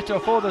take our hat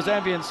off for the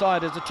Zambian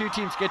side as the two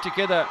teams get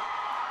together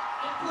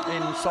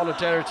in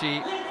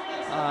solidarity,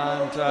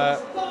 and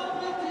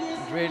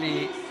it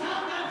really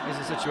is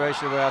a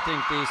situation where I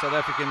think the South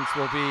Africans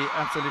will be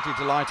absolutely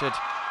delighted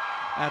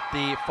at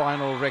the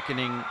final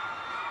reckoning.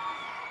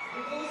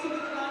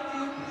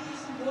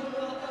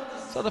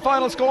 So the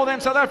final score then,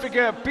 South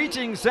Africa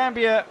beating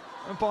Zambia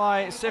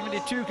by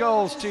 72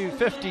 goals to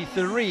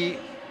 53,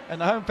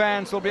 and the home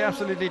fans will be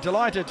absolutely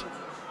delighted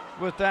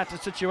with that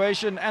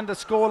situation and the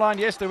scoreline.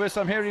 Yes, there were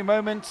some hairy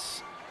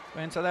moments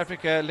when South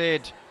Africa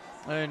led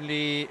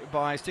only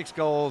by 6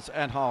 goals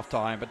at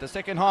half-time, but the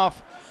second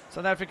half,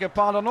 South Africa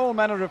piled on all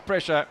manner of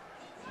pressure,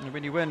 and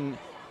when you win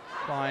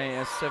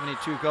by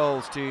 72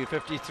 goals to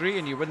 53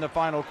 and you win the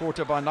final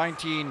quarter by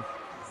 19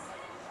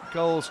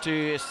 goals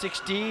to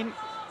 16,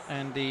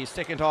 and the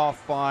second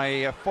half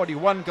by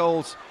 41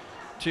 goals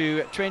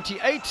to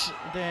 28,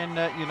 then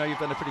you know you've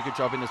done a pretty good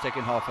job in the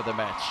second half of the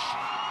match.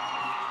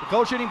 The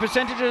goal shooting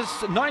percentages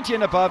 90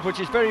 and above, which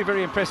is very,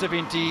 very impressive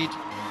indeed.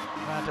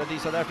 And the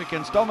South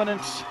Africans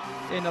dominant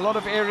in a lot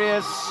of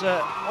areas,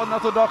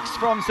 unorthodox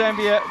from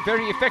Zambia,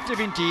 very effective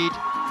indeed.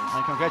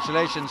 And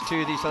congratulations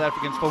to the South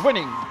Africans for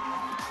winning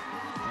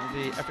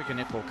the Africa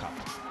Netball Cup.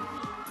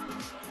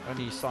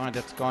 Only side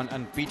that's gone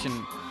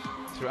unbeaten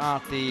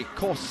throughout the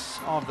course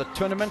of the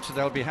tournament.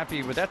 They'll be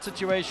happy with that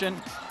situation.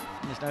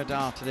 And there's no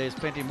doubt there's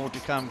plenty more to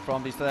come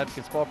from the South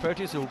African SPAR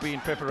Proteas, who will be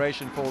in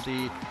preparation for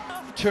the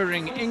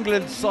touring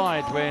England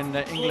side when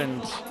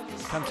England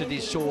come to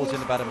these shores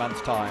in about a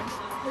month's time.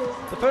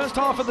 The first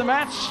half of the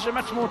match,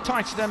 much more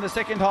tight than the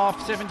second half,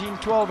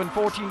 17-12 and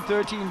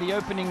 14-13 the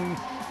opening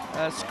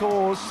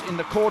scores in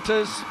the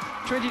quarters.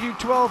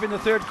 22-12 in the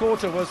third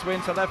quarter was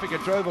when South Africa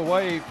drove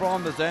away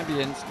from the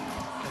Zambians,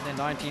 and then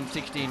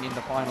 19-16 in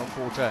the final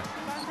quarter,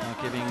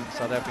 giving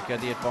South Africa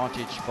the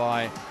advantage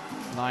by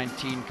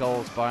 19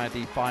 goals by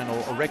the final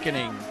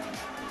reckoning.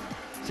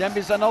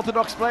 Zambia's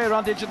unorthodox play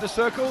around the edge of the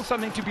circle,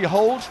 something to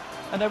behold,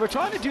 and they were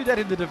trying to do that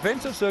in the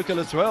defensive circle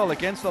as well,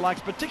 against the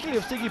likes particularly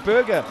of Siggy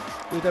Berger,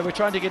 who they were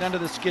trying to get under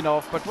the skin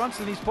of. But once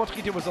Denise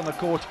Potgieter was on the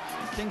court,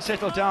 things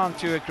settled down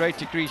to a great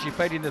degree. She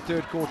played in the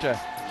third quarter.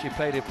 She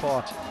played her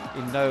part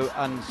in no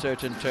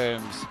uncertain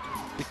terms.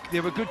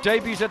 There were good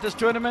debuts at this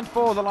tournament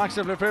for the likes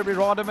of Lefebvre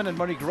Rademan and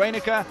Monique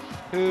Reiniger,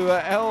 who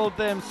held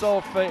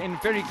themselves in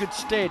very good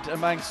stead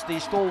amongst the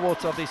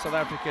stalwarts of the South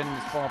African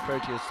SPAR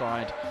Proteas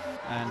side.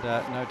 And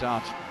no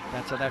doubt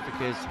that South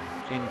Africa's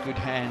in good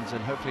hands,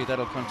 and hopefully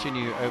that'll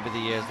continue over the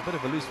years. A bit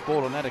of a loose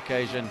ball on that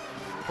occasion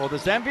for the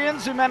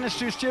Zambians, who managed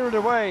to steer it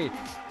away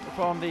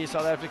from the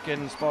South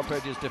African SPAR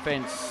Proteas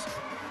defence.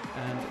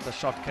 And the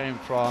shot came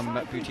from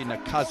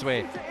Butina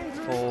Kazwe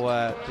for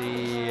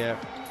the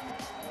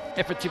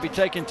effort to be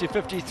taken to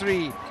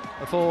 53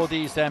 for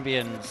the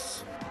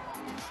Zambians.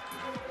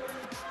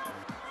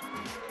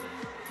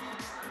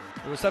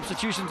 There were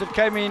substitutions that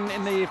came in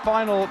the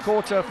final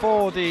quarter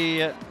for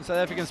the South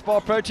African SPAR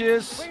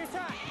Proteas,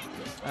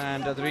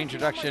 and the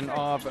reintroduction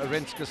of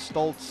Renske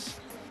Stoltz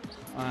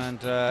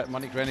and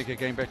Monique Reiniger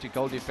going back to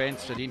goal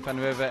defence, Jadine van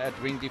Hoover at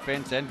wing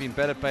defence, and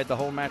Bimbele played the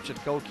whole match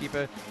at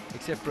goalkeeper,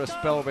 except for a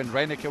spell when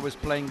Reiniger was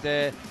playing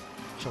there.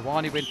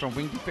 Shawani went from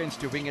wing defence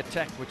to wing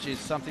attack, which is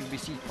something we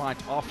see quite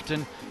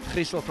often.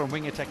 Grissel from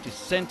wing attack to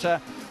centre.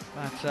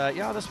 But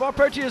yeah, the SPAR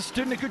Proteas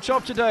doing a good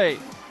job today.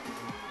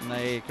 And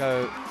they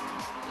go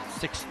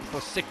 6 for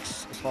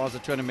 6 as far as the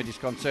tournament is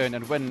concerned,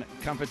 and win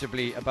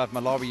comfortably above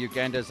Malawi,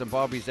 Uganda,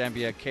 Zimbabwe,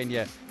 Zambia,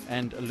 Kenya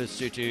and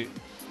Lesotho.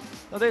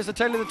 Now there's the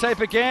tail of the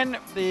tape again.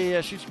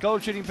 The goal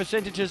shooting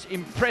percentages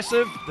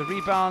impressive. The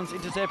rebounds,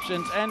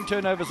 interceptions and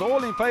turnovers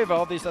all in favour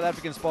of the South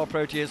African SPAR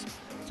Proteas.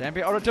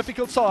 Zambia are a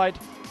difficult side.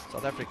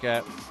 South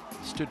Africa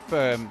stood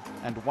firm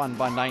and won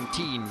by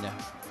 19.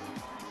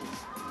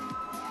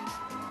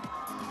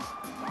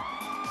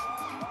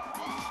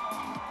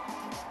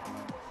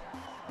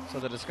 So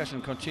the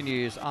discussion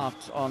continues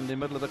out on the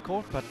middle of the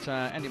court, but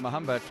Andy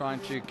Mahamba trying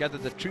to gather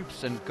the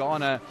troops and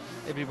garner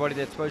everybody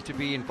that's supposed to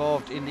be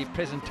involved in the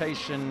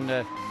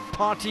presentation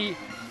party.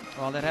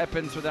 While that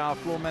happens with our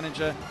floor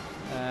manager,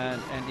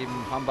 Andy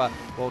Mahamba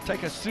will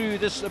take us through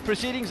this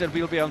proceedings, and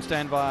we'll be on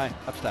standby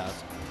upstairs.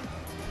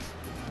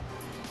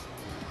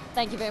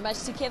 Thank you very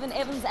much to Kevin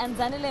Evans and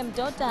Zanilem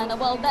Dotana.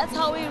 Well, that's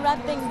how we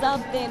wrap things up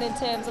then in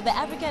terms of the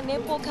Africa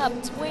Netball Cup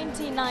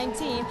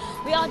 2019.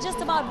 We are just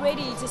about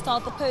ready to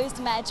start the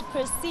post-match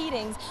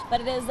proceedings,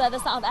 but it is the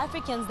South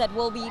Africans that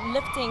will be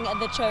lifting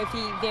the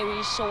trophy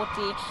very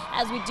shortly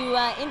as we do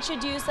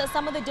introduce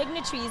some of the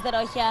dignitaries that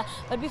are here.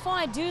 But before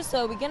I do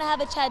so, we're going to have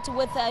a chat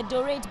with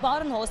Dorette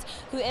Badenhorst,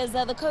 who is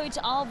the coach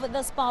of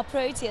the SPAR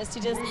Proteas, to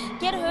just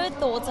get her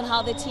thoughts on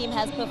how the team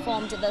has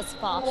performed thus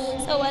far.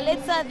 So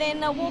let's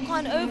then walk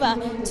on over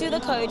to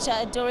the coach,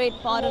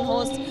 Dorette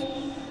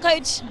Badenhorst.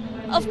 Coach,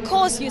 of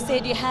course you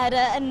said you had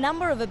a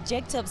number of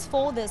objectives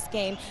for this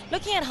game.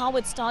 Looking at how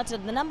it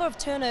started, the number of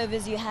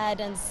turnovers you had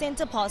and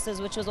centre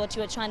passes, which was what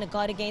you were trying to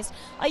guard against,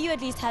 are you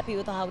at least happy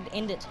with how it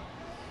ended?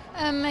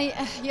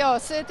 Yeah,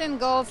 certain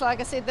goals. Like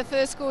I said, the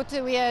first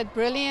quarter we had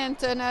brilliant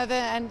turnover,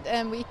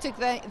 and we took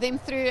them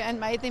through and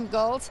made them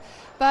goals.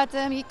 But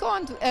you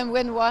can't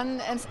win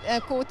one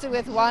quarter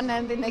with 1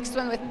 and the next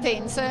one with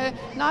 10. So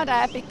not a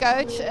happy,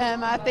 coach.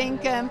 I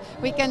think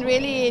we can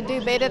really do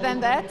better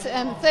than that.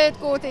 Third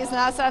quarter is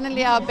now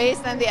suddenly our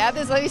best, and the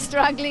others are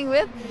struggling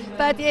with.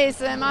 But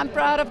yes, I'm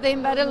proud of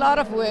them, but a lot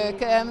of work.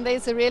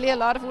 There's really a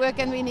lot of work,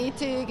 and we need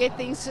to get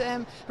things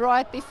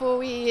right before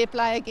we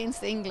play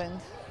against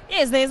England.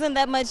 Yes, there isn't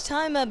that much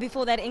time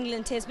before that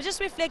England test, but just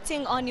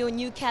reflecting on your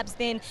new caps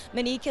then,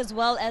 Monique as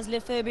well as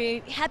Lefebvre,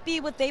 happy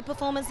with their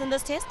performance in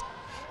this test?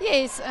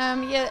 Yes,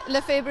 yeah,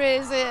 Lefebvre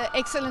is an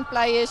excellent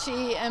player.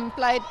 She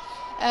played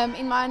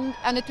in my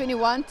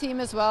under-21 team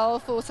as well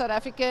for South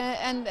Africa,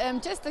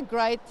 and just a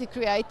great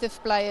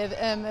creative player,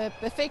 a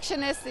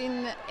perfectionist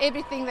in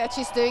everything that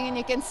she's doing, and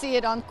you can see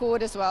it on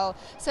court as well.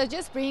 So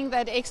just bringing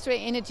that extra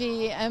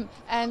energy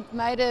and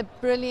made a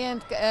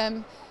brilliant,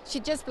 she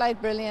just played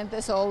brilliant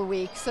this whole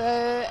week. So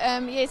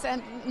yes,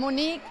 and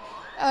Monique,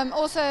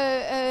 also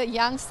a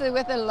youngster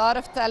with a lot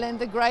of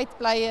talent, a great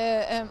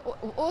player,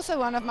 also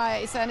one of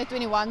my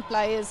under-21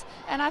 players,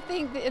 and I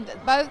think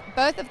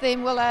both of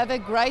them will have a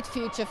great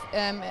future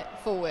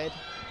forward.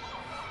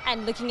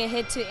 And looking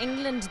ahead to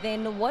England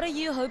then, what are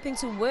you hoping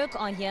to work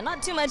on here?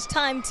 Not too much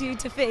time to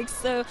fix,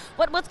 so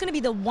what's going to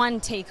be the one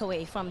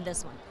takeaway from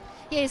this one?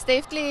 Yes,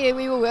 definitely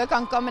we will work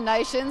on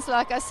combinations.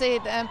 Like I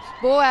said,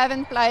 Bo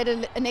haven't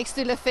played next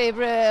to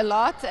Lefebvre a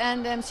lot,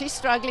 and she's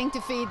struggling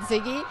to feed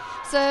Ziggy.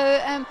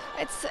 So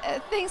it's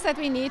things that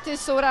we need to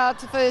sort out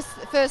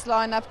first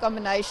lineup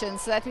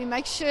combinations, so that we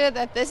make sure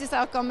that this is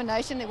our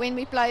combination when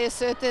we play a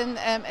certain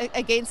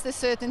against a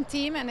certain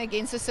team and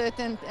against a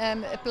certain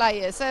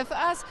player. So for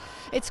us,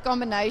 it's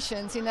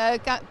combinations. You know,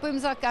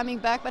 Pums are coming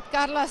back, but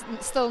Carla's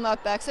still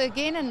not back. So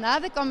again,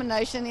 another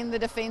combination in the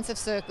defensive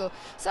circle.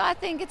 So I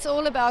think it's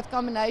all about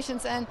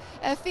combinations and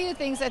a few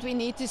things that we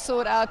need to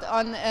sort out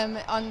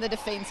on the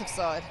defensive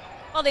side.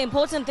 Well, the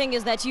important thing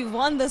is that you've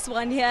won this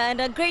one here,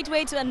 and a great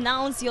way to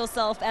announce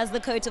yourself as the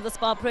coach of the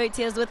SPAR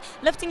Proteas with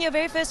lifting your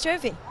very first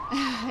trophy.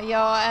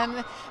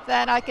 Yeah,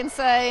 that I can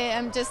say.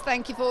 Just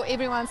thank you for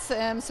everyone's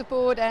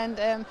support,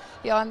 and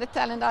yeah, and the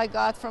talent I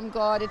got from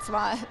God. It's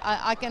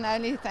I can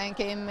only thank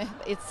Him.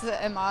 It's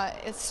my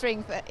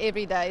strength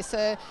every day.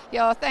 So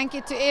yeah, thank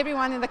you to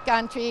everyone in the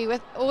country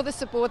with all the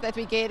support that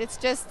we get. It's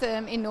just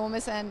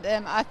enormous, and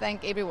I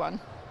thank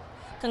everyone.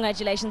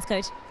 Congratulations,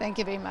 coach. Thank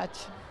you very much.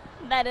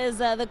 That is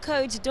the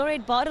coach,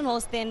 Dorette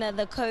Badenhorst, then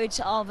the coach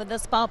of the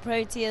SPAR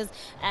Proteas,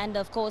 and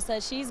of course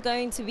she's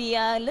going to be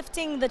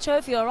lifting the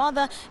trophy, or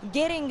rather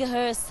getting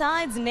her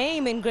side's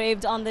name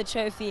engraved on the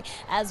trophy,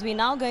 as we're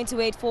now going to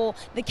wait for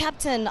the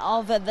captain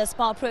of the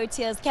SPAR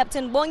Proteas,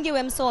 Captain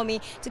Bongiwe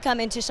Msomi, to come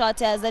into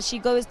shot as she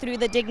goes through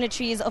the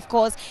dignitaries. Of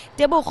course,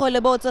 Tebogo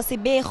Lebotso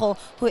Sibego,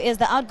 who is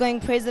the outgoing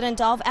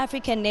president of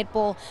Africa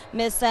Netball,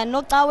 Ms.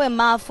 Notawe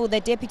Mafu, the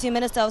Deputy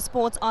Minister of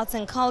Sports, Arts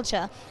and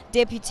Culture,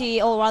 Deputy,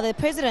 or rather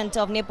President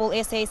of Netball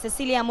SA,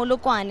 Cecilia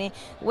Molokwane,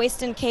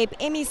 Western Cape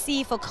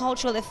MEC for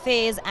Cultural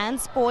Affairs and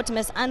Sport,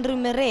 Ms. Andrew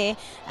Mere,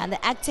 and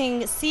the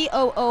acting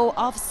COO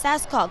of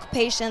SASCOC,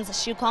 Patience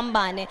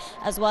Shikwambane,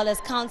 as well as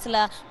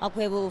Councillor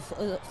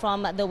Makwebu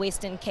from the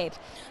Western Cape.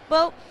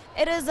 Well,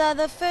 it is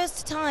the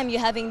first time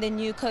you're having the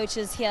new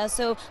coaches here,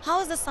 so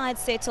how is the side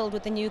settled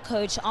with the new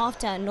coach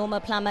after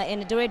Norma Plummer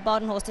and Dorette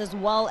Badenhorst as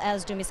well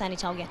as Dumisani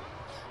Chauge?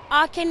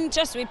 I can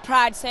just with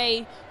pride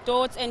say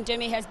Dort and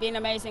Jimmy has been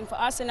amazing for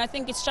us, and I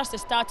think it's just the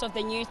start of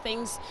the new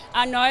things.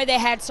 I know they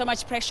had so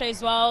much pressure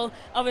as well,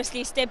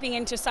 obviously stepping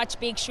into such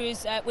big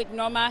shoes with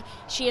Norma.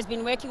 She has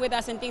been working with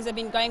us and things have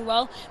been going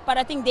well, but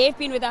I think they've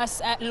been with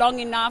us long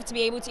enough to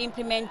be able to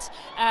implement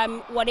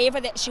whatever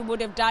that she would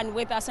have done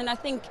with us, and I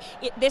think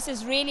this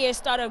is really a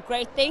start of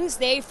great things.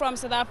 They're from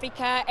South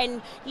Africa,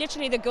 and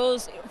literally the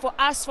girls, for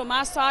us, from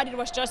our side, it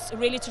was just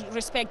really to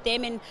respect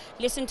them and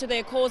listen to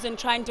their calls and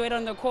try and do it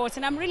on the court,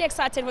 and I'm really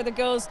excited with the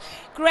girls.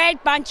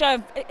 Great bunch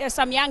bunch of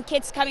some young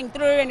kids coming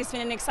through, and it's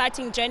been an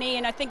exciting journey,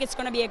 and I think it's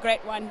going to be a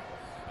great one.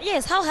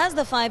 Yes, how has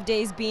the 5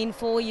 days been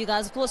for you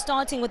guys? Of course,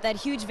 starting with that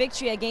huge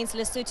victory against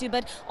Lesotho,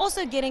 but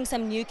also getting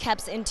some new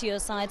caps into your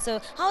side.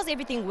 So how has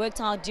everything worked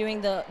out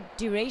during the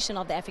duration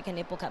of the Africa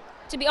Netball Cup?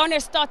 To be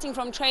honest, starting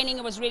from training,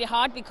 it was really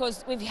hard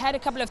because we've had a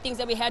couple of things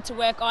that we had to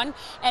work on,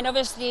 and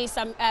obviously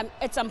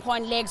at some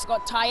point legs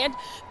got tired,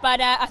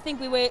 but I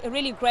think we were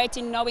really great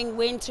in knowing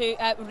when to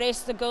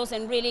rest the girls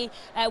and really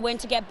when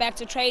to get back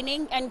to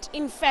training. And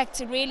in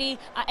fact, really,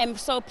 I am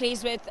so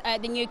pleased with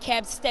the new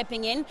caps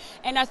stepping in,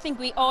 and I think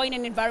we are in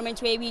an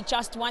environment where we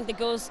just want the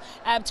girls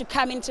to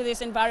come into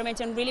this environment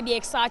and really be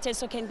excited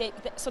so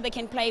they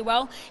can play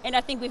well. And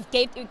I think we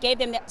gave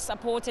them that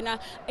support, and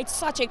it's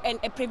such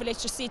a privilege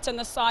to sit on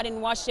the side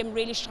and watch them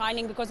really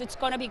shining, because it's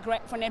going to be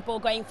great for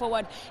netball going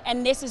forward,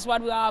 and this is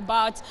what we are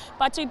about.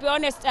 But to be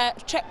honest,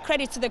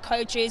 credit to the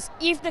coaches.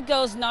 If the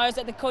girls know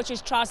that the coaches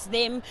trust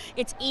them,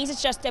 it's easy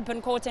to just step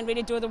on court and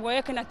really do the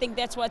work, and I think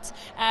that's what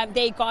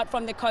they got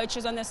from the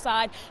coaches on the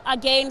side.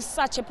 Again,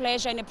 such a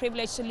pleasure and a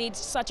privilege to lead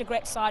such a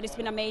great side. It's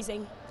been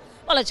amazing.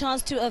 Well, a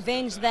chance to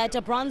avenge that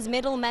bronze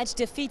medal match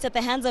defeat at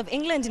the hands of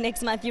England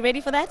next month. You ready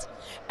for that?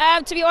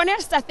 To be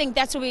honest, I think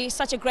that will be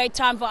such a great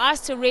time for us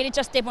to really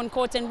just step on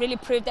court and really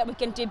prove that we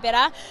can do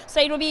better. So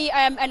it will be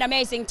an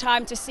amazing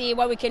time to see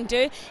what we can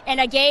do.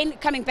 And again,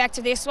 coming back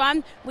to this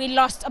one, we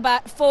lost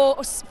about 4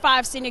 or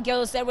 5 senior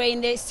girls that were in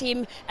this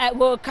team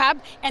World Cup,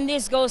 and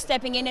these girls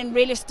stepping in and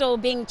really still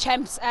being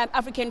champs,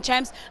 African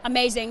champs,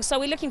 amazing. So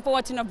we're looking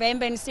forward to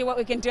November and see what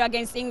we can do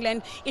against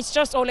England. It's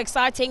just all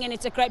exciting, and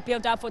it's a great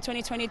build-up for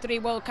 2023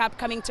 World Cup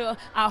coming to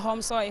our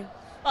home soil.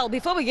 Well,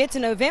 before we get to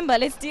November,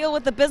 let's deal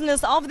with the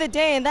business of the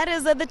day, and that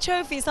is the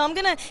trophy. So I'm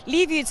going to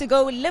leave you to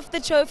go lift the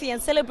trophy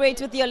and celebrate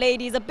with your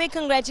ladies. A big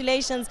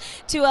congratulations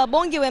to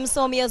Bongiwe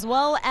Msomi as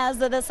well as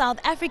the South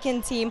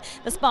African team,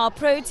 the SPAR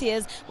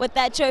Proteas, with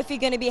that trophy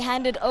going to be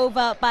handed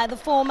over by the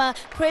former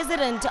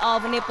president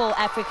of Netball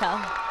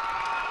Africa.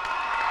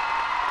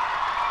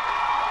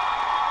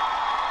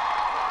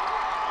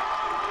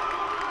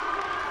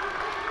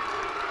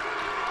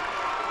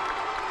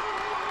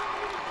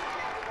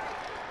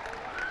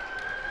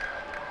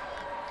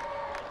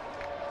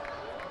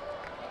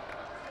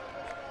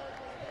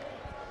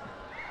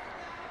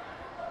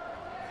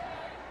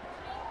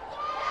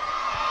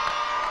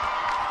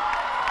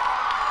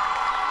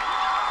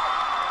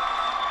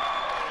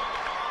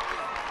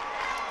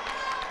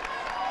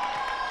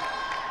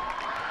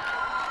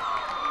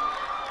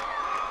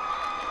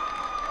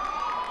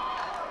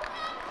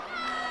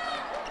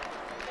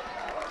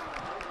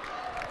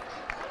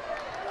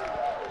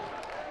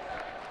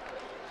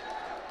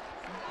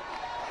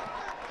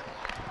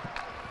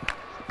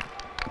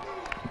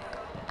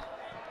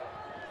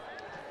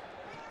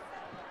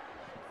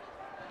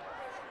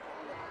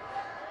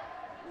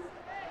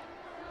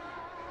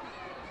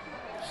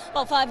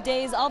 Well, 5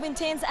 days of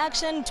intense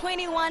action,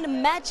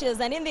 21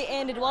 matches, and in the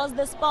end it was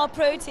the SPAR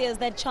Proteas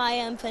that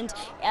triumphed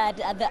at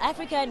the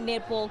Africa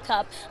Netball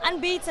Cup,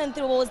 unbeaten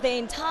throughout the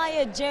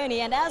entire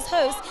journey. And as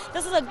hosts,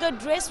 this is a good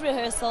dress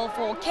rehearsal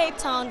for Cape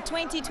Town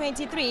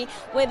 2023,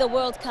 where the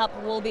World Cup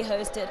will be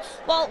hosted.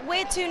 Well,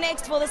 where to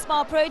next for the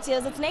SPAR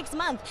Proteas? It's next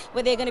month,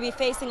 where they're going to be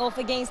facing off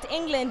against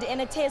England in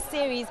a test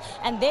series,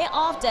 and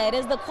thereafter it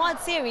is the quad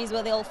series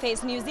where they'll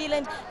face New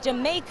Zealand,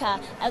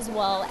 Jamaica, as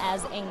well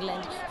as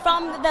England.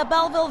 From the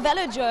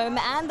Velodrome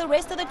and the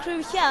rest of the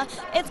crew here,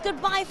 it's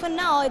goodbye for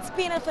now. It's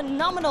been a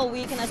phenomenal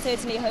week, and I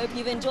certainly hope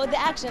you've enjoyed the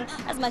action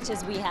as much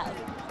as we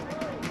have.